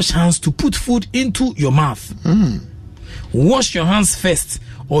unwashed hands to put food into your mouth. Wash your hands first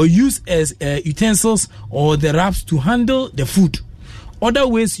or use as utensils or the wraps to handle the food. Other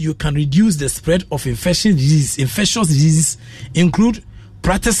ways you can reduce the spread of infectious diseases include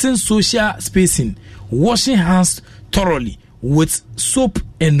practicing social spacing, washing hands thoroughly with soap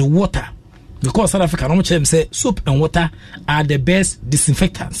and water. Because South Africa, I'm say soap and water are the best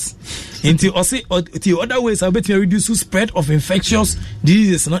disinfectants. Until other ways, I bet you reduce the spread of infectious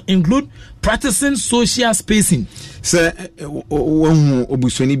diseases include practicing social spacing. Say when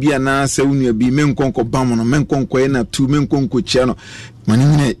obusoni bi ana say unu bi menkonko bamono menkonko e na tu menkonko chiano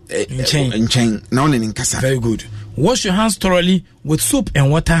manine nchen na one nkasa. Very good. Wash your hands thoroughly with soap and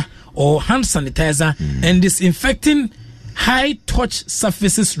water or hand sanitizer and disinfecting high touch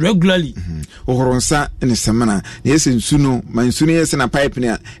surfaces regularly. Ohoronsa ne samana yes nsuno mansuno yes na pipe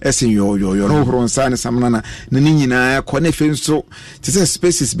ne esen yo no ohoronsa ne samana na ne nyina ko ne fenso te say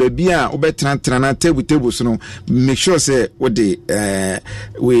spaces baby a obetra na table so no make sure say what the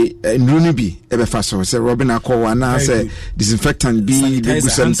we nrunu bi ebe fa so say Robin akwa na say disinfectant bi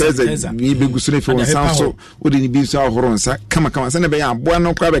sanitizer bi beguso ne fe won so what the bi so ohoronsa kama say ne be ya aboa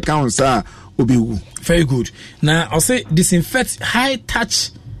no kwa be ka onsa obewu. Very good. Now I'll say disinfect high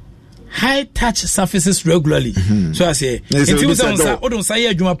touch surfaces regularly. So I say until don't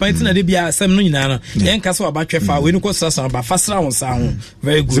say adwuma panti na de bia asem no nyina no yen kasa abatwefa we no ko sasa ba fasra won sa ho.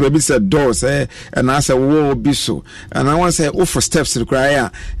 Very good. So baby said doors and I say wo bi so and I want say for steps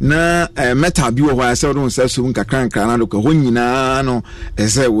require na metal bi wo ho say don't say so nkakran na ko ho nyina no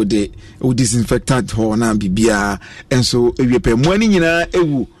say wo disinfectant ho na bibia enso ewipe mo ani nyina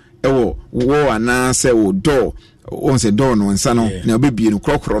ewu ewo wo ana say wo door on se door no nsa no na obebie no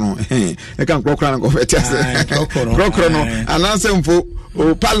krokro no e kan krokro na go fete ase krokro no ana se mfo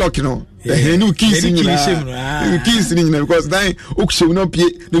o padlock no no keys ni na because then okushew no pie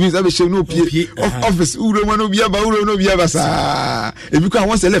no means abe shew no pie office uro no bia sa e bi kwa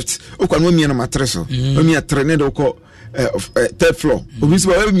once left okwa no mi na matreso o mi atrene do ko third floor obisi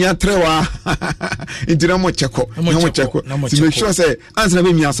ba we mi atrewa intira mo cheko to make sure say answer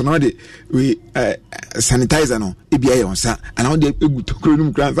be mi aso na de we sanitizer no e bia ye onsa ana de egutokro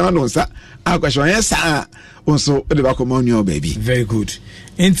num kran sa no onsa akwasho yesa also the back of your baby. Very good.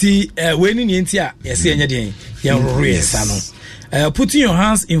 Enti when in India yes putting your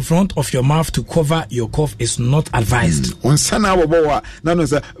hands in front of your mouth to cover your cough is not advised. On sana bobo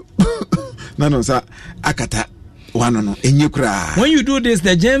nano akata. When you do this,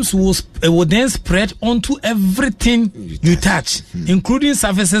 the germs will then spread onto everything you touch, including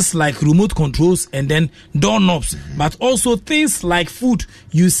surfaces like remote controls and then doorknobs, but also things like food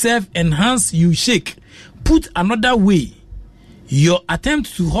you serve and hands you shake. Put another way, your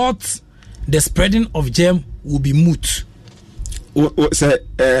attempt to halt the spreading of germ will be moot. Say,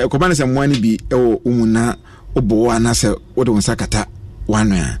 Komana se mwani bi umuna obo ana se wodo nsakata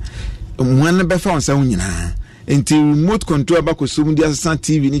wanwa. Mwana befa onsa unyina. Enti remote control abako sum dia san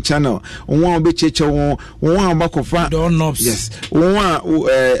TV ni channel won obe cheche won abako fa doorknobs yes won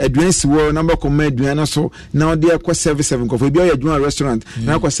aduansi wo number come aduana so na ode akwa service 7 kofu bi o aduan restaurant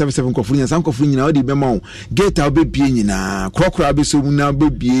na akwa service 7 kofu nya san kofu nyina ode be ma gate a obe bie nyina krokro abesum na obe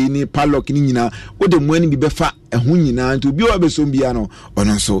bie ni padlock ni nyina ode muani bi be fa ehun nyina nti obi o abesom bia no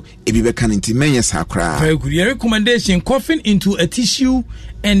ono so ebi be kan nti menye sakra. Very good. Your recommendation: coughing into a tissue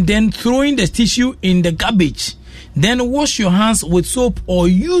and then throwing the tissue in the garbage. Then wash your hands with soap or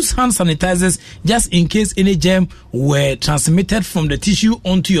use hand sanitizers just in case any germ were transmitted from the tissue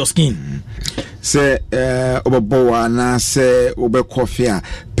onto your skin. Say obobowa na say obe coffee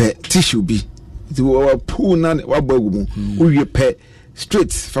pe tissue bi. Ti pool na wabagu mu. Uye pe straight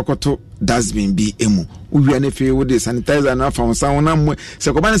fakoto dustbin bi emu. Uye ne fe wo de sanitizer na fa wonsa wona mo.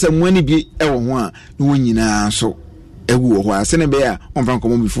 Se ko ba ne se mo ani bi e wo ho a no nyina so. If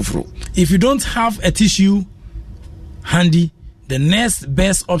you don't have a tissue handy, the next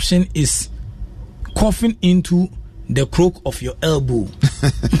best option is coughing into the crook of your elbow.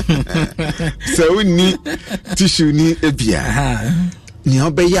 So we need tissue ni ebia. Ni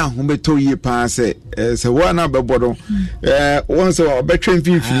obeya ho beto ye pa se one na bebodo once o betwen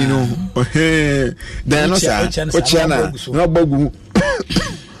fifini no then no sa o chiana no bogu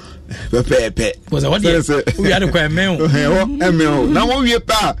pepe was what we had a mail now when we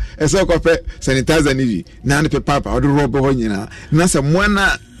pa e so ko pe sanitizer ni na paper o do rob ho nyina na se mo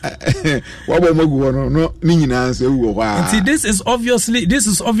na wabo magu no ni nyina so ewu ho see this is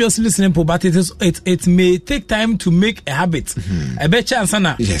obviously simple, but it may take time to make a habit. A bet chance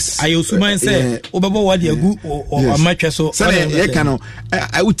na ayosuma say obabo wadi agu or amatwa so say e kan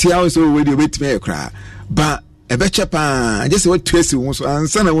I would tell so we dey wait me kra but a betcha pa just what trace won and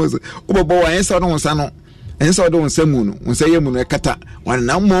sana was obobo wa ensa no nsa no ensa do nsa mu no nsa ye mu no kata wan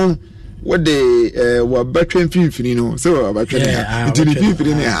na mo what the wa betwen finfini no so betwen itini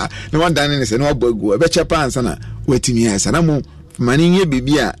finfini ne ha na wan dan ne se no obogu a betcha pa sana wetimi ya sana mo mani nye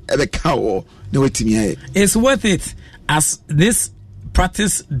bibia e be ka wo na wetimi ya. It's worth it as this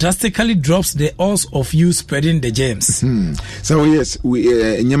practice drastically drops the odds of you spreading the germs. So yes,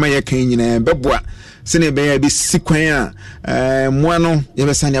 we nyama ya kan nyina beboa sene be ya bi sikwan a mo ano ye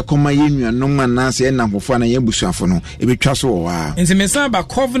be sane akoma ye nuanom anase ye namfofo na ye busuafo no e be twa so wa nti me san ba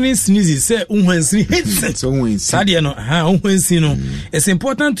coughing sneezes say unhwansini so unhwansi sade no unhwansi no. It's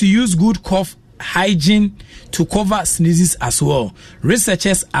important to use good cough hygiene to cover sneezes as well.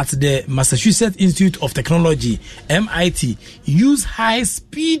 Researchers at the Massachusetts Institute of Technology, MIT, use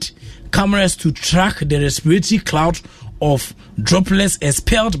high-speed cameras to track the respiratory cloud of droplets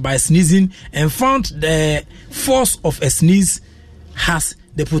expelled by sneezing and found the force of a sneeze has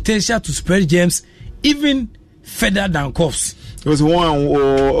the potential to spread germs even further than coughs. There was one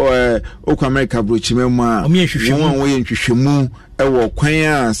America brochimema one way in Chishimu ewo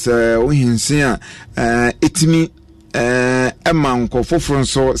kwan se ohinsia etimi ema nkofoforo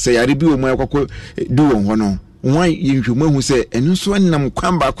nso se yare bi omu akoko du won ho no wan yinhwemu hu se enu so nam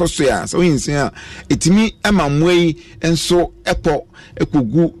kwan ba koso ya se ohinsia etimi ema mwei enso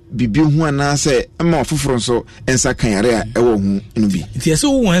ekogu bibi hu ana se ema ofoforo nso ensa kan yare a ewo hu enu bi ti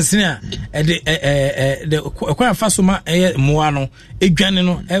so won sene a de kwan fasoma moa no edwane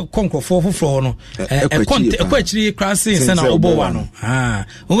no konkofo foforo no ekwachiri krase se na obowa no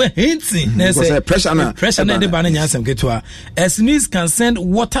we hinti na say pressure na de ba na nyansem ketwa. A sneeze can send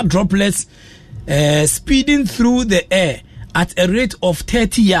water droplets speeding through the air at a rate of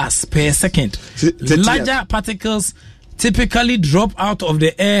 30 yards per second. Larger particles typically drop out of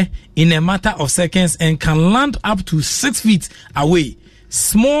the air in a matter of seconds and can land up to 6 feet away.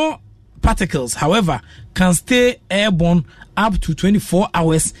 Small particles, however, can stay airborne up to 24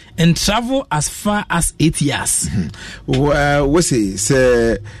 hours and travel as far as 8 years. We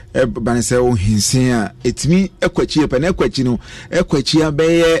say banese o hinsia etimi ekwachi epa na ekwachi no ekwachi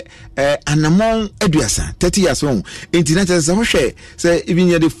abeye anamon aduasa 30 years on internet se ho hwe say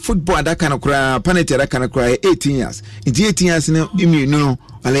even the football adaka na kura penalty adaka na kura 18 years inti 18 years no iminu no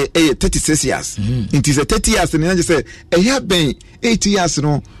ale 36 years inti 30 years no na say ben 80 years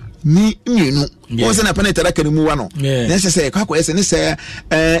no ni iminu o se na penalty adaka ni mu wa no na se kwakwa ese ne se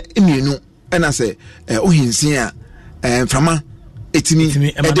iminu na se o hinsia frama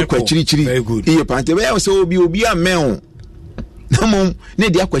etimi ede kwachirichiri iye pante be so obi ameo namom ne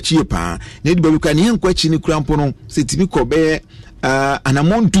de akwachi pa ne de babuka ne yankwachi ni kurampo no setimi ko be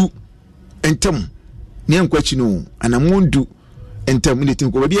anamondu entem ne yankwachi no anamondu entem ne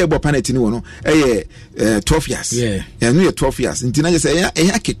tim ko be ebo paneti ni wono 12 years no 12 years ntina je say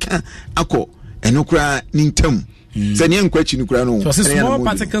akeka akọ enokura ni ntem. So small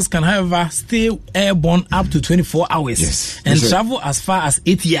particles can, however, stay airborne up to 24 hours and travel as far as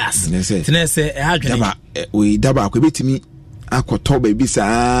 8 years. We daba kwebetimi akoto baby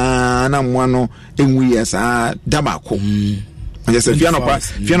sa na mwano enwi ya sa daba ko. Yes,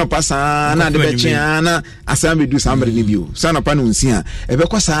 fiano pasa na de becha na asambe du sambre ni bio. Sana pa no nsia. Ebe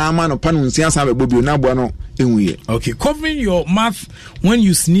kwa sa ma no pa no nsia sa be bobio na bua no enwie. Okay, covering your mouth when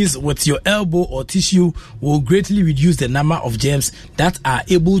you sneeze with your elbow or tissue will greatly reduce the number of germs that are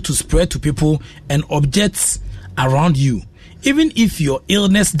able to spread to people and objects around you. Even if your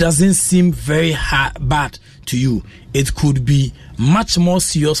illness doesn't seem very bad to you, it could be much more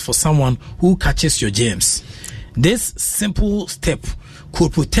serious for someone who catches your germs. This simple step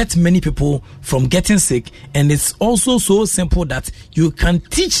could protect many people from getting sick, and it's also so simple that you can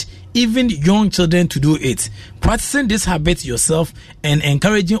teach even young children to do it. Practicing this habit yourself and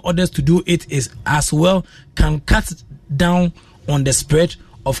encouraging others to do it is as well can cut down on the spread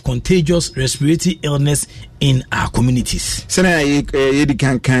of contagious respiratory illness in our communities. Sena yedi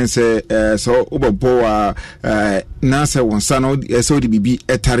kan say so obobo na say wonsa no so di bibi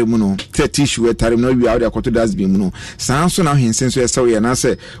etare mu no tissue etare mu no wi awde akoto das bi mu no san so na hensen so say we na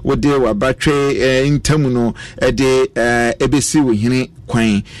say wo de wa batwe intamu no de ebesi wo hene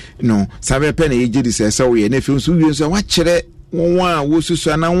kwan no sabe pe na yeji di say we na fi so wi so wa kire won a wo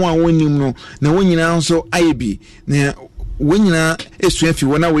susu na won a wonim no na won nyina nso ayebi na wonyina esuafi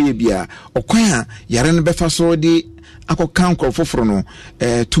wona we bia okwan yare no befa so de akokan krofoforo no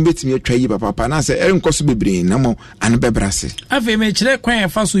tumbetimi atwa yi papa na se enkoso bebre na mo an bebrase ave me kire kwan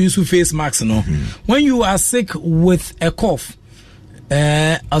fa so use face mask no when you are sick with a cough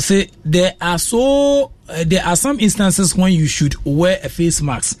I say there are some instances when you should wear a face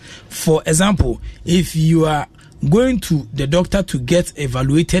mask. For example, if you are going to the doctor to get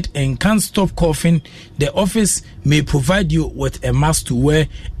evaluated and can't stop coughing, the office may provide you with a mask to wear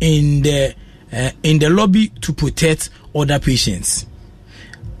in the lobby to protect other patients.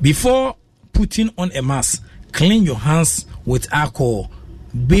 Before putting on a mask, clean your hands with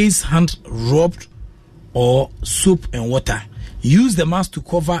alcohol-based hand rubbed or soap and water. Use the mask to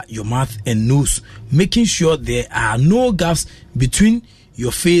cover your mouth and nose, making sure there are no gaps between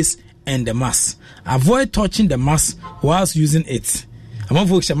your face and the mask. Avoid touching the mask whilst using it. I'm not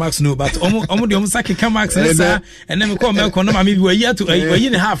focused on mask no, but almost like a mask and then we call Malcolm. Maybe we're here to a year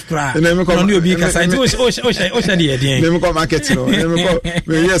and a half. Cry. And then we call you because I do. Then we call marketing. Then we call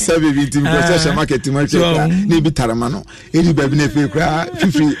we here serving team process marketing. Maybe Taramano. Any baby never cry.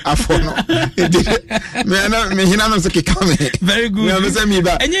 Free afono. Me hina no say come. Very good. Me say me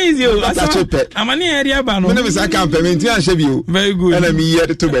ba. Enye easy o. Amani area ba no. Me say camp me nti an shebi o. Very good. And me here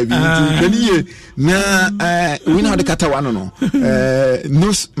to baby. Then na we know the katawa no.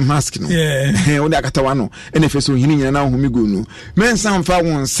 Nose mask no wona akata wa no ene feso hini nyina na homigu no mensa mfa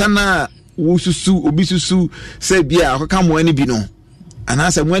won sana wo susu obi susu se bia akaka mo ani bi no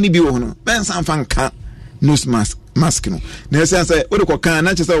anasa mo ani bi wo no mensa mfa nka nose mask no na say wo de kokan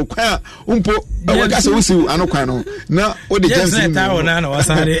na chese wo kwa umpo wo ka se wo si anokwan no na wo de jensen na na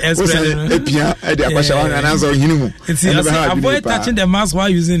wasare express epia e de akwasha wa anasa hini mu avoid touching the mask while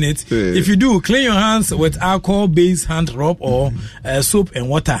using it. If you do, clean your hands with alcohol based hand rub or soap and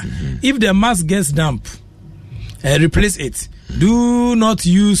water. If the mask gets damp, replace it. Do not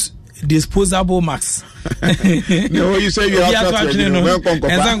use disposable masks. No, you say you have to actually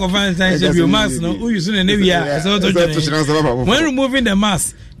when removing the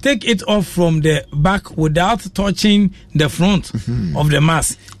mask, take it off from the back without touching the front of the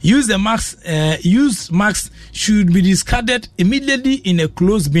mask. Use masks should be discarded immediately in a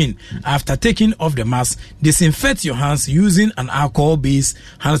closed bin. After taking off the mask, disinfect your hands using an alcohol-based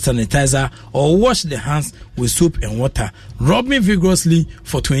hand sanitizer or wash the hands with soap and water. Rubbing vigorously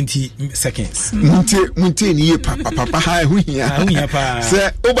for 20 seconds. Munte ni papa ha hu hia pa. Se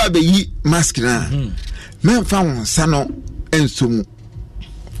oba be yi mask na. Men fa won sano ensomu.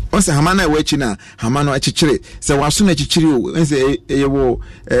 Onse hamana wechi na hamano achichire se waso na achichire o ense eyewo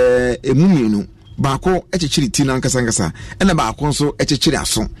emuminu baako achichire ti na nkasa ena baako nso achichire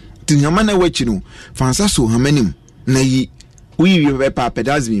aso ti hamana wechi no fansa so hamanim na yi uyi be pa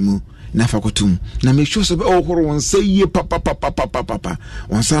pedazmi mu na fakotum na make sure so be ohoro won se yi papa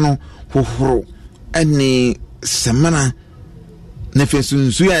wonsa no hohoro eni semana na fesu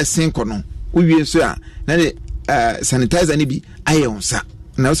nsu ya senko no uwie so a na de sanitizer ni bi ayonsa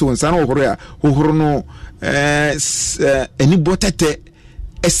na so wonsa no hohoro no eni botete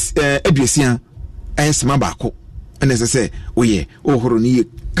aduasia ayesema baako ene se oye ohoro ni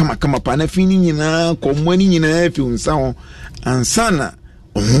kama pa na fini nyina komani nyina fi wonsa ho ansana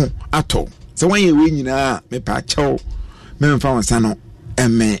oho ato se wanye we nyina me pa chawo me mfa wonsa no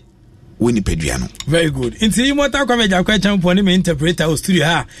eme Winnipediano. Very good. Inti imota kwa meja kwa champo ni me interpreter o studio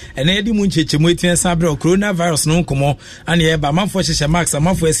ha. Ene edi mu nchechemu etia sabre coronavirus no nkomo ane ye ba manfo hyehyɛ max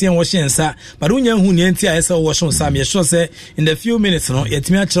manfo esien wo hye nsa but unya hu ne ntia ese wo hye nsa me sure say in the few minutes no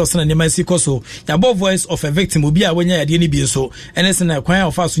yetimi a kyerɛ sna ne masi koso ya bo voice of a victim obi a wonya yade ne bi nso ene se na kwan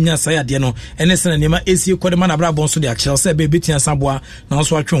ofa so nya sa yade no ene se na ne ma esi kode ma na bra bon so de a kyerɛ sɛ be betia saboa na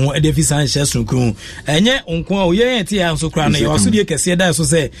so atwe ho ede fi san hye sonkru enye nko a o ye tia nso kra na ye waso de kese da so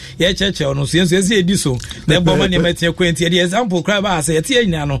sɛ ye church no so yenso edi so na ebo ma ne metie kwenti the example cry ba say tie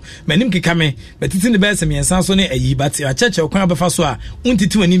nyina no manim keka me betiti ne be se me ensan so ne ayi but a church kwan abefa so a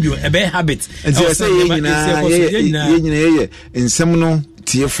untiti wani bio e be habit e say nyina ye ensem no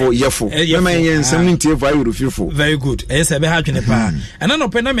tiefo yefo mema ye ensem no tiefo ayo fifo very good yes e be ha dwene pa and no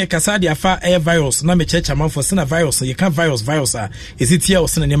pe na me kasa dia fa air virus na me church amafo se na virus you can virus a is it here o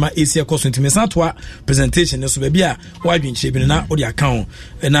se na nema esi ekoso ntime santoa presentation so be bia wadwen che bi na o dia account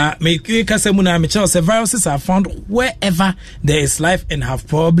na me kasa mu na me che say viruses are found wherever there is life and have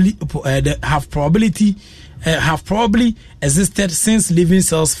probably existed since living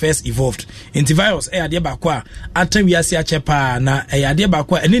cells first evolved. Antivirus ade bakwa atam wiase achepa na ade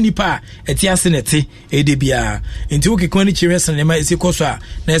bakwa ene nipa eti asenete ede bia enti wo kekoni chires na ma esi koso a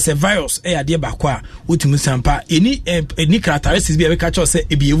na ese virus ade bakwa wotimu sampa eni characteristics bia we ka cho se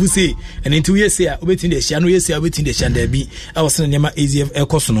ebiewu se ene enti wo yese a obetin de hia no yese a obetin de hia da bi e wo se na ma AZF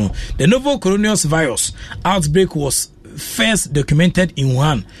ekoso no. The novel coronavirus outbreak was first documented in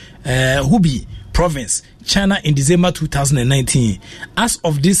Wuhan, Hubei province, China in December 2019. As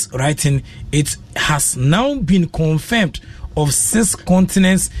of this writing, it has now been confirmed of 6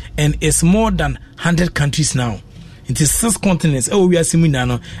 continents and is more than 100 countries now. It is 6 continents. We are seeing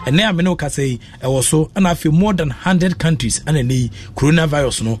now, and now I can say also, and I feel more than 100 countries. And the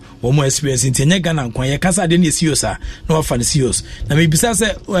coronavirus, no, one more experience in Ghana. Kwanya kasa deni serious, no often serious. Now maybe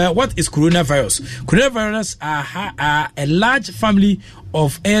say, what is coronavirus? Coronavirus are a large family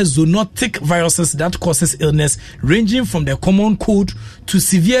of zoonotic viruses that causes illness ranging from the common cold to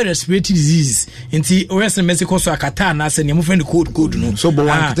severe respiratory diseases. Inti Western Mexico so akata na se nemu friend cold no. So bo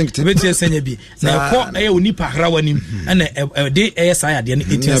one think to betia senya bi. Na ko onipa hrawanim and dey ASI de na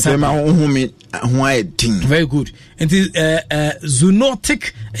very good. Inti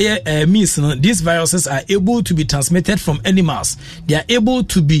zoonotic means these viruses are able to be transmitted from animals. They are able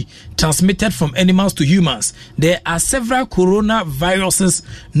to be transmitted from animals to humans. There are several coronaviruses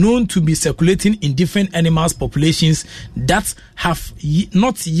known to be circulating in different animals populations that have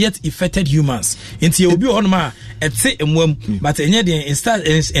not yet affected humans. Inti obi onma etse emwam but enye de instead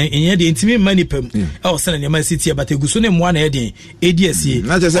enye de intimi manipem e o sene nyama city but eguso ne mwa na e de EDSA.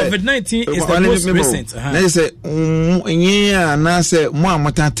 COVID-19 is the most recent. Na say enye na say mo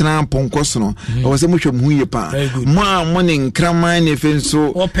amatatra ponkoso no o se mo hwem hu ye pa mo amone nkraman ne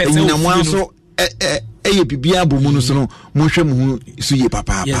fenso na mo so eye bibia bomu no so no mo hwem hu so ye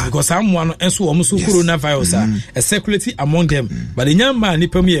papa. Yes, because someone enso o so coronavirus a circulating among them but the nyama ni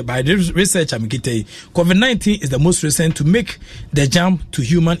pem by the research am kitay COVID-19 is the most recent to make the jump to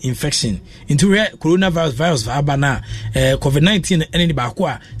human infection into coronavirus abana COVID-19 any ba ko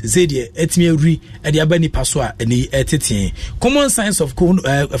a say the etimi awri e de abani paso a eni etete. Common signs of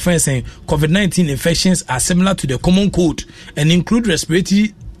COVID-19 infections are similar to the common cold and include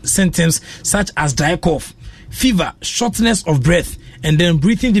respiratory symptoms such as dry cough, fever, shortness of breath, and then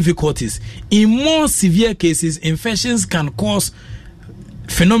breathing difficulties. In more severe cases, infections can cause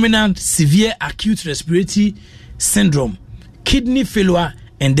phenomenal severe acute respiratory syndrome, kidney failure,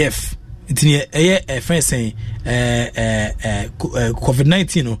 and death. It's a friend saying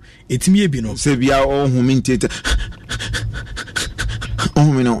COVID-19 no it's me no say we are all humanity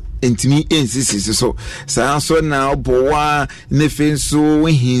no entimi insisi so so na bowa ne fenso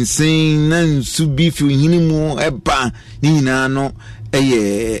hinsin na nsu bi fi hinimu eba ni nyina no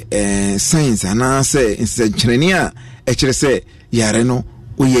science ana say nsenkyereni a ekere say yare no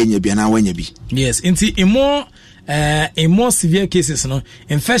oyenya bia na wanya bi. Yes, in more severe cases no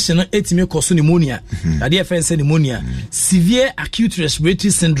infection no etimi cause pneumonia that the friend say pneumonia, severe acute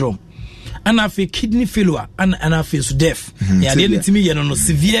respiratory syndrome, and after kidney failure and after death. Yeah, the etimi ye no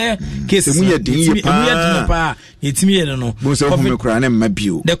severe cases. The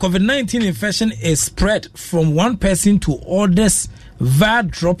COVID-19 infection is spread from one person to others via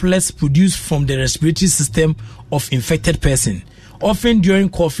droplets produced from the respiratory system of infected person, often during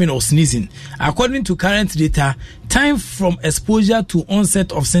coughing or sneezing. According to current data, time from exposure to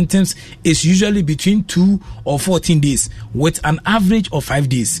onset of symptoms is usually between 2 or 14 days, with an average of 5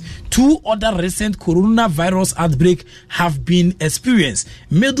 days. 2 other recent coronavirus outbreaks have been experienced.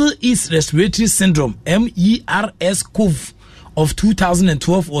 Middle East Respiratory Syndrome, MERS-CoV, of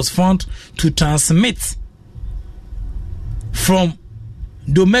 2012 was found to transmit from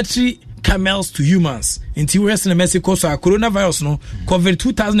dormitory camels to humans. In Western Mexico, so a coronavirus no COVID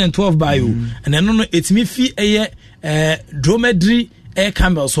 2012 by you, and then no it's me fi dromedary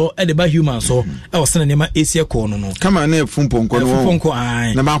camel so e de ba human so e wo sene nema esie ko no no kama na fumponko no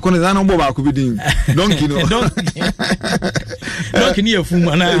na ba ko ne na bo ba ko bi din donkey no donkey ni efum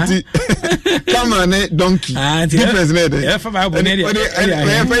ana kama ne donkey difference na de e fa ba bo ne de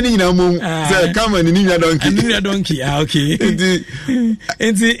e fa ni na mum say kama ni nya donkey okay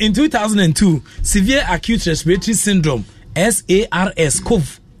in 2002 severe acute respiratory syndrome SARS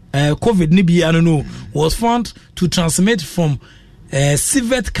COVID ni bi ano was found to transmit from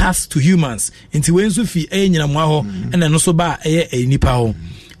civet cats to humans into when so fi nyina mo ho na no so ba nipa ho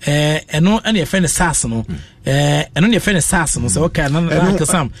eno na ye friend SARS no eno na ye friend SARS no so okay na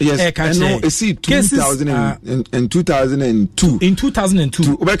kasam ka no see 2002 in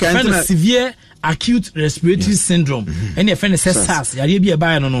 2002 severe acute respiratory syndrome and ye friend SARS ya bi e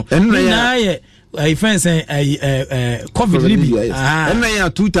ba no na ye friends COVID and na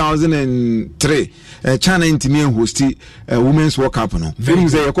 2003 China intimi host women's world cup no film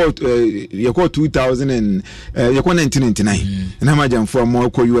say you call 2000 and you call 1999 na majamfo mo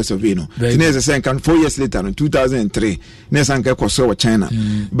ko US of no tinese say kan 4 years later no 2003 na sanka ko so China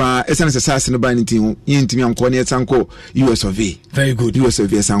ba essence SARS no ba intimi anko na sanko US of very good US of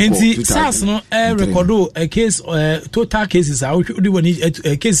sanko in SARS no record a case total cases how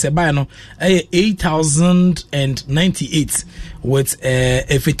the case by no 8,098 with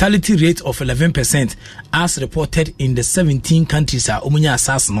a fatality rate of 11% as reported in the 17 countries umunya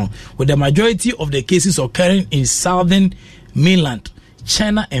SARS no, with the majority of the cases occurring in southern mainland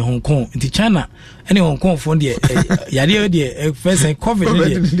China and Hong Kong. In China and Hong Kong for the first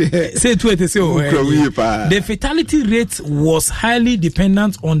COVID say to it the fatality rate was highly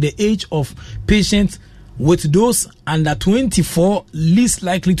dependent on the age of patients, with those under 24 least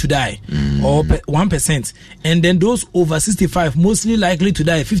likely to die, or 1%, and then those over 65 mostly likely to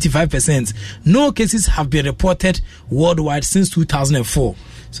die, 55%. No cases have been reported worldwide since 2004.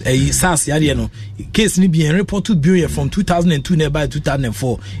 SARS yadi no case ni be reported bureau from 2002 nearby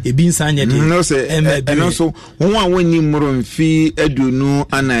 2004 e bin sanya de no say and also one when you more mfi edunu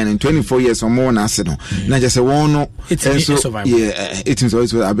anan 24 years or more na ase no na just say one no so yeah it is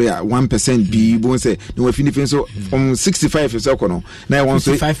always about 1% be bon say no we finish so from 65 so kono na one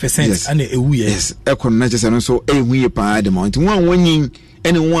so 5% and e wu yes e kono na just so e hu ye pa the mount one when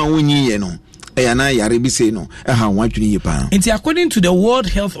anyone when you no according to the World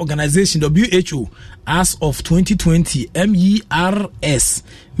Health Organization WHO, as of 2020, MERS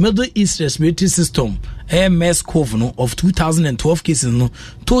Middle East Respiratory System MERS-CoV no, of 2012 cases no,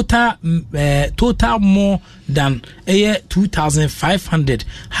 total more than 2,500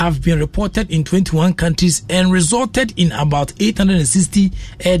 have been reported in 21 countries and resulted in about 860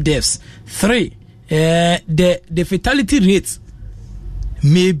 deaths. 3. The fatality rates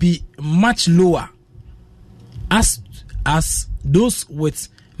may be much lower as those with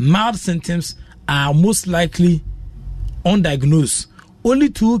mild symptoms are most likely undiagnosed. Only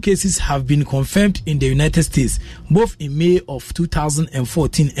 2 cases have been confirmed in the United States, both in May of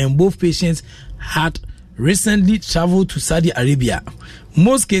 2014, and both patients had recently traveled to Saudi Arabia.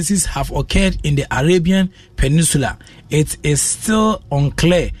 Most cases have occurred in the Arabian Peninsula. It is still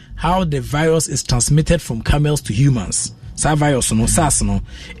unclear how the virus is transmitted from camels to humans. Virus no SARS no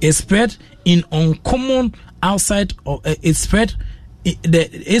is spread in uncommon outside of its spread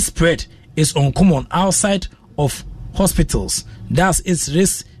is uncommon outside of hospitals. Thus it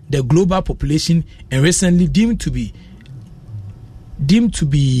risks the global population and recently deemed to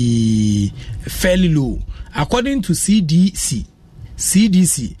be fairly low. According to CDC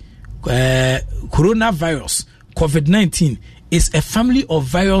coronavirus COVID-19 is a family of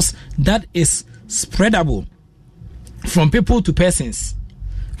virus that is spreadable from people to persons.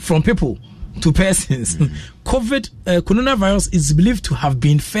 Coronavirus is believed to have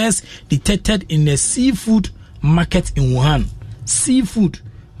been first detected in a seafood market in Wuhan,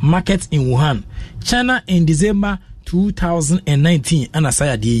 China in December 2019. And as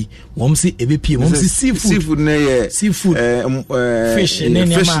I did, seafood fish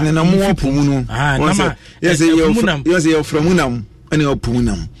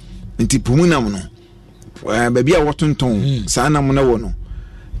baby a wotonton saa na mo na wo no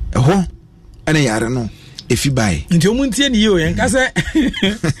eho ene yare no efi bai nti omuntie ni yo yen ka se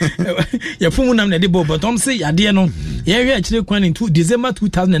ya pumunam na de bo but om se yade no ye hwe a kire kwan in December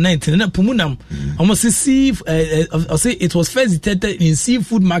 2019 na pumunam om se see say it was first detected in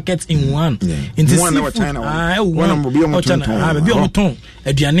seafood markets in Wuhan in the seafood one bi o ton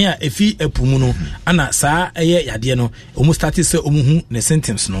aduane a efi apumu no ana saa ye yade no om start se om hu ne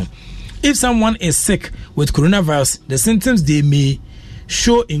symptoms no. If someone is sick with coronavirus, the symptoms they may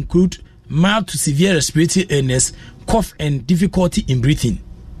show include mild to severe respiratory illness, cough and difficulty in breathing.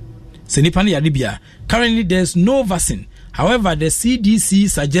 Currently, there's no vaccine. However, the CDC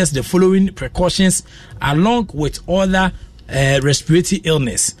suggests the following precautions along with other respiratory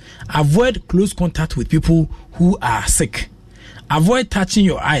illness. Avoid close contact with people who are sick. Avoid touching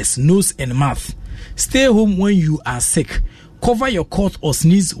your eyes, nose, and mouth. Stay home when you are sick. Cover your cough or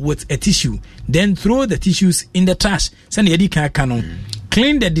sneeze with a tissue. Then throw the tissues in the trash.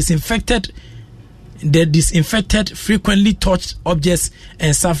 Clean the disinfected, frequently touched objects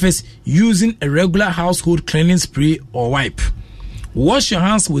and surface using a regular household cleaning spray or wipe. Wash your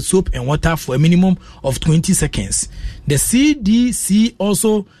hands with soap and water for a minimum of 20 seconds. The CDC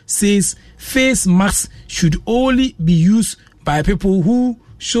also says face masks should only be used by people who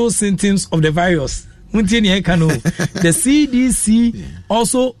show symptoms of the virus. The CDC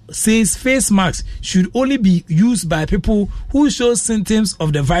also says face masks should only be used by people who show symptoms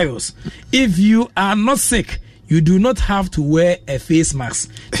of the virus. If you are not sick, you do not have to wear a face mask.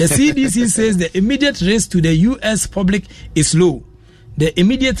 The CDC says the immediate risk to the U.S. public is low. The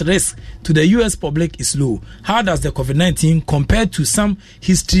immediate risk to the U.S. public is low. How does the COVID-19 compare to some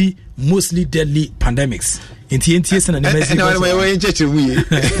history, mostly deadly pandemics?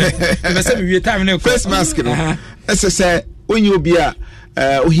 Face mask, as I say, when you be a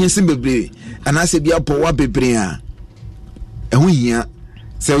Uhinsim Bebre, and I say be a poor Bebre, and we here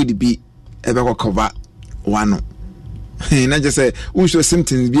say the be ever cover one. And I just say, who show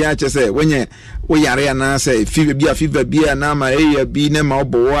symptoms be I just say, when you are and I say, fever be a nama, a be nema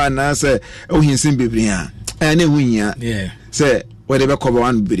boa, and I say, oh, he seem be and yeah, say, whatever cover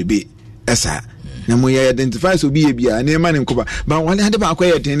one be, esa. And we identify so be a near man in cover, but one had about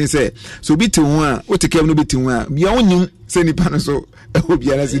quiet and say, so be to one, what to care no be to one, be only send the so.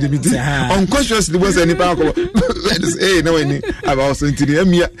 Unconsciously was any power. Hey, no, I've also into the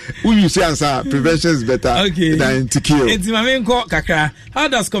we say answer prevention is better than to kill. How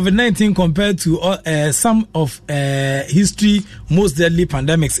does COVID-19 compare to some of history most deadly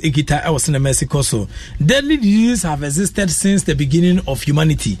pandemics? I was in Mexico, so deadly diseases have existed since the beginning of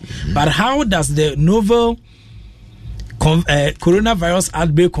humanity. But how does the novel coronavirus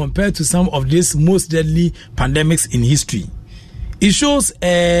outbreak compare to some of these most deadly pandemics in history? It shows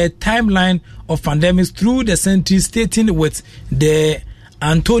a timeline of pandemics through the centuries, starting with the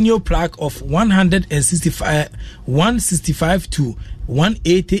Antonio plague of 165 to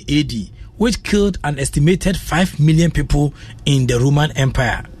 180 AD, which killed an estimated 5 million people in the Roman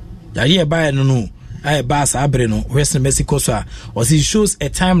Empire. Western Mexico, it shows a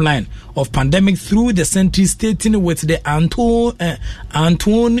timeline of pandemic through the centuries, starting with the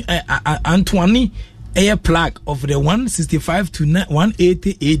Antoine air plague of the 165 to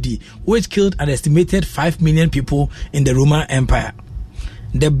 180 AD, which killed an estimated 5 million people in the Roman Empire.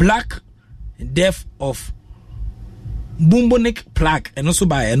 The Black Death of bubonic plague, and also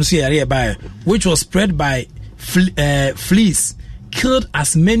which was spread by fleas, killed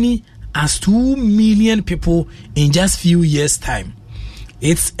as many as 2 million people in just few years' time.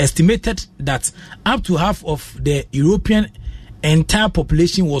 It's estimated that up to half of the European entire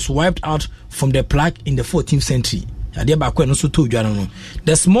population was wiped out from the plague in the 14th century.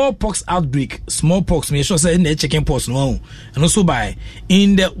 The smallpox outbreak, me sure say in the chicken pox no, and also by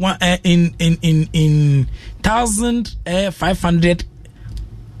in the in 1500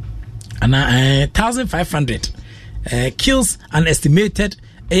 and 1500 kills an estimated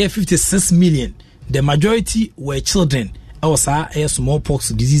 56 million. The majority were children. Also, a smallpox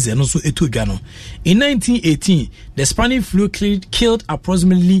disease and also etogano. In 1918, the Spanish flu killed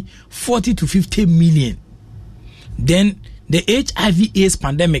approximately 40 to 50 million. Then, the HIV/AIDS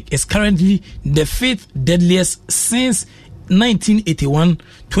pandemic is currently the fifth deadliest since 1981.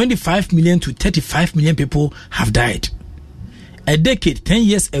 25 million to 35 million people have died. A decade, 10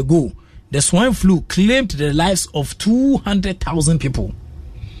 years ago, the swine flu claimed the lives of 200,000 people.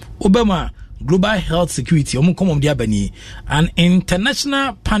 Obama Global Health Security, an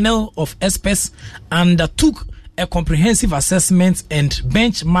international panel of experts undertook a comprehensive assessment and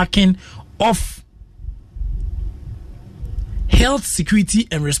benchmarking of health security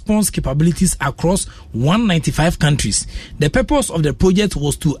and response capabilities across 195 countries. The purpose of the project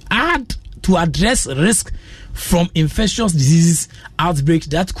was to address risk from infectious diseases outbreaks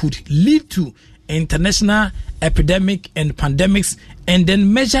that could lead to international epidemic and pandemics, and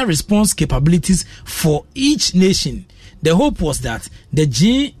then measure response capabilities for each nation. The hope was that the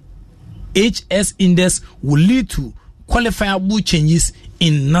GHS index will lead to qualifiable changes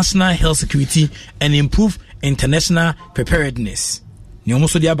in national health security and improve international preparedness.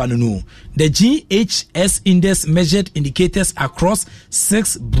 The GHS index measured indicators across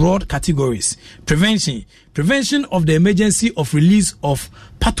 6 broad categories. Prevention of the emergency of release of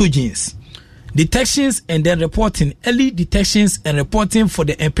pathogens. Detections and then reporting, early detections and reporting for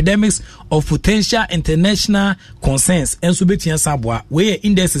the epidemics of potential international concerns. And so betia sabwa where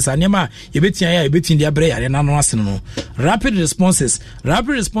indexes are nema yebetin dia bre yare na no aseno no. Rapid responses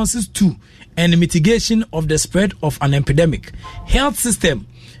to and mitigation of the spread of an epidemic. Health system,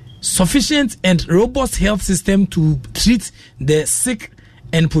 sufficient and robust health system to treat the sick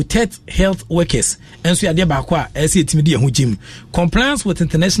and protect health workers. And so yade ba kwa ese timidi ehun jim. Compliance with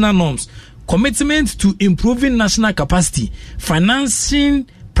international norms. Commitment to improving national capacity, financing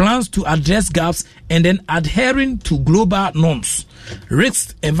plans to address gaps, and then adhering to global norms.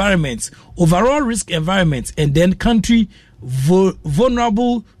 Risk environments, overall risk environments, and then country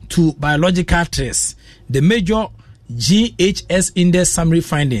vulnerable to biological threats. The major GHS index summary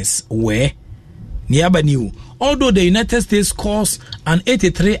findings were Niabaniu. Although the United States scores an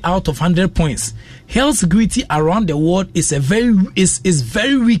 83 out of 100 points, health security around the world is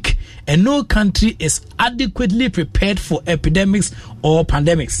very weak, and no country is adequately prepared for epidemics or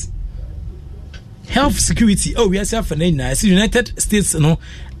pandemics. Health security. We are saying the United States,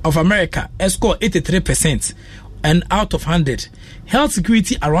 of America, score 83% and out of 100. Health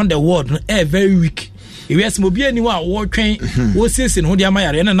security around the world is very weak. Yes, mobile anyone working. What says in Hodia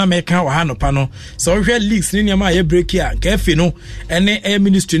Arena na American or Hanopano. So we had leaks in your break here. Careful, and air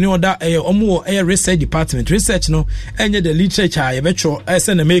ministry no that air research department research no any the literature I bet you as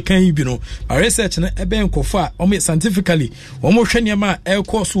an American but research na ebe nkofa scientifically omo hweniama air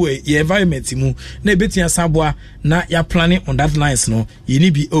course way environment mu na betia sabwa na ya planning on that lines no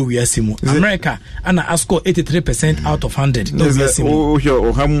you be mu America and score 83% out of 100.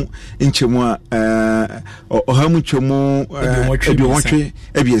 Oham inchemu ohamu chomo ebiwotwe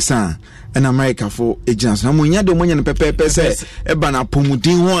ebiesa en America for agents na munya de munya pepe se eba na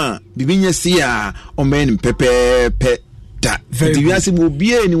pomudin ho a bibinya sia o men pepe da diwiase mo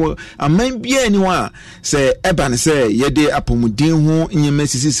bie ni aman bie ni wa se eba ne se yede apomudin ho nyema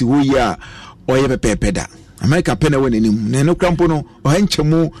sisisi ho yi a oye pepe da America pena woni nim na no krampo no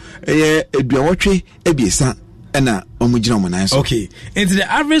ohanchemu eduawotwe ebiesa. Okay, and the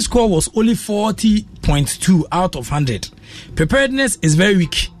average score was only 40.2 out of 100. Preparedness is very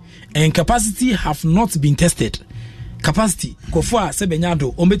weak, and capacity have not been tested. Capacity, Kofua,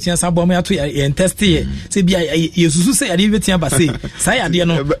 Sebenyado, Ombetia Sabomato, and tested. Sebia, Yesu say, I didn't tell Bassay, Saya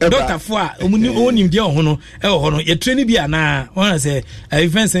Diano, Dr. Fua, Onim Diohono, Elhono, your training be na. One say, I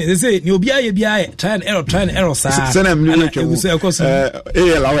fancy, they say, you'll be try and error, sir. Send them, you say, of course,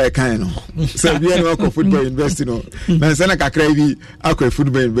 our kind. So we are not football investing. Now, Seneca Cravy, Aqua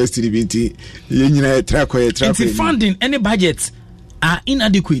Football Investing, Track funding, any budgets are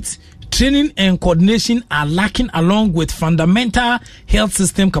inadequate. Training and coordination are lacking along with fundamental health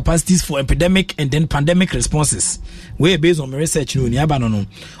system capacities for epidemic and then pandemic responses. We're based on research.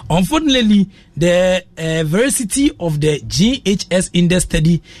 Unfortunately, the veracity of the GHS index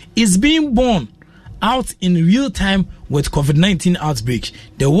study is being borne out in real time with COVID-19 outbreak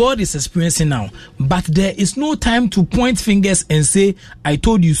the world is experiencing now. But there is no time to point fingers and say, I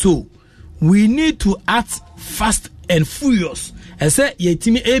told you so. We need to act fast and furious. I say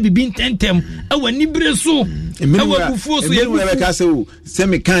yetimi ebibin tentem ewa nibre so ewa kufuo so ye ka se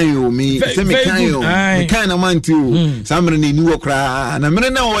me kan yo me kan na manti o samre ni ni wokra na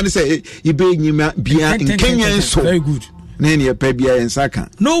mre na won say ibe nyima bia in Kenya so very good na ne pa bia en saka.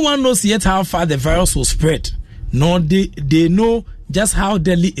 No one knows yet how far the virus will spread, nor they know just how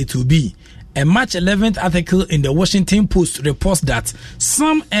deadly it will be. A March 11th article in the Washington Post reports that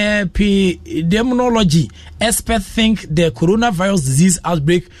some epidemiology experts think the coronavirus disease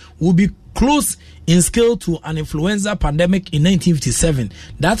outbreak will be close in scale to an influenza pandemic in 1957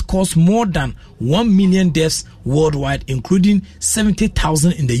 that caused more than 1 million deaths worldwide, including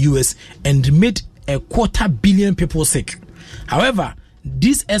 70,000 in the US, and made 250 million people sick. However,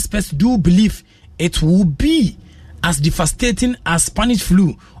 these experts do believe it will be as devastating as Spanish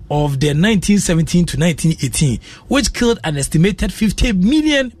flu of the 1917 to 1918, which killed an estimated 50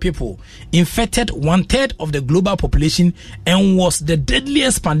 million people, infected 1/3 of the global population, and was the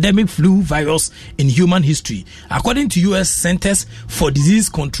deadliest pandemic flu virus in human history. According to U.S. Centers for Disease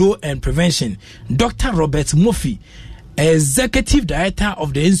Control and Prevention, Dr. Robert Murphy, Executive Director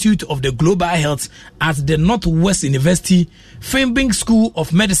of the Institute of the Global Health at the Northwest University Feinberg School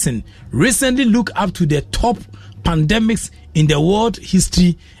of Medicine, recently looked up to the top pandemics in the world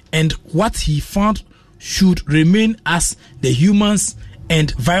history, and what he found should remain as the humans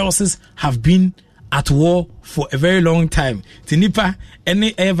and viruses have been at war for a very long time. Tinipa,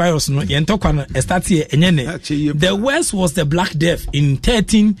 any air virus, no, start here. The worst was the Black Death in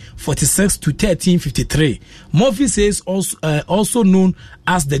 1346 to 1353. Murphy says also known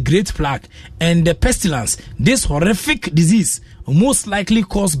as the Great Plague, and the pestilence. This horrific disease, most likely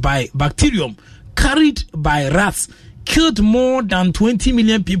caused by bacterium carried by rats, killed more than 20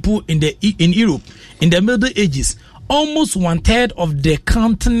 million people in Europe in the Middle Ages. Almost 1/3 of the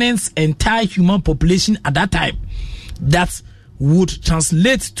continent's entire human population at that time. That would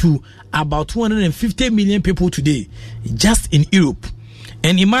translate to about 250 million people today, just in Europe.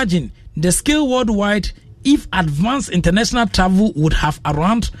 And imagine the scale worldwide if advanced international travel would have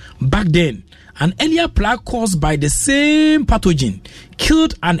around back then. An earlier plague caused by the same pathogen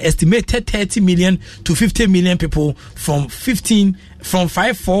killed an estimated 30 million to 50 million people from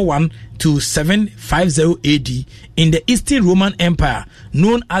 541 to 750 AD in the Eastern Roman Empire,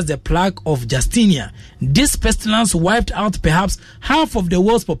 known as the Plague of Justinian. This pestilence wiped out perhaps half of the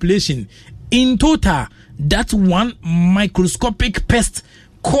world's population. In total, that one microscopic pest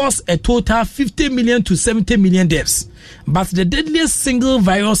caused a total 50 million to 70 million deaths. But the deadliest single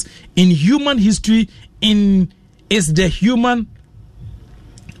virus in human history is the human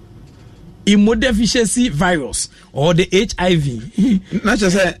immunodeficiency virus, or the HIV. Not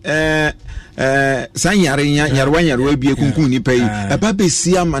just Sanyarwa be a kunkuni pay, a baby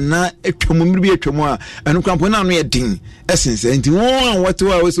siam and not a community and Crampona ding essence and what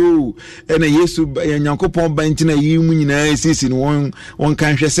 2 hours and a year to Yankopon Bantina Union sees in one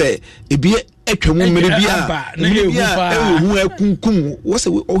country say, it be I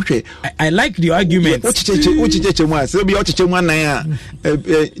like the argument.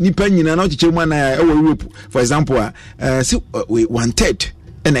 For example, we 1/3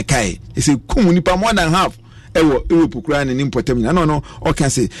 and a kai. It's a communipa more than half. Europe crying and importing. No, or can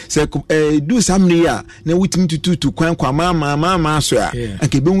say, do some near, no, with him to mama, sir,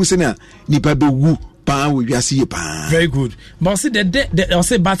 and Kibun Nipa be woo. Very good. But see, the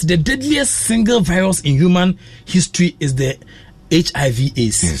deadliest single virus in human history is the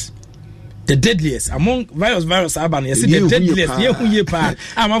HIV/AIDS. Yes. The deadliest among virus urban. You see the deadliest.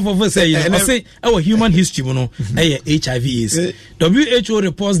 I'm for say our human history, HIV/AIDS. WHO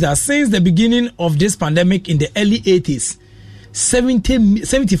reports that since the beginning of this pandemic in the early 80s,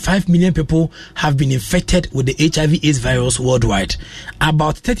 75 million people have been infected with the HIV/AIDS virus worldwide.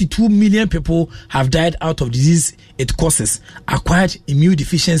 About 32 million people have died out of disease it causes, acquired immune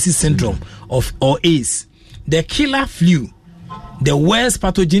deficiency syndrome or AIDS. The killer flu, the worst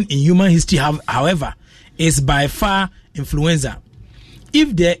pathogen in human history, however, is by far influenza.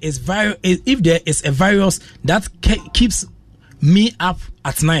 If there is a virus that keeps me up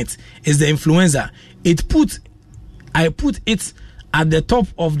at night, is the influenza. I put it at the top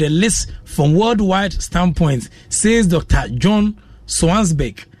of the list from worldwide standpoint, says Dr. John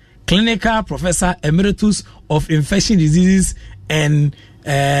Swansbeck, clinical professor emeritus of infectious diseases and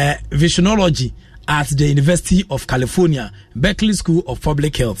vaccinology at the University of California, Berkeley School of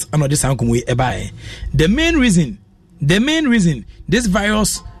Public Health. The main reason this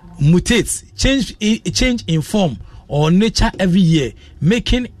virus mutates, change in form or nature every year,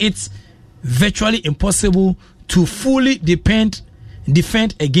 making it virtually impossible to fully defend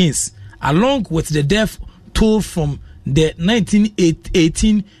against, along with the death toll from the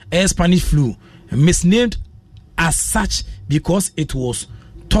 1918 Spanish flu, misnamed as such because it was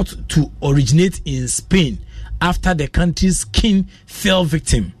thought to originate in Spain after the country's king fell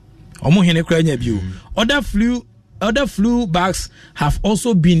victim. Other flu bugs have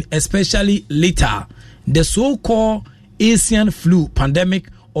also been especially lethal. The so-called Asian flu pandemic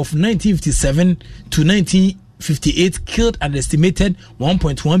of 1957 to 1958 killed an estimated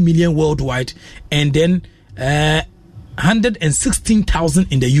 1.1 million worldwide, and then 116,000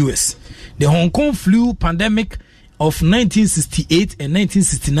 in the US. The Hong Kong flu pandemic of 1968 and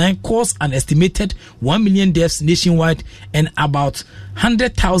 1969 caused an estimated 1 million deaths nationwide and about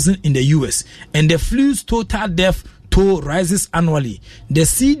 100,000 in the US. And the flu's total death toll rises annually. The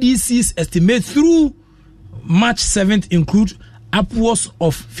CDC's estimate through March 7th include upwards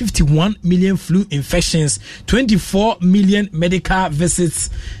of 51 million flu infections, 24 million medical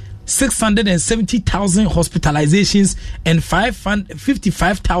visits, 670,000 hospitalizations, and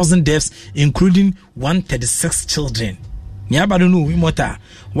 55,000 deaths, including 136 children. What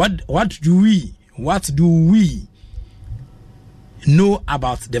do we know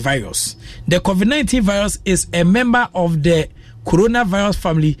about the virus? The COVID-19 virus is a member of the coronavirus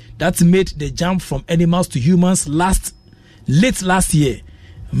family that made the jump from animals to humans late last year.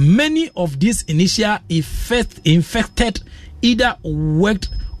 Many of these initial infected either worked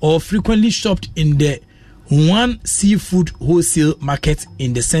or frequently shopped in the Wuhan seafood wholesale market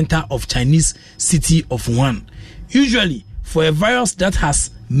in the center of Chinese city of Wuhan. Usually, for a virus that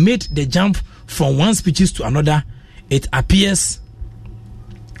has made the jump from one species to another, it appears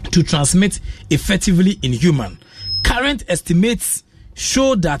to transmit effectively in human. Current estimates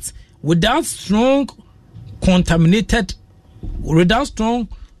show that without strong containment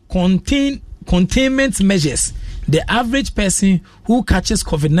measures, the average person who catches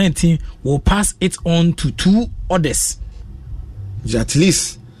COVID-19 will pass it on to 2 others. At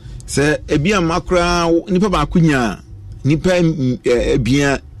least, say ebia makra nipa ba kunya nipa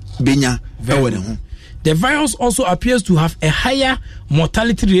ebia benya ewo ne ho. The virus also appears to have a higher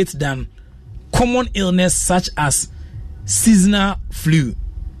mortality rate than common illness such as seasonal flu.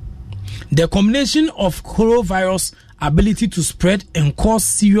 The combination of coronavirus ability to spread and cause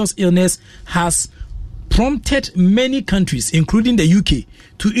serious illness has prompted many countries, including the UK,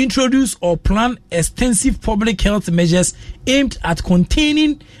 to introduce or plan extensive public health measures aimed at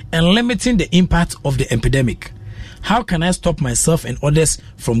containing and limiting the impact of the epidemic. How can I stop myself and others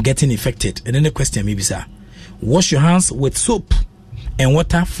from getting infected? And then the question maybe, sir, wash your hands with soap and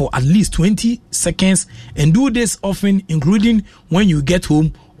water for at least 20 seconds and do this often, including when you get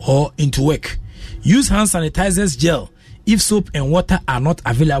home or into work. Use hand sanitizers gel if soap and water are not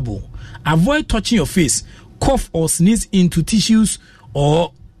available. Avoid touching your face, cough or sneeze into tissues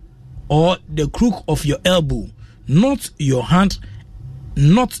or the crook of your elbow, not your hands,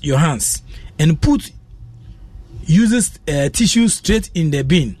 and put uses tissue straight in the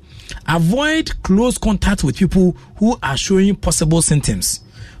bin. Avoid close contact with people who are showing possible symptoms.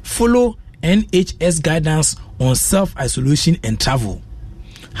 Follow NHS guidance on self-isolation and travel.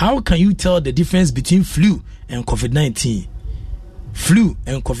 How can you tell the difference between flu and COVID-19? Flu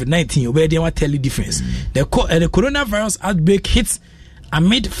and COVID-19, where they want to tell you the difference. The coronavirus outbreak hits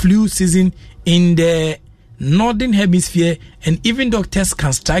amid flu season in the northern hemisphere, and even doctors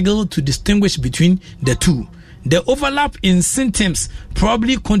can struggle to distinguish between the two. The overlap in symptoms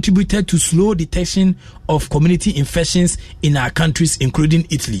probably contributed to slow detection of community infections in our countries, including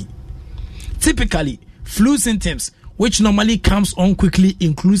Italy. Typically, flu symptoms, which normally comes on quickly,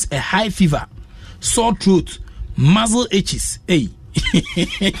 includes a high fever, sore throat, muscle aches. Hey.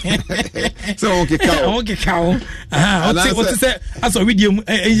 So okay, cow.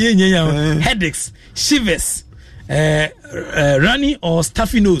 Headaches, shivers, runny or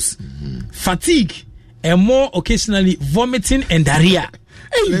stuffy nose, fatigue, and more occasionally vomiting and diarrhea.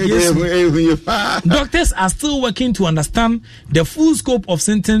 Doctors are still working to understand the full scope of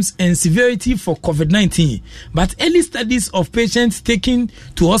symptoms and severity for COVID-19, but early studies of patients taken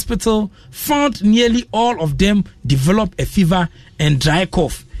to hospital found nearly all of them develop a fever and dry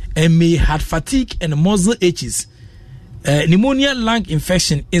cough and may have fatigue and muscle aches. Pneumonia lung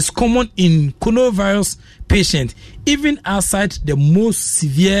infection is common in coronavirus patients, even outside the most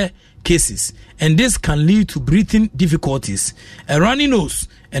severe cases, and this can lead to breathing difficulties. A runny nose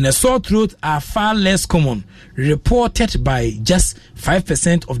and a sore throat are far less common, reported by just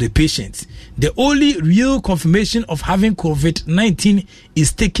 5% of the patients. The only real confirmation of having COVID-19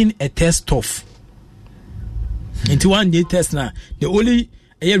 is taking a test off. Into 1 day test now, the only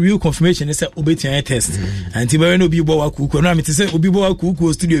real confirmation is a obetian test. And Tiber no be boa kuku. No, I'm to say obi boa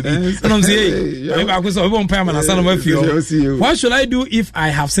kuku studio. And I'm saying, what should I do if I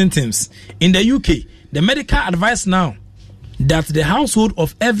have symptoms? In the UK, the medical advice now that the household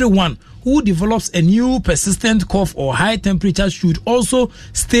of everyone who develops a new persistent cough or high temperature should also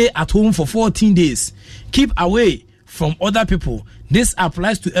stay at home for 14 days. Keep away from other people. This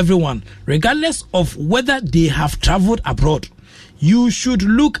applies to everyone, regardless of whether they have traveled abroad. You should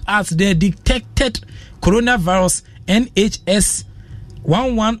look at the detected coronavirus NHS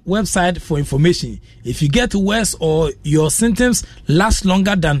 11 website for information. If you get worse or your symptoms last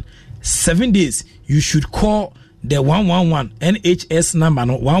longer than 7 days, you should call the 111 NHS number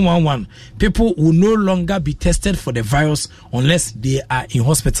 111. People will no longer be tested for the virus unless they are in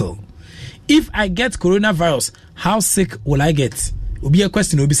hospital. If I get coronavirus, how sick will I get? Will be a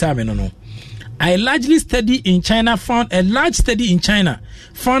question. A large study in China found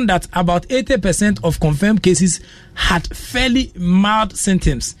that about 80% of confirmed cases had fairly mild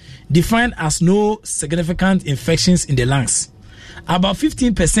symptoms, defined as no significant infections in the lungs. About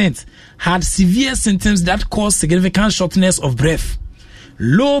 15% had severe symptoms that caused significant shortness of breath,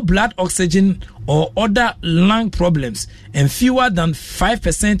 low blood oxygen or other lung problems, and fewer than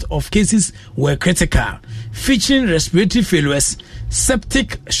 5% of cases were critical, featuring respiratory failures,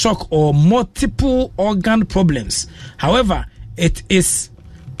 septic shock or multiple organ problems. However, it is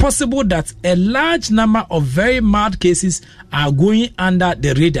possible that a large number of very mild cases are going under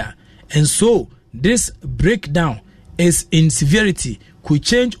the radar, and so this breakdown is in severity could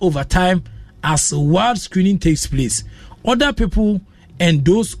change over time as wide screening takes place. Other people and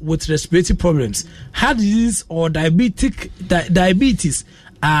those with respiratory problems, heart disease or diabetes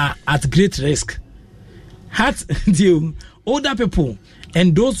are at great risk. Older people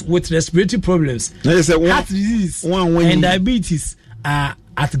and those with respiratory problems, heart disease and diabetes are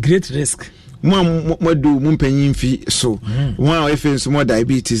at great risk. One do mumpenyin fi so one if so more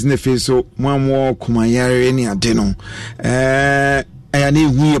diabetes ne fi so one more kumayare any adeno ayane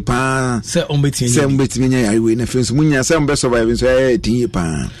hu pa se ombetimi nya yare we na fi so munya se mbe survive so tin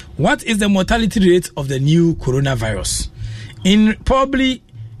pa. What is the mortality rate of the new coronavirus?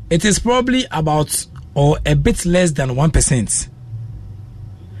 It is probably about or a bit less than 1%.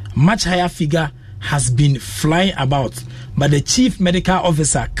 Much higher figure has been flying about, but the chief medical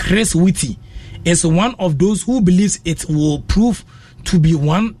officer, Chris Whitty, is one of those who believes it will prove to be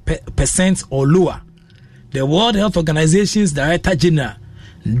 1% or lower. The World Health Organization's Director General,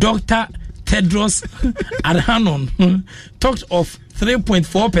 Dr. Tedros Adhanom, talked of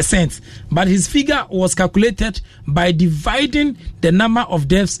 3.4%, but his figure was calculated by dividing the number of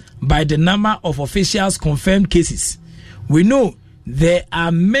deaths by the number of officials confirmed cases. We know there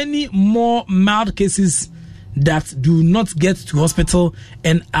are many more mild cases that do not get to hospital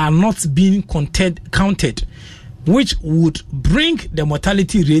and are not being counted, which would bring the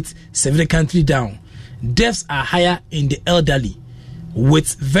mortality rate significantly down. Deaths are higher in the elderly,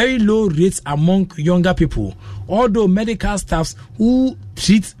 with very low rates among younger people, although medical staffs who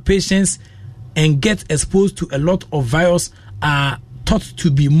treat patients and get exposed to a lot of virus are thought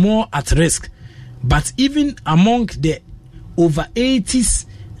to be more at risk. But even among the over 80s,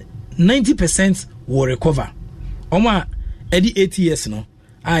 90% will recover. Oma edi 80 years no,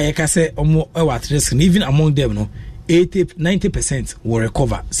 I can say omo at risk. Even among them no, 90% will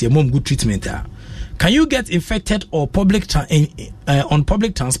recover. See mom good treatment. Can you get infected or on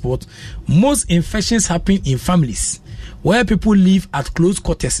public transport? Most infections happen in families where people live at close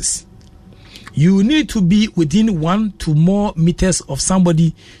quarters. You need to be within 1 to more meters of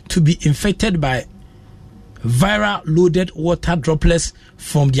somebody to be infected by viral loaded water droplets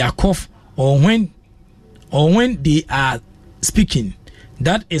from their cough or when they are speaking.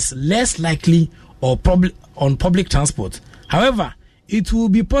 That is less likely or on public transport. However, it will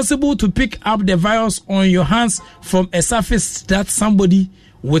be possible to pick up the virus on your hands from a surface that somebody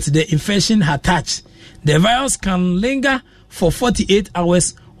with the infection had touched. The virus can linger for 48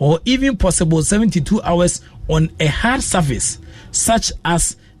 hours or even possible 72 hours on a hard surface, such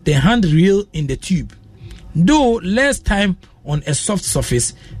as the handrail in the tube. Though less time on a soft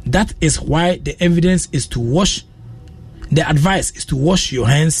surface, that is why the advice is to wash your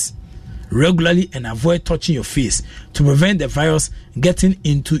hands regularly and avoid touching your face to prevent the virus getting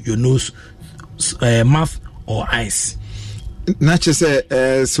into your nose, mouth or eyes. Nature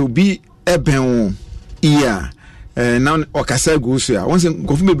say so be eben now okasa go so ya once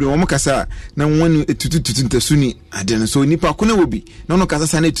gofu bebre wo kasa na wonu etututu ntasuni ade no so nipa ko na obi na no kasa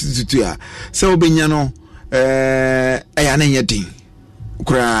sa na etututu ya se obenya no eya na nyedin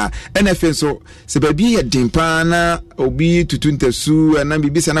kura NFN so se baby ye din pa na obi tutu ntasu na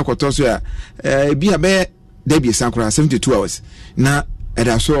bibisa na kwoto so ya bi abe da bi sankura 72 hours na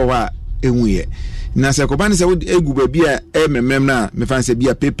eda so wa enwuye na se ko ban se egu ba bi a memem na me fan se bi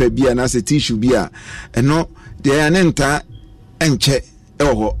a paper bi a na se tissue bi a eno de anenta enche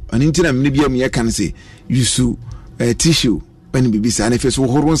ewo ani ntina me bi am ye kan se yusu tissue when bibisa na fe so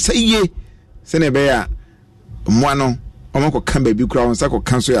horon saye se ne be ya moano omako kan ba bi kura on sako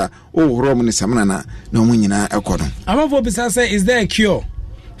kan so ya o horom ne samna na omo nyina ekodo amafo bisa say is there a cure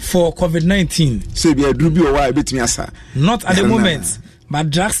for COVID-19? Say be aduru bi o wa betimi asa. Not at the moment,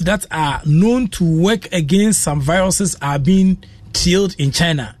 but drugs that are known to work against some viruses are being trialed in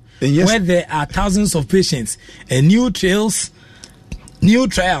China, where there are thousands of patients, and new trials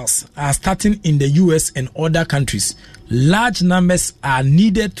are starting in the US and other countries. Large numbers are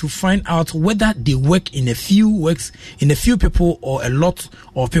needed to find out whether they work in a few people or a lot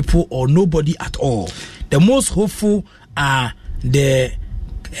of people or nobody at all. The most hopeful are the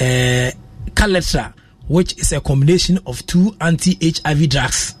Kaletra, which is a combination of two anti-HIV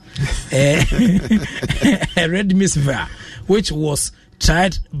drugs, Remdesivir, which was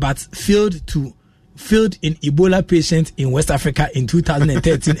tried but failed in Ebola patients in West Africa in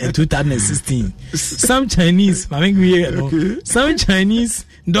 2013 and 2016. Some Chinese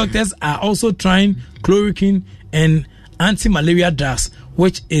doctors are also trying chloroquine and anti-malaria drugs,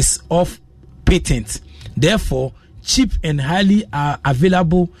 which is off patent. Therefore, cheap and highly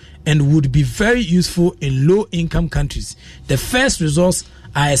available, and would be very useful in low-income countries. The first results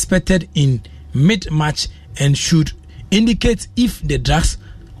are expected in mid-March and should indicate if the drugs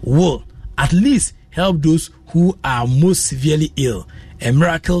will at least help those who are most severely ill. A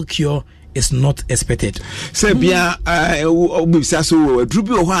miracle cure is not expected. Sebia obisa so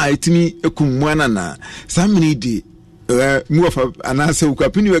drubi o ha etimi ekumwana na samini di mu of anase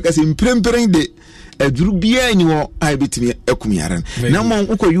ukapini weka se mprempren de aduru bia ni wo ai betimi ekumyaren na mo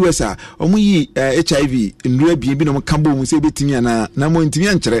uko US a omuyi HIV ndura bia bi no kambo mu se betimi ana na mo ntimi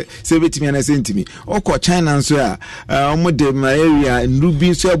ankere se betimi ana se ntimi oko China nso a omo de malaria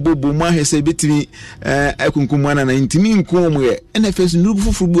ndubi so abobo mu ahese betimi ekunkumwana na ntimi nkomu ye NFS ndubu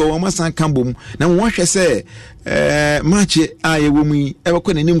fufuru bi o ma san kambo mu na mo hwe se mache aye wo mu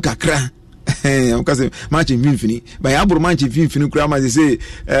ebekọ nanim kakra because match infinity by abro match infinity kura ma say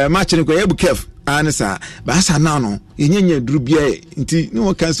match ne ko yebu kef ansa ba asa na no yenye duru bia nti ne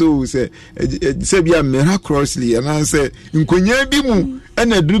wo kan so say bia miraculously and say nkonya bi mu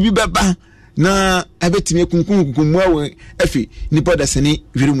na duru bi beba na abetime kunkunkunmu awe afi nipa da sene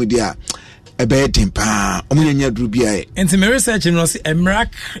wirumu dia ebe dempa omunyanya duru bia enti my research no say a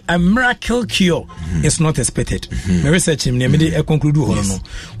miracle cure is not expected. My research me dey conclude ho no.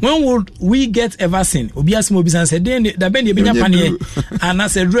 When would we get a vaccine? Obi asem obi san say den da ben dey benya pane and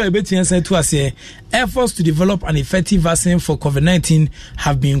as a draw ebetien say to ase efforts to develop an effective vaccine for COVID-19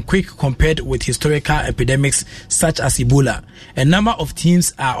 have been quick compared with historical epidemics such as Ebola. A number of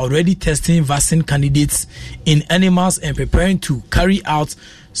teams are already testing vaccine candidates in animals and preparing to carry out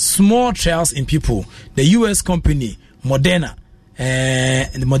small trials in people. The US company Moderna,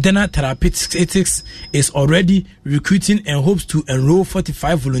 the Moderna Therapeutics is already recruiting and hopes to enroll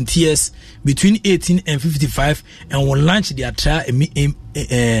 45 volunteers between 18 and 55 and will launch their trial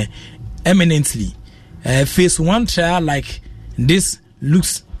imminently. Phase 1 trial like this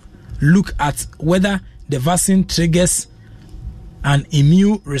look at whether the vaccine triggers an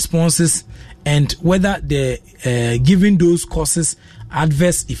immune responses and whether the giving those causes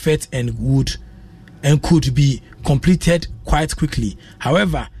adverse effect and could be completed quite quickly.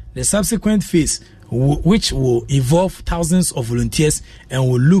 However, the subsequent phase, which will involve thousands of volunteers and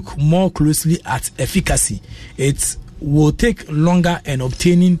will look more closely at efficacy, it will take longer, and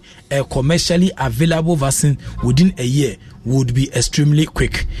obtaining a commercially available vaccine within a year would be extremely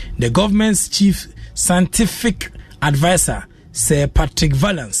quick. The government's chief scientific advisor, Sir Patrick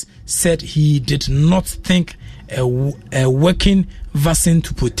Vallance, said he did not think a working vaccine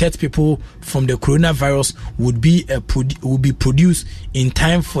to protect people from the coronavirus would be produced in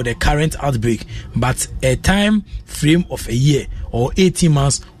time for the current outbreak, but a time frame of a year or 18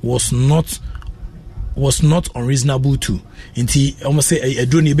 months was not unreasonable too. Inti almost say a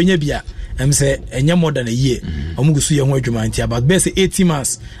drone benya bia say enya more than a year. Omugusu ye ho adwuma nti about best 18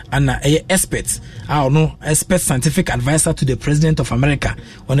 months and expert scientific advisor to the president of America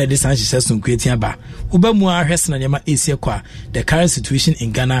on the Sanchez Sunkweti aba. Uba mu ahwese na nyama esi kwa. The current situation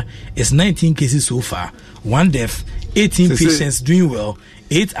in Ghana is 19 cases so far, 1 death, 18 patients doing well,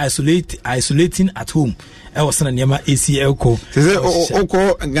 8 isolating at home. I was on Yama ACL co.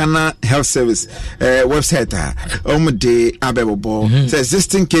 Ghana Health Service website. De Abebo says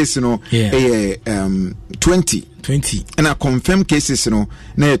existing case, 20 and a confirmed cases,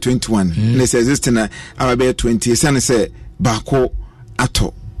 near 21. And it's existing about 20. San say Bako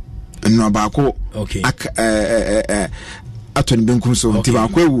Ato and no Bako. Okay. Aton Benkunso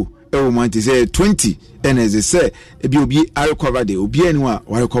Tibako. Want to say 20 and as they say obi I recover the obi anwa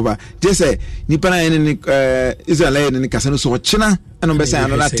wa recover just say nipa na Israel na kasa no so china and be say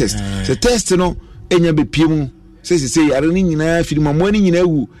another test the test no enya be piem say are ni nyina firi mo ni nyina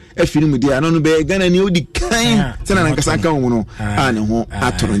wu afiri mu dia no be Ghana ni odi kan tena na kasa kan wo no an ho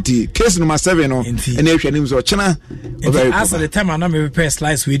atoronti case number 7 no and ehwe nim so china as the time na me prepare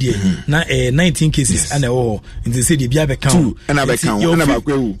slides with you na 19 cases and in the city bia be count and I be count and about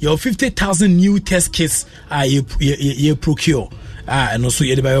your 50,000 new test kits are you procure and also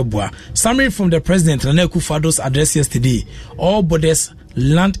summary from the president Nana Akufo-Addo's address yesterday: all borders,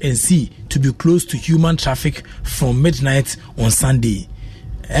 land and sea to be closed to human traffic from midnight on Sunday.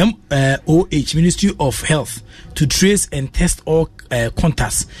 MOH, Ministry of Health, to trace and test all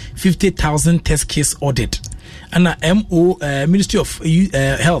contacts. 50,000 test kits ordered. And Ministry of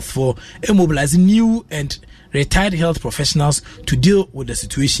Health for mobilizing new and retired health professionals to deal with the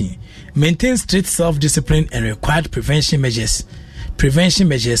situation. Maintain strict self-discipline and required prevention measures,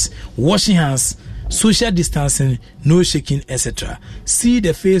 washing hands, social distancing, no shaking, etc. See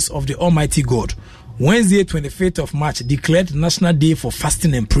the face of the Almighty God. Wednesday, 25th of March, declared National Day for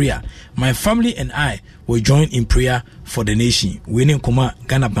Fasting and Prayer. My family and I will join in prayer for the nation. We need Kuma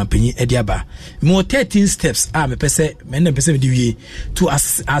Ghana Pampenyi Ediaba. More 13 steps to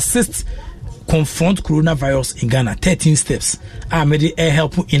assist confront coronavirus in Ghana. 13 steps are made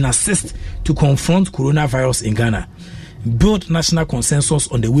help in assist to confront coronavirus in Ghana. Build national consensus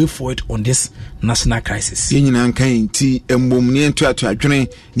on the way forward on this national crisis. Yenyina kan ti embomni ento atwadwene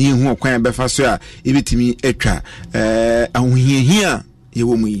ni hu okwan befa so a ebetimi etwa ahohiahia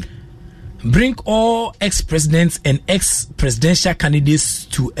yewomu yi. Bring all ex-presidents and ex-presidential candidates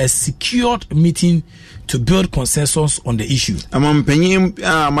to a secured meeting to build consensus on the issue. Amampanyin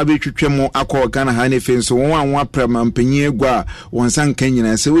mabetwetwemo akọ Ghana ha ne fenso won anwa pramampanyin egwa wonsan kan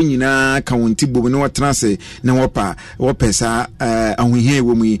nyina se wonyina ka wonti bobu ne wotranse ne wopesa ahohia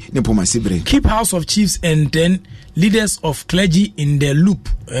ewomu yi ne pomasibre. Keep House of Chiefs and then leaders of clergy in the loop.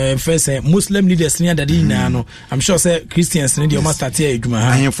 First, Muslim leaders near that no. I'm sure say Christians need your master here.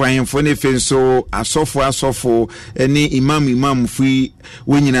 Ahemfo ne fenso asofo any imam free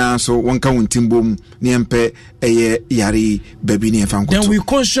wenyina so wonka wontimbom ne empe eye yare baby ne fanko. Then we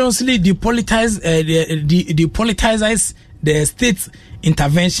consciously depolitize the state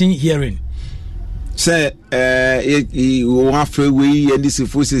intervention hearing. Say you after we and this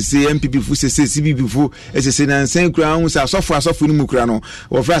forces MPP forces CBP for as a and same crown so asofo ni mukrano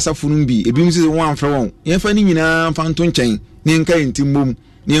or for asofo bi ebi mu se one for one ye fa ni nyina fanto nchen ni nka ntimbom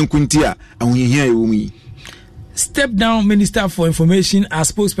ni nkuntia ahohia ewumi. Step down Minister for Information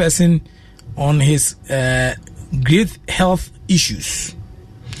as spokesperson on his great health issues.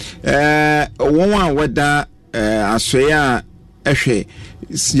 One wada asoya ehwe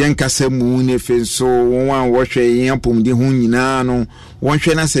yankasa mu ne fenso won wohwe yampomde ho nyina no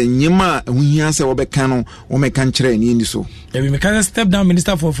wonhwe na se nyima huhia se wobeka no womeka nkyere ni ndi so. We make step down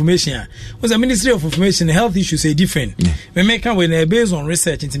Minister for Information was a Ministry of Information. Health issues are different. We make when based on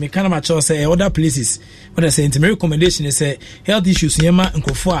research into mekana macho say other places what I say into recommendation is say health issues nyama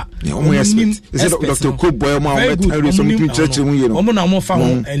nkofo a is Dr. Koboy ma o something church mu you know omo na mo fa ho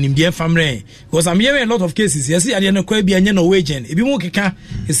animbie famre because I'm hearing a lot of cases yes ade na kwa bia nya Norwegian ebi mo keka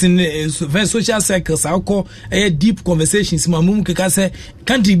is in very social circles alcohol deep conversations mamum keka say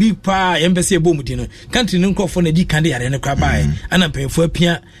country big pa embassy ebomudi no country no nkofo na di kan de ade na kwa bai ana pemfo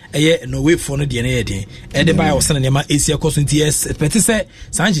apia Norway for no de na yede e de bai osana nema Asia cost yes pete say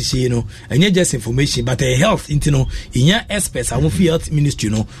sanchichi no enye just information but health intino inya experts awon health ministry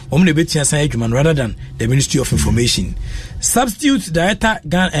no omo na betia san adwuma rather than the Ministry of Information. Substitute director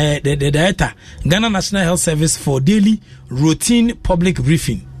the director Ghana National Health Service for daily routine public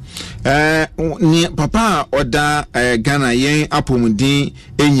briefing. Ni papa oda Ghana yen apomudin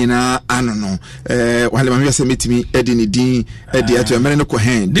enyina ano no wale ma se metimi edi ni din edi ato emere no ko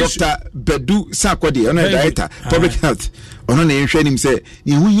hen Dr. Bedu Sakwadi ono director public health ono na yenhwe nim se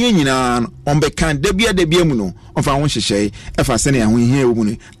ni hu yen nyina on be kan debia mu no on fa won hyehye e fa se ne hu yen ewu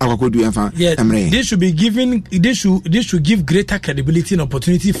mu akwakodu en fa emere. This should give greater credibility and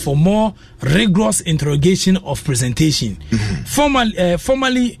opportunity for more rigorous interrogation of presentation.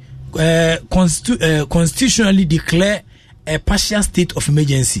 Formally constitutionally declare a partial state of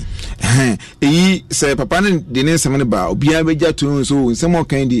emergency. Say papa ne de ne semane ba obia beja to so nsemo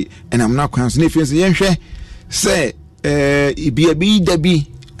kan di and I'm not kwanso ne fense yenhwe say ibia bi dabi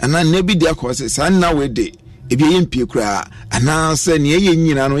ana ne bi de akose san na we de ebia yempie kura ana say ne ye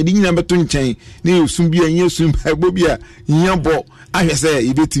nyina no edi nyina beto nchen ne osum bia nye osum ebo bia nyabo ahwe say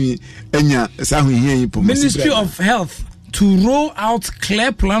ibetimi anya sa ho hia yi po. Ministry of Health to roll out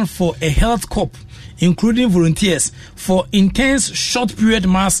clear plan for a health corps, including volunteers, for intense short-period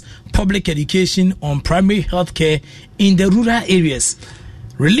mass public education on primary health care in the rural areas,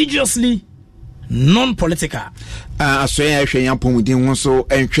 religiously non-political. Asoya hwe yampomudin won so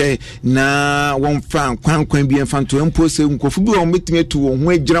enhwe na won fa kwan bi enfa to empose nkofu bi won betime to won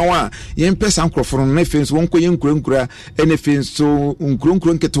ho agira wa yen pesa nkroforo na fenso won koye nkura ene fenso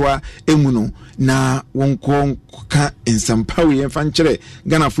nkuro nketwa emu no na won ko ka ensampawe yen fa nkere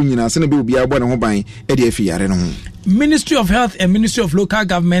Ghana fu nyina se na be obi abo ne ho ban e de afi yare no ho. Ministry of Health and Ministry of Local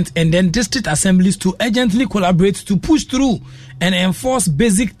Government and then district assemblies to urgently collaborate to push through and enforce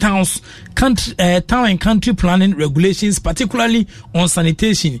basic town and country planning regulations, particularly on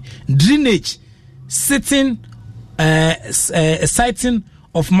sanitation, drainage, siting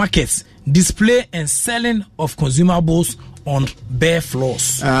of markets, display and selling of consumables on bare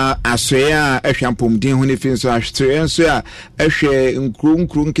floors. Aswea ehwampom din ho ne fin so ahwetwe nso a ehwe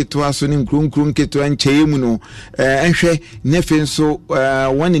nkru nketo so ne nkru nketo ancheye mu no ehwe ne fin so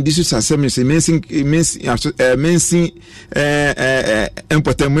one in this assembly say mensin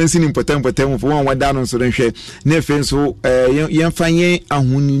important for one wada no so hwe ne fin so yemfanye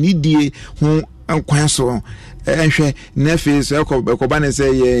ahunidie ho ankwan so ehwe nefe so ekoba ne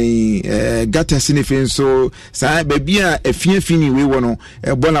say gata sinife so sa babia afiafini we wono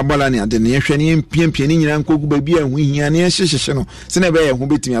bola ne ade ne ehwe ne mpiempie ne nyina nkogu babia hu hia ne hyehye no se na be hu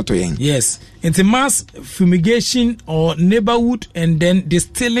betimi atoyen. Yes, into mass fumigation or neighborhood and then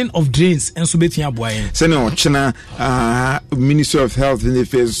distilling of drains and so betimi aboyen. Se no chena Ministry of Health in the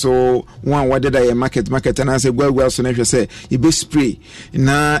face so one wadeda ye market and say gwagwa so na hwe say e be spray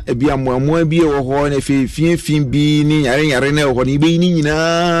na bia moamoa bi wo ho na fie bi ni yare na ho ni be ni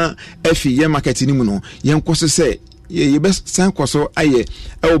nyina afi ye market ni mu no ye nkoso se ye be san koso aye e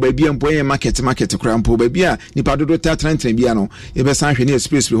wo ba bia mpo ye market kura mpo ba bia ni pa dodo ta trantran bia no ye be san hwe ni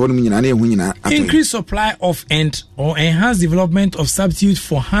space ho no nyina na ye hu nyina. Increase supply of and or enhance development of substitutes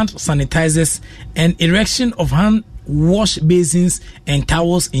for hand sanitizers and erection of hand wash basins and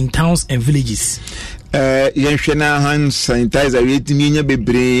towels in towns and villages. Yenhwena hand sanitizer yetimi nya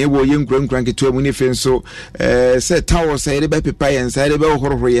bebre wo yenkran keto mu ne fenso se towels say be pepa yen say be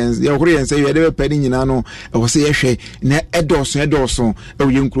horo yen say ye be pani nyina no wo se yehwe na edoso e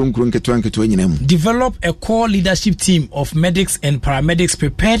yenkran keto nyina mu. Develop a core leadership team of medics and paramedics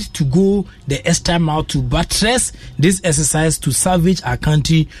prepared to go the extra mile to buttress this exercise to salvage our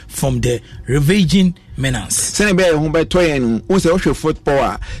country from the ravaging menace. Sene be ho be toyen wo se wo hwe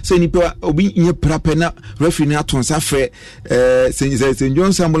football se nipa obi nye prape na referee na tonsa frɛ St.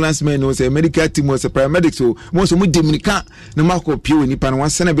 John's ambulance men no se medical team o se paramedics so mo so mo dimnika na mako pie wo nipa na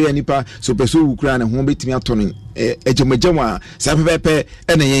wasene be nipa so peso wukura na ho betimi atono ejemajema sa pepe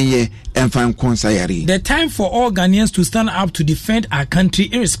na yenye enfan konsayari. The time for all Ghanaians to stand up to defend our country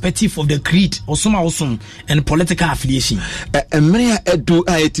irrespective of the creed osum and political affiliation. Emre edu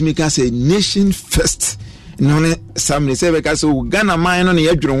ayetimika say nation first. No ne samni se be ka so Ghana man no ne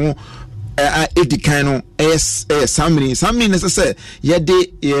yadwuro ho edikan no samni necessary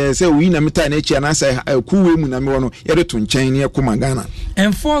yede say we na meta na echi na say kuwe mu na me wono yede to nchen ne ekoma Ghana.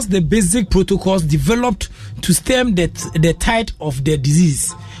 Enforce the basic protocols developed to stem the tide of the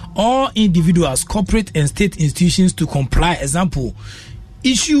disease. All individuals, corporate and state institutions to comply. Example,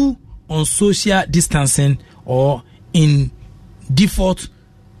 issue on social distancing or in default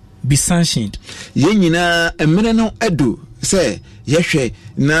be sanctioned. Yenyina emene no edu say yehwe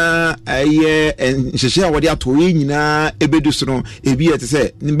na aye nhehye a wode ato yenyina ebedu so no ebi ete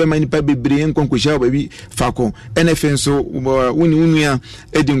say nimbe manipa bebre nkonkohia babi fako NFN so woni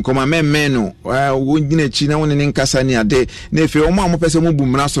edi nkoma memme no wonyina chi na woni nkasa ne ade na efe omo amopese mo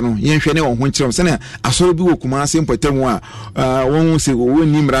bumra so no yenhwe ne wo ho nkyerem se na asoro bi wo kuma ase mpotemu a won se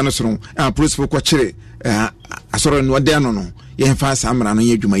woni mra no so no prosper ko kyere asoro no de no no yenfa samra no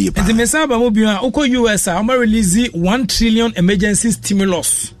yedwuma ye pa. And the mesaba mo bi uko US am release 1 trillion emergency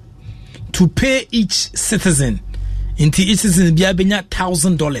stimulus to pay each citizen. Into each citizen bia benya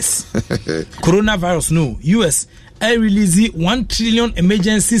 $1,000. Coronavirus no. US I release 1 trillion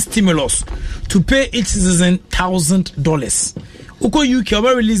emergency stimulus to pay each citizen $1,000. Uko UK am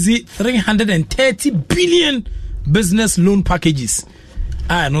release 330 billion business loan packages.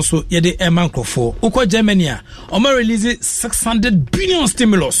 And also yede emancrofo uko Germany oma release 600 billion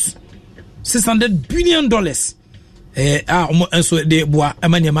stimulus $600 billion so de boa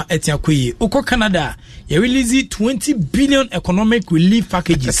emaniama etia koyi uko Canada ye release 20 billion economic relief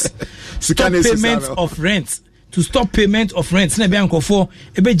packages stop payment of rent to stop payment of rent na biankofo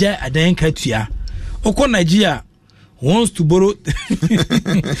ebeja adan katua uko Nigeria wants to borrow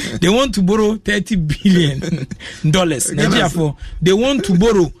they want to borrow $30 billion. Nigeria for they want to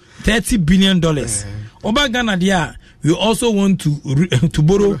borrow $30 billion. Oba Ghana dia we also want to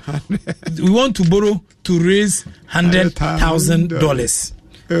borrow we want to borrow to raise $100,000.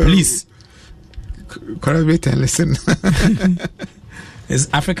 Please correct and listen. It's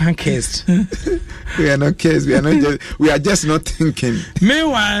African case. We are not case, we are just not thinking.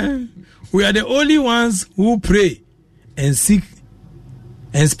 Meanwhile, we are the only ones who pray and seek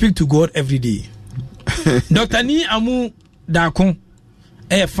and speak to God every day. Dr. Ni Amu Dakon,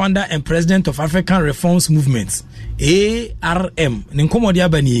 a founder and president of African Reforms Movement, ARM,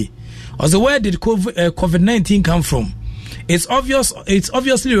 also where did COVID-19 come from? It's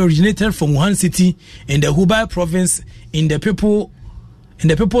obviously originated from Wuhan city in the Hubei province in the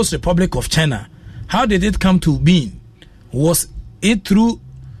People's Republic of China. How did it come to being? Was it through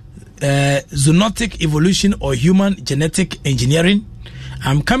zoonotic evolution or human genetic engineering,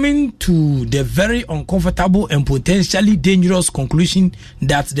 I'm coming to the very uncomfortable and potentially dangerous conclusion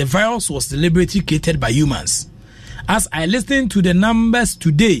that the virus was deliberately created by humans. As I listened to the numbers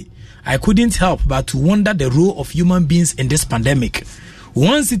today, I couldn't help but to wonder the role of human beings in this pandemic.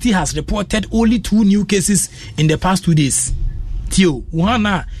 One city has reported only 2 new cases in the past 2 days. Tio,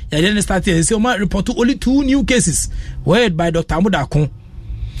 Wuhan, ya started say report only 2 new cases, word by Dr. Mudakon.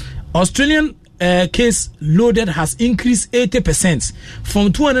 Australian case loaded has increased 80%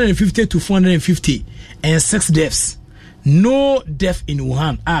 from 250 to 450 and 6 deaths. No death in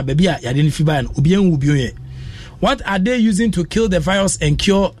Wuhan. Baby, ya didn't feel. What are they using to kill the virus and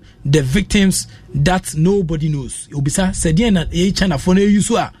cure the victims that nobody knows? Ubisa said China for use.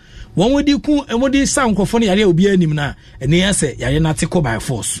 One would you and what is sound for yare will be anymna and they say yarenatico by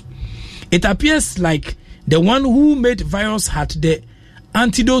force. It appears like the one who made virus had the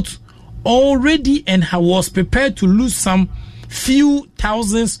antidote already and was prepared to lose some few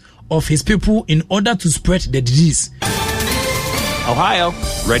thousands of his people in order to spread the disease. Ohio,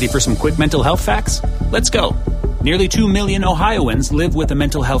 ready for some quick mental health facts? Let's go. Nearly 2 million Ohioans live with a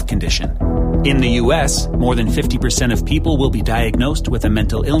mental health condition. In the U.S., more than 50% of people will be diagnosed with a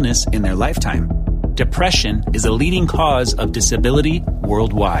mental illness in their lifetime. Depression is a leading cause of disability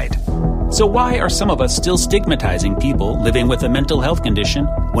worldwide. So why are some of us still stigmatizing people living with a mental health condition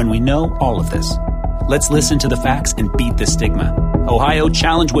when we know all of this? Let's listen to the facts and beat the stigma. Ohio,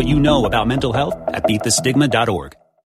 challenge what you know about mental health at beatthestigma.org.